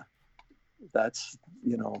 But that's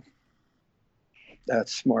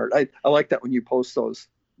that's smart. I like that when you post those,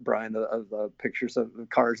 Brian, of the pictures of the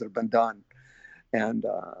cars that have been done, and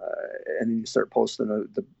then you start posting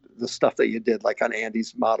the stuff that you did, like on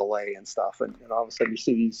Andy's Model A and stuff, and all of a sudden you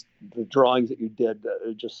see the drawings that you did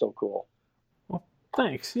are just so cool. Well,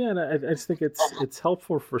 thanks. Yeah, and I just think it's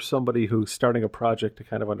helpful for somebody who's starting a project to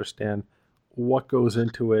kind of understand what goes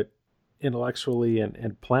into it intellectually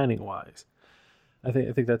and planning wise. I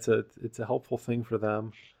think it's a helpful thing for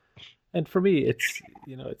them. And for me,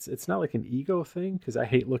 it's not like an ego thing, because I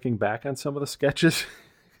hate looking back on some of the sketches.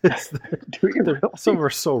 Some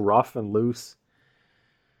are so rough and loose.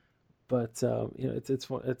 But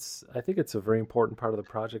it's I think it's a very important part of the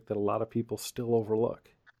project that a lot of people still overlook.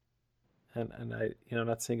 And I I'm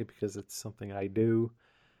not saying it because it's something I do.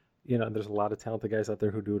 And there's a lot of talented guys out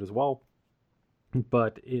there who do it as well.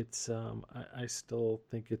 But it's I still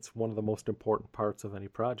think it's one of the most important parts of any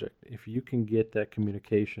project. If you can get that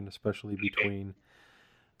communication, especially between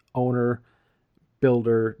owner,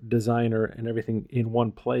 builder, designer, and everything in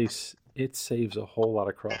one place, it saves a whole lot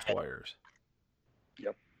of crossed wires.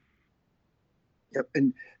 Yep.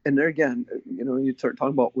 And there again, you start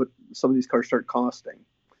talking about what some of these cars start costing.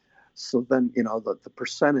 So then, the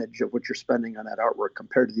percentage of what you're spending on that artwork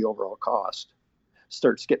compared to the overall cost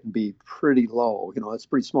starts getting to be pretty low. It's a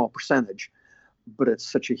pretty small percentage, but it's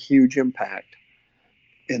such a huge impact.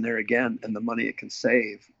 And there again, and the money it can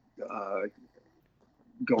save,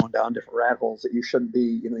 going down different rat holes that you shouldn't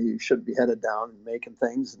be, you shouldn't be headed down and making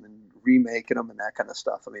things and then remaking them and that kind of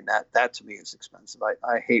stuff. I mean, that to me is expensive.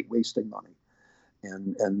 I hate wasting money,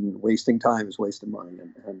 and wasting time is wasting money.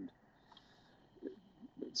 And the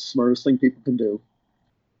smartest thing people can do,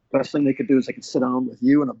 best thing they could do is they can sit down with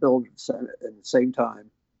you and a builder at the same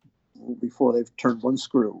time before they've turned one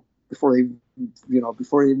screw, before they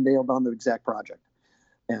nail down the exact project.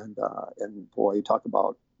 And boy, you talk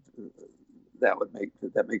about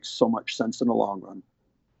that makes so much sense in the long run.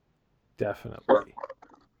 Definitely.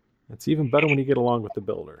 It's even better when you get along with the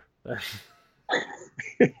builder.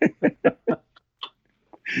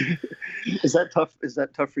 Is that tough? Is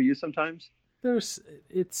that tough for you sometimes?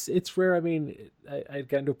 It's rare. I mean, I've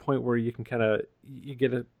gotten to a point where you can you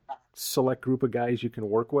get a select group of guys you can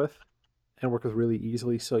work with and work with really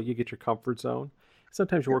easily. So you get your comfort zone.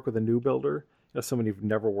 Sometimes you work with a new builder, someone you've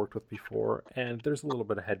never worked with before, and there's a little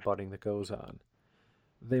bit of headbutting that goes on.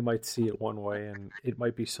 They might see it one way, and it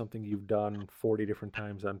might be something you've done 40 different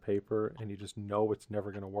times on paper, and you just know it's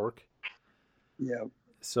never going to work. Yeah.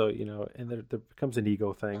 So, and there becomes an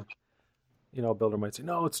ego thing. A builder might say,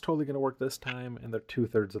 no, it's totally going to work this time, and they're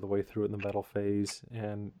 2/3 of the way through it in the metal phase,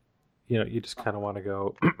 and, you just kind of want to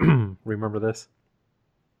go, remember this?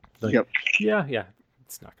 Like, yep. Yeah,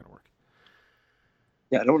 it's not going to work.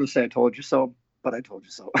 Yeah, I don't want to say I told you so, but I told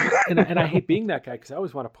you so. and I hate being that guy, because I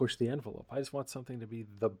always want to push the envelope. I just want something to be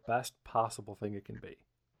the best possible thing it can be.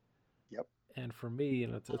 Yep. And for me,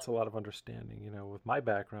 it's a lot of understanding. With my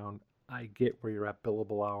background, I get where you're at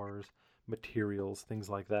billable hours, materials, things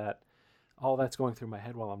like that. All that's going through my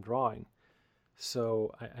head while I'm drawing.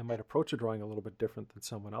 So I might approach a drawing a little bit different than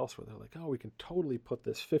someone else, where they're like, oh, we can totally put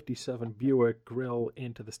this 57 Buick grill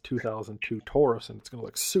into this 2002 Taurus, and it's going to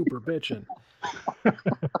look super bitchin'.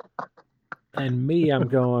 And me, I'm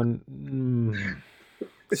going,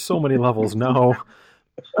 so many levels, no.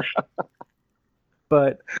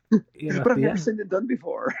 But, but I've never seen it done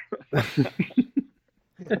before.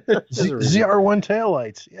 ZR1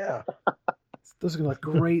 taillights, yeah. Those are going to look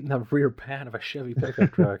great in the rear pan of a Chevy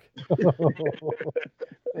pickup truck.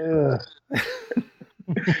 Yeah.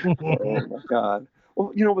 Oh my God.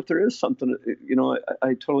 Well, but there is something,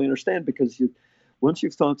 I totally understand, because once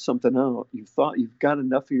you've thought something out, you've got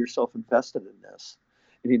enough of yourself invested in this,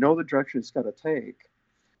 and you know the direction it's got to take.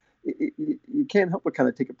 You can't help but kind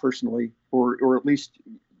of take it personally, or at least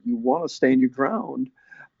you want to stand your ground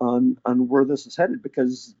on where this is headed,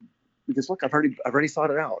 because look, I've already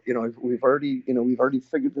thought it out. We've already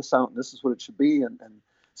figured this out, and this is what it should be, and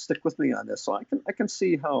stick with me on this. So I can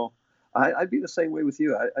see how I'd be the same way with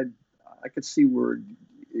you. I could see where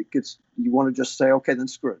it gets, you want to just say, okay, then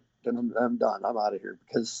screw it. Then I'm done. I'm out of here,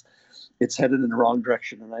 because it's headed in the wrong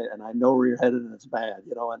direction, and I know where you're headed, and it's bad,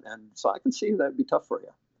 and so I can see that'd be tough for you.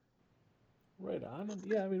 Right on. And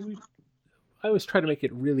yeah, I mean, I always try to make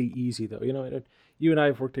it really easy, though. You and I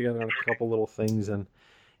have worked together on a couple little things, and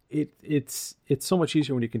it's so much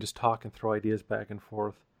easier when you can just talk and throw ideas back and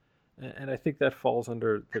forth. And I think that falls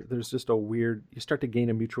under, there's just you start to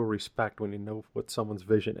gain a mutual respect when you know what someone's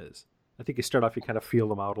vision is. I think you start off, you kind of feel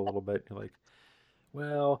them out a little bit. You're like,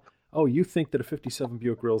 well, oh, you think that a 57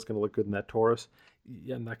 Buick grill is going to look good in that Taurus?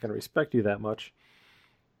 Yeah, I'm not going to respect you that much,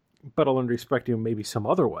 but I'll respect you maybe some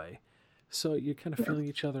other way. So you're kind of feeling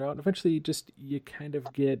each other out. And eventually you kind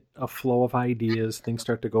of get a flow of ideas. Things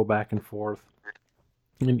start to go back and forth.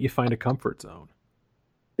 And you find a comfort zone.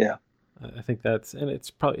 Yeah. I think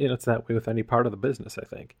it's probably, it's that way with any part of the business, I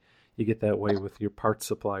think. You get that way with your parts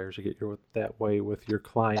suppliers. You get that way with your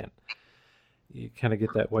client. You kind of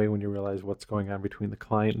get that way when you realize what's going on between the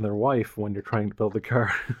client and their wife when you're trying to build the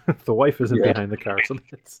car. The wife isn't behind the car. So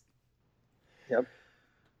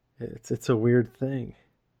it's a weird thing.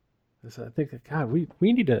 I think that, God, we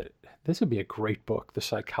need this would be a great book, The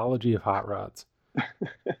Psychology of Hot Rods.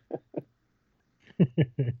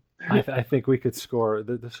 I think we could score.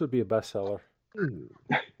 This would be a bestseller.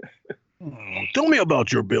 Tell me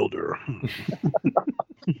about your builder.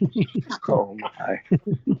 Oh my.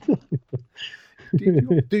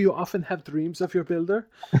 Do you often have dreams of your builder?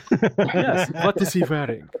 Yes. What is he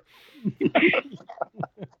wearing?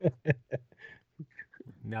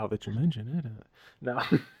 Now that you mention it. No.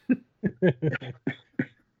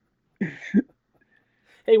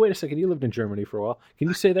 Hey, wait a second. You lived in Germany for a while. Can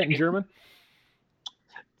you say that in German?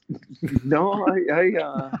 No,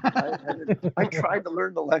 I tried to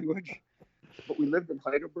learn the language, but we lived in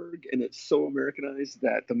Heidelberg, and it's so Americanized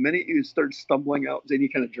that the minute you start stumbling out any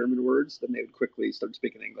kind of German words, then they would quickly start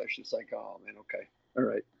speaking English. It's like, oh man, okay, all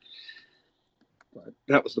right. But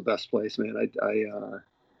that was the best place, man. I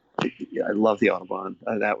love the Autobahn.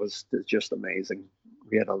 That was just amazing.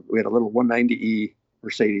 We had a little 190E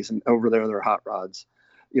Mercedes, and over there they're hot rods.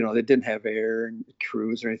 They didn't have air and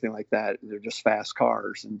cruise or anything like that. They're just fast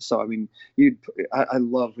cars. And so, I mean, I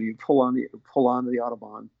love when you pull onto the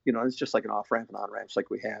Autobahn, it's just like an off ramp and on ramps like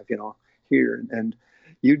we have, here. And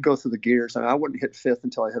you'd go through the gears. I wouldn't hit fifth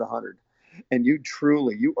until I hit 100. And you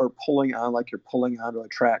are pulling on like you're pulling onto a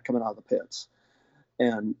track coming out of the pits.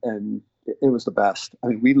 And it was the best. I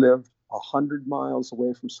mean, we lived 100 miles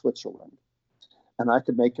away from Switzerland, and I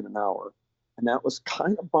could make it an hour. And that was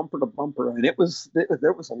kind of bumper to bumper. I mean, there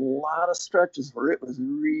was a lot of stretches where it was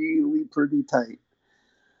really pretty tight,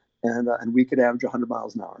 and we could average 100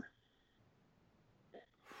 miles an hour.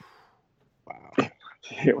 Wow,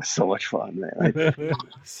 it was so much fun, man.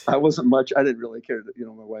 I wasn't much. I didn't really care.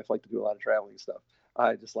 My wife liked to do a lot of traveling stuff.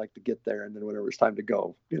 I just liked to get there, and then whenever it's time to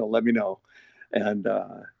go, let me know. And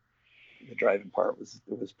the driving part was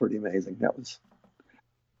pretty amazing. That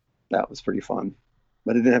was pretty fun.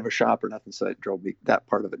 But it didn't have a shop or nothing, so that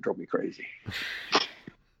part of it drove me crazy.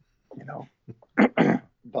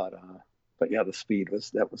 But yeah, the speed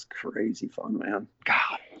was crazy fun, man.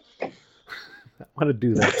 God, I want to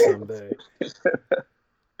do that someday.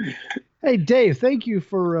 Hey, Dave, thank you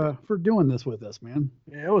for doing this with us, man.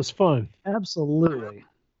 Yeah, it was fun. Absolutely.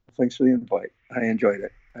 Thanks for the invite. I enjoyed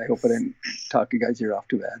it. I hope I didn't talk you guys' ear off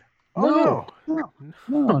too bad. Oh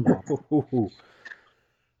No.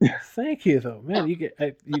 Thank you, though, man.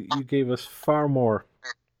 You gave us far more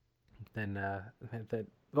than that.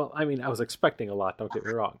 Well, I mean, I was expecting a lot. Don't get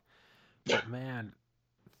me wrong, but man,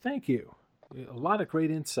 thank you. A lot of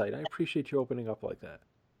great insight. I appreciate you opening up like that.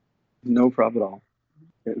 No problem at all.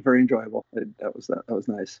 Very enjoyable. That was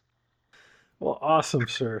nice. Well, awesome,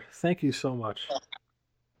 sir. Thank you so much.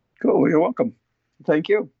 Cool. You're welcome. Thank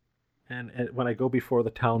you. And when I go before the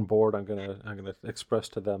town board, I'm gonna express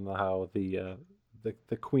to them how the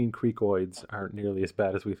Queen Creekoids aren't nearly as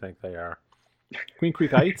bad as we think they are. Queen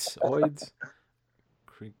Creekites, oids.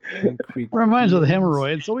 Queen Creek. Reminds me of the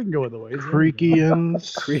hemorrhoids, so we can go with the oids.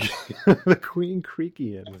 Creakians. The Queen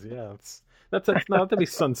Creekians, yeah. That's not to be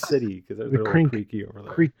Sun City because they're a little creaky over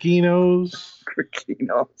there. Creakinos.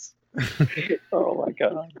 Creakinos. Oh my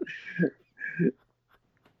god.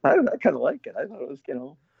 I kind of like it. I thought it was,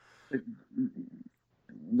 a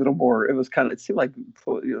little more. It was it seemed like,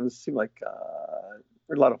 there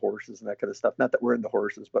are a lot of horses and that kind of stuff. Not that we're into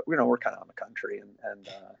horses, but we're kind of on the country, and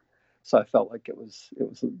so I felt like it was.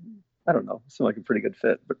 I don't know. It seemed like a pretty good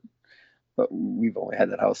fit, but we've only had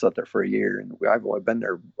that house out there for a year, and I've only been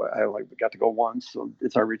there. I only got to go once, so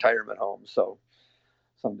it's our retirement home. So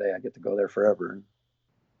someday I get to go there forever, and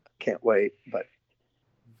can't wait. But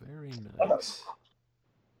very nice.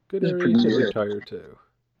 Good area to retire to.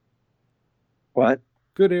 What?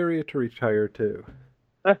 Good area to retire to.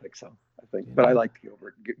 I think so. But I liked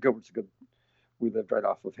Gilbert. Gilbert's good. We lived right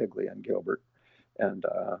off of Higley and Gilbert, and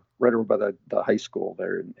right over by the high school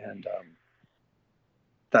there, and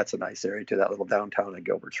that's a nice area too. That little downtown in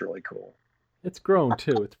Gilbert's really cool. It's grown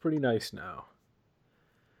too. It's pretty nice now.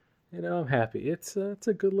 I'm happy. It's a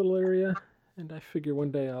good little area, and I figure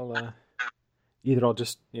one day I'll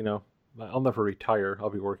just I'll never retire. I'll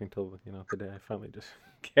be working till the day I finally just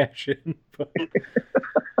cash in. But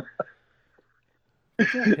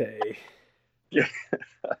it's okay. Yeah.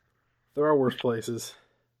 There are worse places.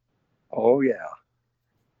 Oh yeah,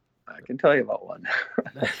 I can tell you about one.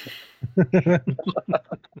 Look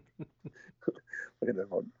at that,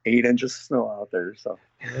 about 8 inches of snow out there. So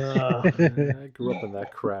I grew up in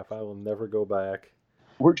that crap. I will never go back.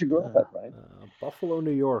 Where'd you grow up at, Ryan? Buffalo,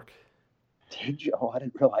 New York. Did you? Oh, I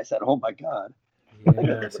didn't realize that. Oh my God.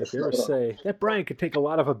 Yes, if you ever say that, Brian could take a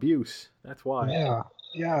lot of abuse. That's why.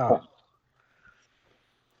 Yeah.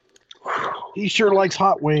 He sure likes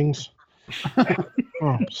hot wings.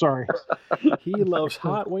 Oh, sorry. He loves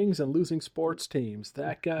hot wings and losing sports teams.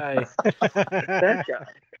 That guy. That guy.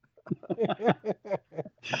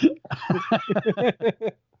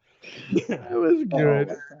 That was good.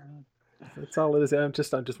 Oh, that's all it is. I'm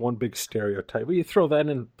just one big stereotype. Well, you throw that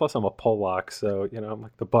in. Plus, I'm a Polak, so I'm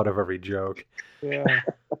like the butt of every joke. Yeah.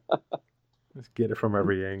 Just get it from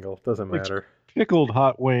every angle. Doesn't matter. Pickled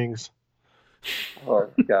hot wings. Oh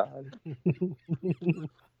God.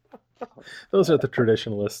 Those are the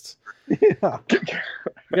traditionalists. Yeah. You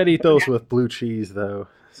gotta eat those with blue cheese, though.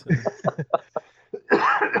 So.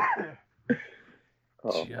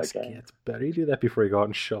 Just gets better. You do that before you go out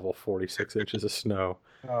and shovel 46 inches of snow.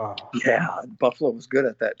 Oh. Yeah, Buffalo was good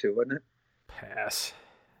at that too, wasn't it? Pass.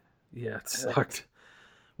 Yeah, it sucked.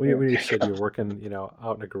 When you said you're working,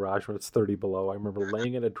 out in a garage when it's 30 below, I remember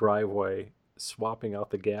laying in a driveway, swapping out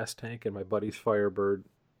the gas tank in my buddy's Firebird,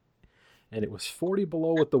 and it was 40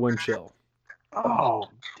 below with the wind chill. Oh,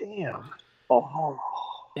 damn. Oh.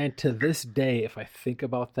 And to this day, if I think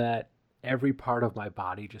about that, every part of my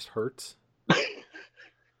body just hurts.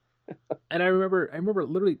 And I remember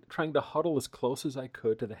literally trying to huddle as close as I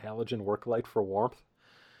could to the halogen work light for warmth.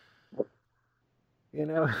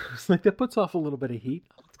 It's like that puts off a little bit of heat.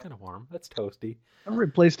 Oh, it's kind of warm. That's toasty. I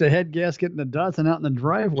replaced a head gasket in the Datsun out in the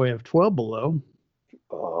driveway of 12 below.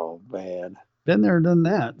 Oh man. Been there, done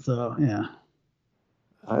that. So yeah.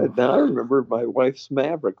 I remember my wife's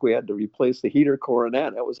Maverick. We had to replace the heater core in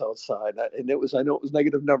that. That was outside, and it was. I know it was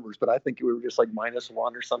negative numbers, but I think we were just like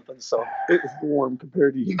 -1 or something. So it was warm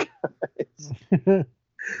compared to you guys.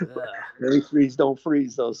 Any freeze don't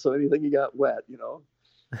freeze though. So anything you got wet, you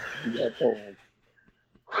got cold.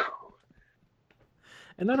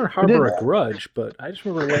 And I don't harbor a grudge, but I just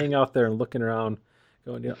remember laying out there and looking around,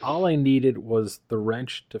 going, all I needed was the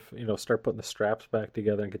wrench to, start putting the straps back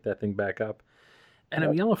together and get that thing back up. And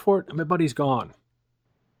I'm yelling for it, and my buddy's gone.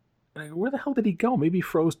 And I go, where the hell did he go? Maybe he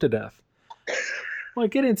froze to death. Well, I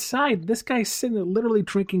get inside. This guy's sitting there literally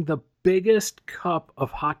drinking the biggest cup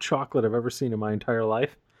of hot chocolate I've ever seen in my entire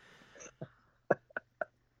life.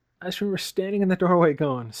 I just remember standing in the doorway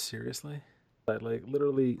going, seriously? Like,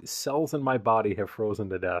 literally, cells in my body have frozen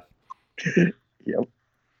to death. Yep.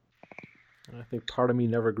 And I think part of me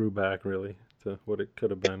never grew back, really, to what it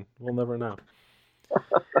could have been. We'll never know.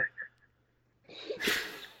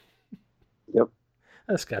 Yep.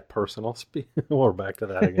 That's got personal. We're back to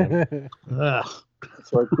that again.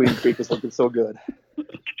 That's why Queen Creek is looking so good.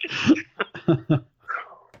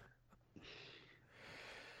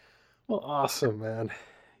 Well, awesome, man.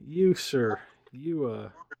 You, sir,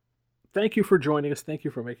 thank you for joining us. Thank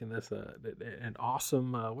you for making this an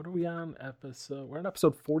awesome, what are we on? We're on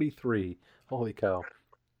episode 43. Holy cow.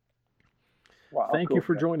 Wow. Thank cool, you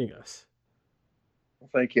for man. joining us. Well,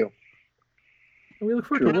 thank you. And we look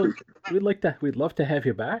forward to it. We'd love to have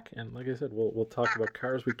you back. And like I said, we'll talk about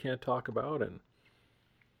cars we can't talk about. And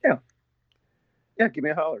Yeah, give me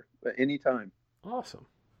a holler anytime. awesome.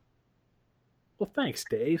 Well, thanks,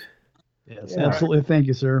 Dave. Yes, absolutely. Thank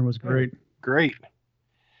you, sir. It was great. Great.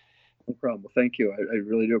 No problem. Well, thank you. I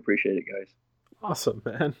really do appreciate it, guys. Awesome,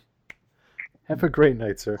 man. Have a great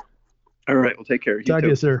night, sir. All right. Well, take care. You Talk too. to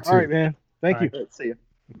you, sir. All right, man. Thank you. All right, see you.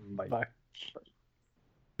 Bye.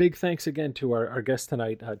 Big thanks again to our guest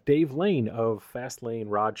tonight, Dave Lane of Fast Lane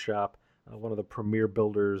Rod Shop, one of the premier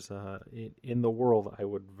builders in the world, I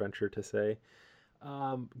would venture to say.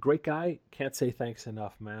 Great guy. Can't say thanks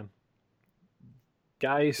enough, man.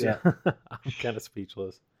 Guys, I'm kind of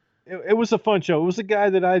speechless. It was a fun show. It was a guy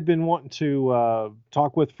that I'd been wanting to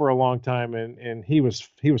talk with for a long time, and he was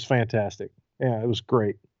fantastic. Yeah, it was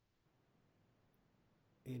great.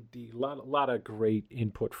 Indeed, a lot of great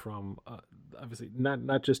input from obviously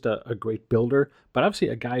not just a great builder, but obviously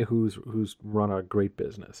a guy who's run a great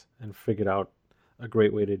business and figured out a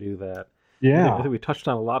great way to do that. Yeah, I think we touched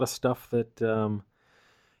on a lot of stuff that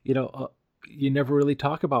you never really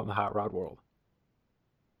talk about in the hot rod world.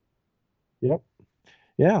 Yep.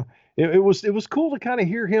 Yeah. It was cool to kind of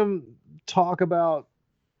hear him talk about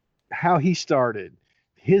how he started,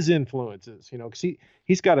 his influences, because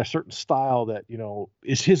he's got a certain style that,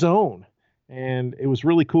 is his own. And it was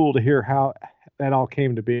really cool to hear how that all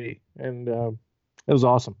came to be. And it was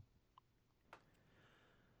awesome.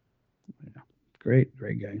 Yeah. Great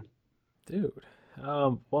guy. Dude.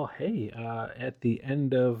 Well, hey, at the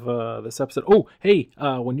end of this episode,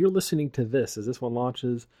 when you're listening to this, as this one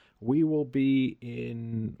launches, we will be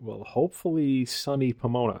in, hopefully sunny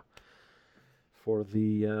Pomona for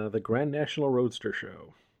the Grand National Roadster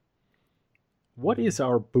Show. What is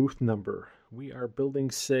our booth number? We are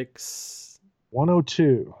building 6.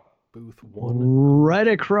 102. Booth 1. Right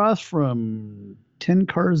across from 10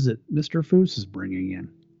 cars that Mr. Foose is bringing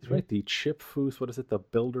in. That's right, the Chip Foose, what is it, the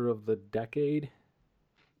builder of the decade?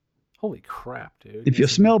 Holy crap, dude. If you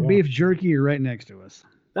smell beef jerky, you're right next to us.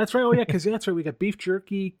 That's right. Oh, yeah, because that's right. We got beef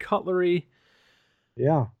jerky, cutlery.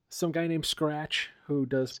 Yeah. Some guy named Scratch who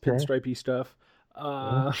does pinstripey stuff.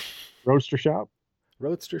 Roadster Shop.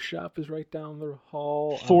 Roadster Shop is right down the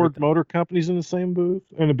hall. Ford Motor Company's in the same booth,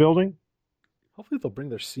 in the building. Hopefully they'll bring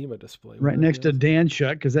their SEMA display. Right next to Dan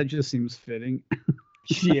Shuck, because that just seems fitting.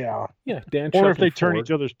 Yeah. Yeah, Dan Or Shuck if they and turn Ford.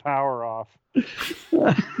 each other's power off.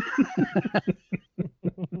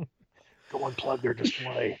 Go unplug their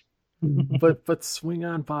display. but swing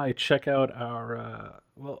on by, check out our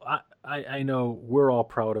I know we're all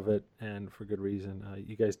proud of it, and for good reason.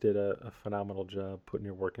 You guys did a phenomenal job putting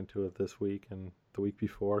your work into it this week and the week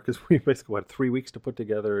before, because we basically had 3 weeks to put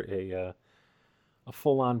together a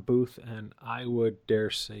full-on booth, and I would dare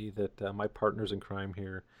say that my partners in crime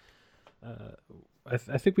here, I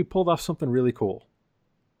think we pulled off something really cool.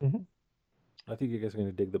 Mm-hmm. I think you guys are going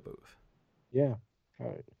to dig the booth. Yeah.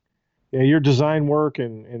 Yeah, your design work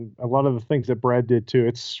and a lot of the things that Brad did too,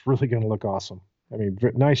 it's really going to look awesome. I mean,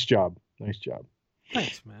 nice job. Nice job.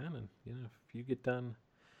 Thanks, man. And, if you get done,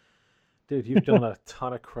 dude, you've done a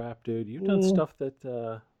ton of crap, dude. You've done stuff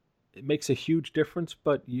that it makes a huge difference,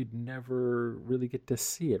 but you'd never really get to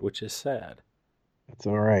see it, which is sad. That's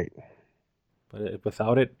all right. But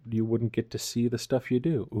without it, you wouldn't get to see the stuff you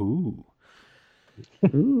do. Ooh.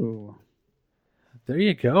 Ooh. There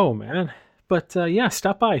you go, man. But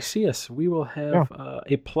stop by, see us. We will have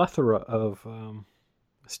a plethora of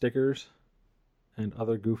stickers and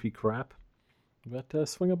other goofy crap. But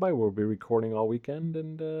swing by. We'll be recording all weekend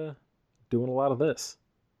and doing a lot of this.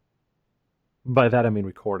 By that I mean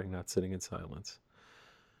recording, not sitting in silence.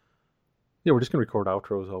 Yeah, we're just going to record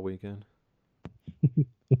outros all weekend.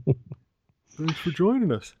 Thanks for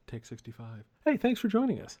joining us. Take 65. Hey, thanks for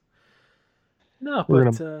joining us. No,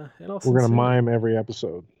 we're gonna mime every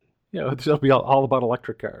episode. Yeah, it'll be all about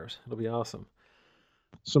electric cars. It'll be awesome.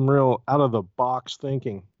 Some real out of the box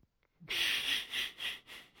thinking.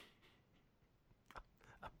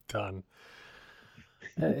 I'm done.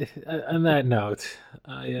 On that note,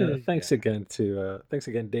 thanks again,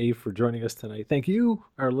 Dave, for joining us tonight. Thank you,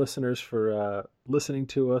 our listeners, for listening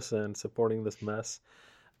to us and supporting this mess.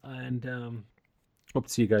 And hope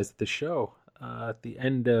to see you guys at the show. At the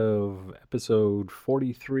end of episode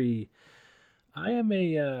 43, I am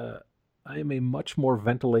a much more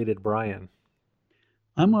ventilated Brian.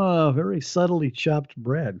 I'm a very subtly chopped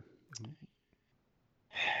Brad.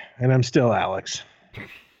 And I'm still Alex.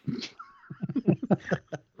 You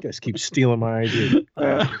guys keep stealing my idea.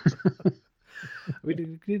 We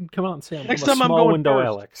didn't come out and say I'm Next a time I'm small going window first.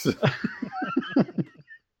 Alex.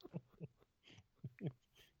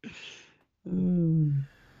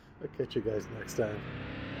 I'll catch you guys next time.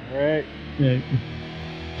 All right. Yeah.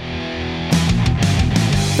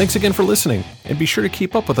 Thanks again for listening, and be sure to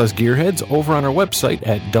keep up with us gearheads over on our website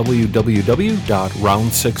at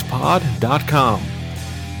www.round6pod.com.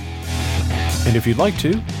 And if you'd like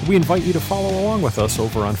to, we invite you to follow along with us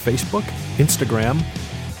over on Facebook, Instagram,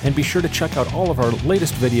 and be sure to check out all of our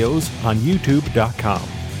latest videos on youtube.com.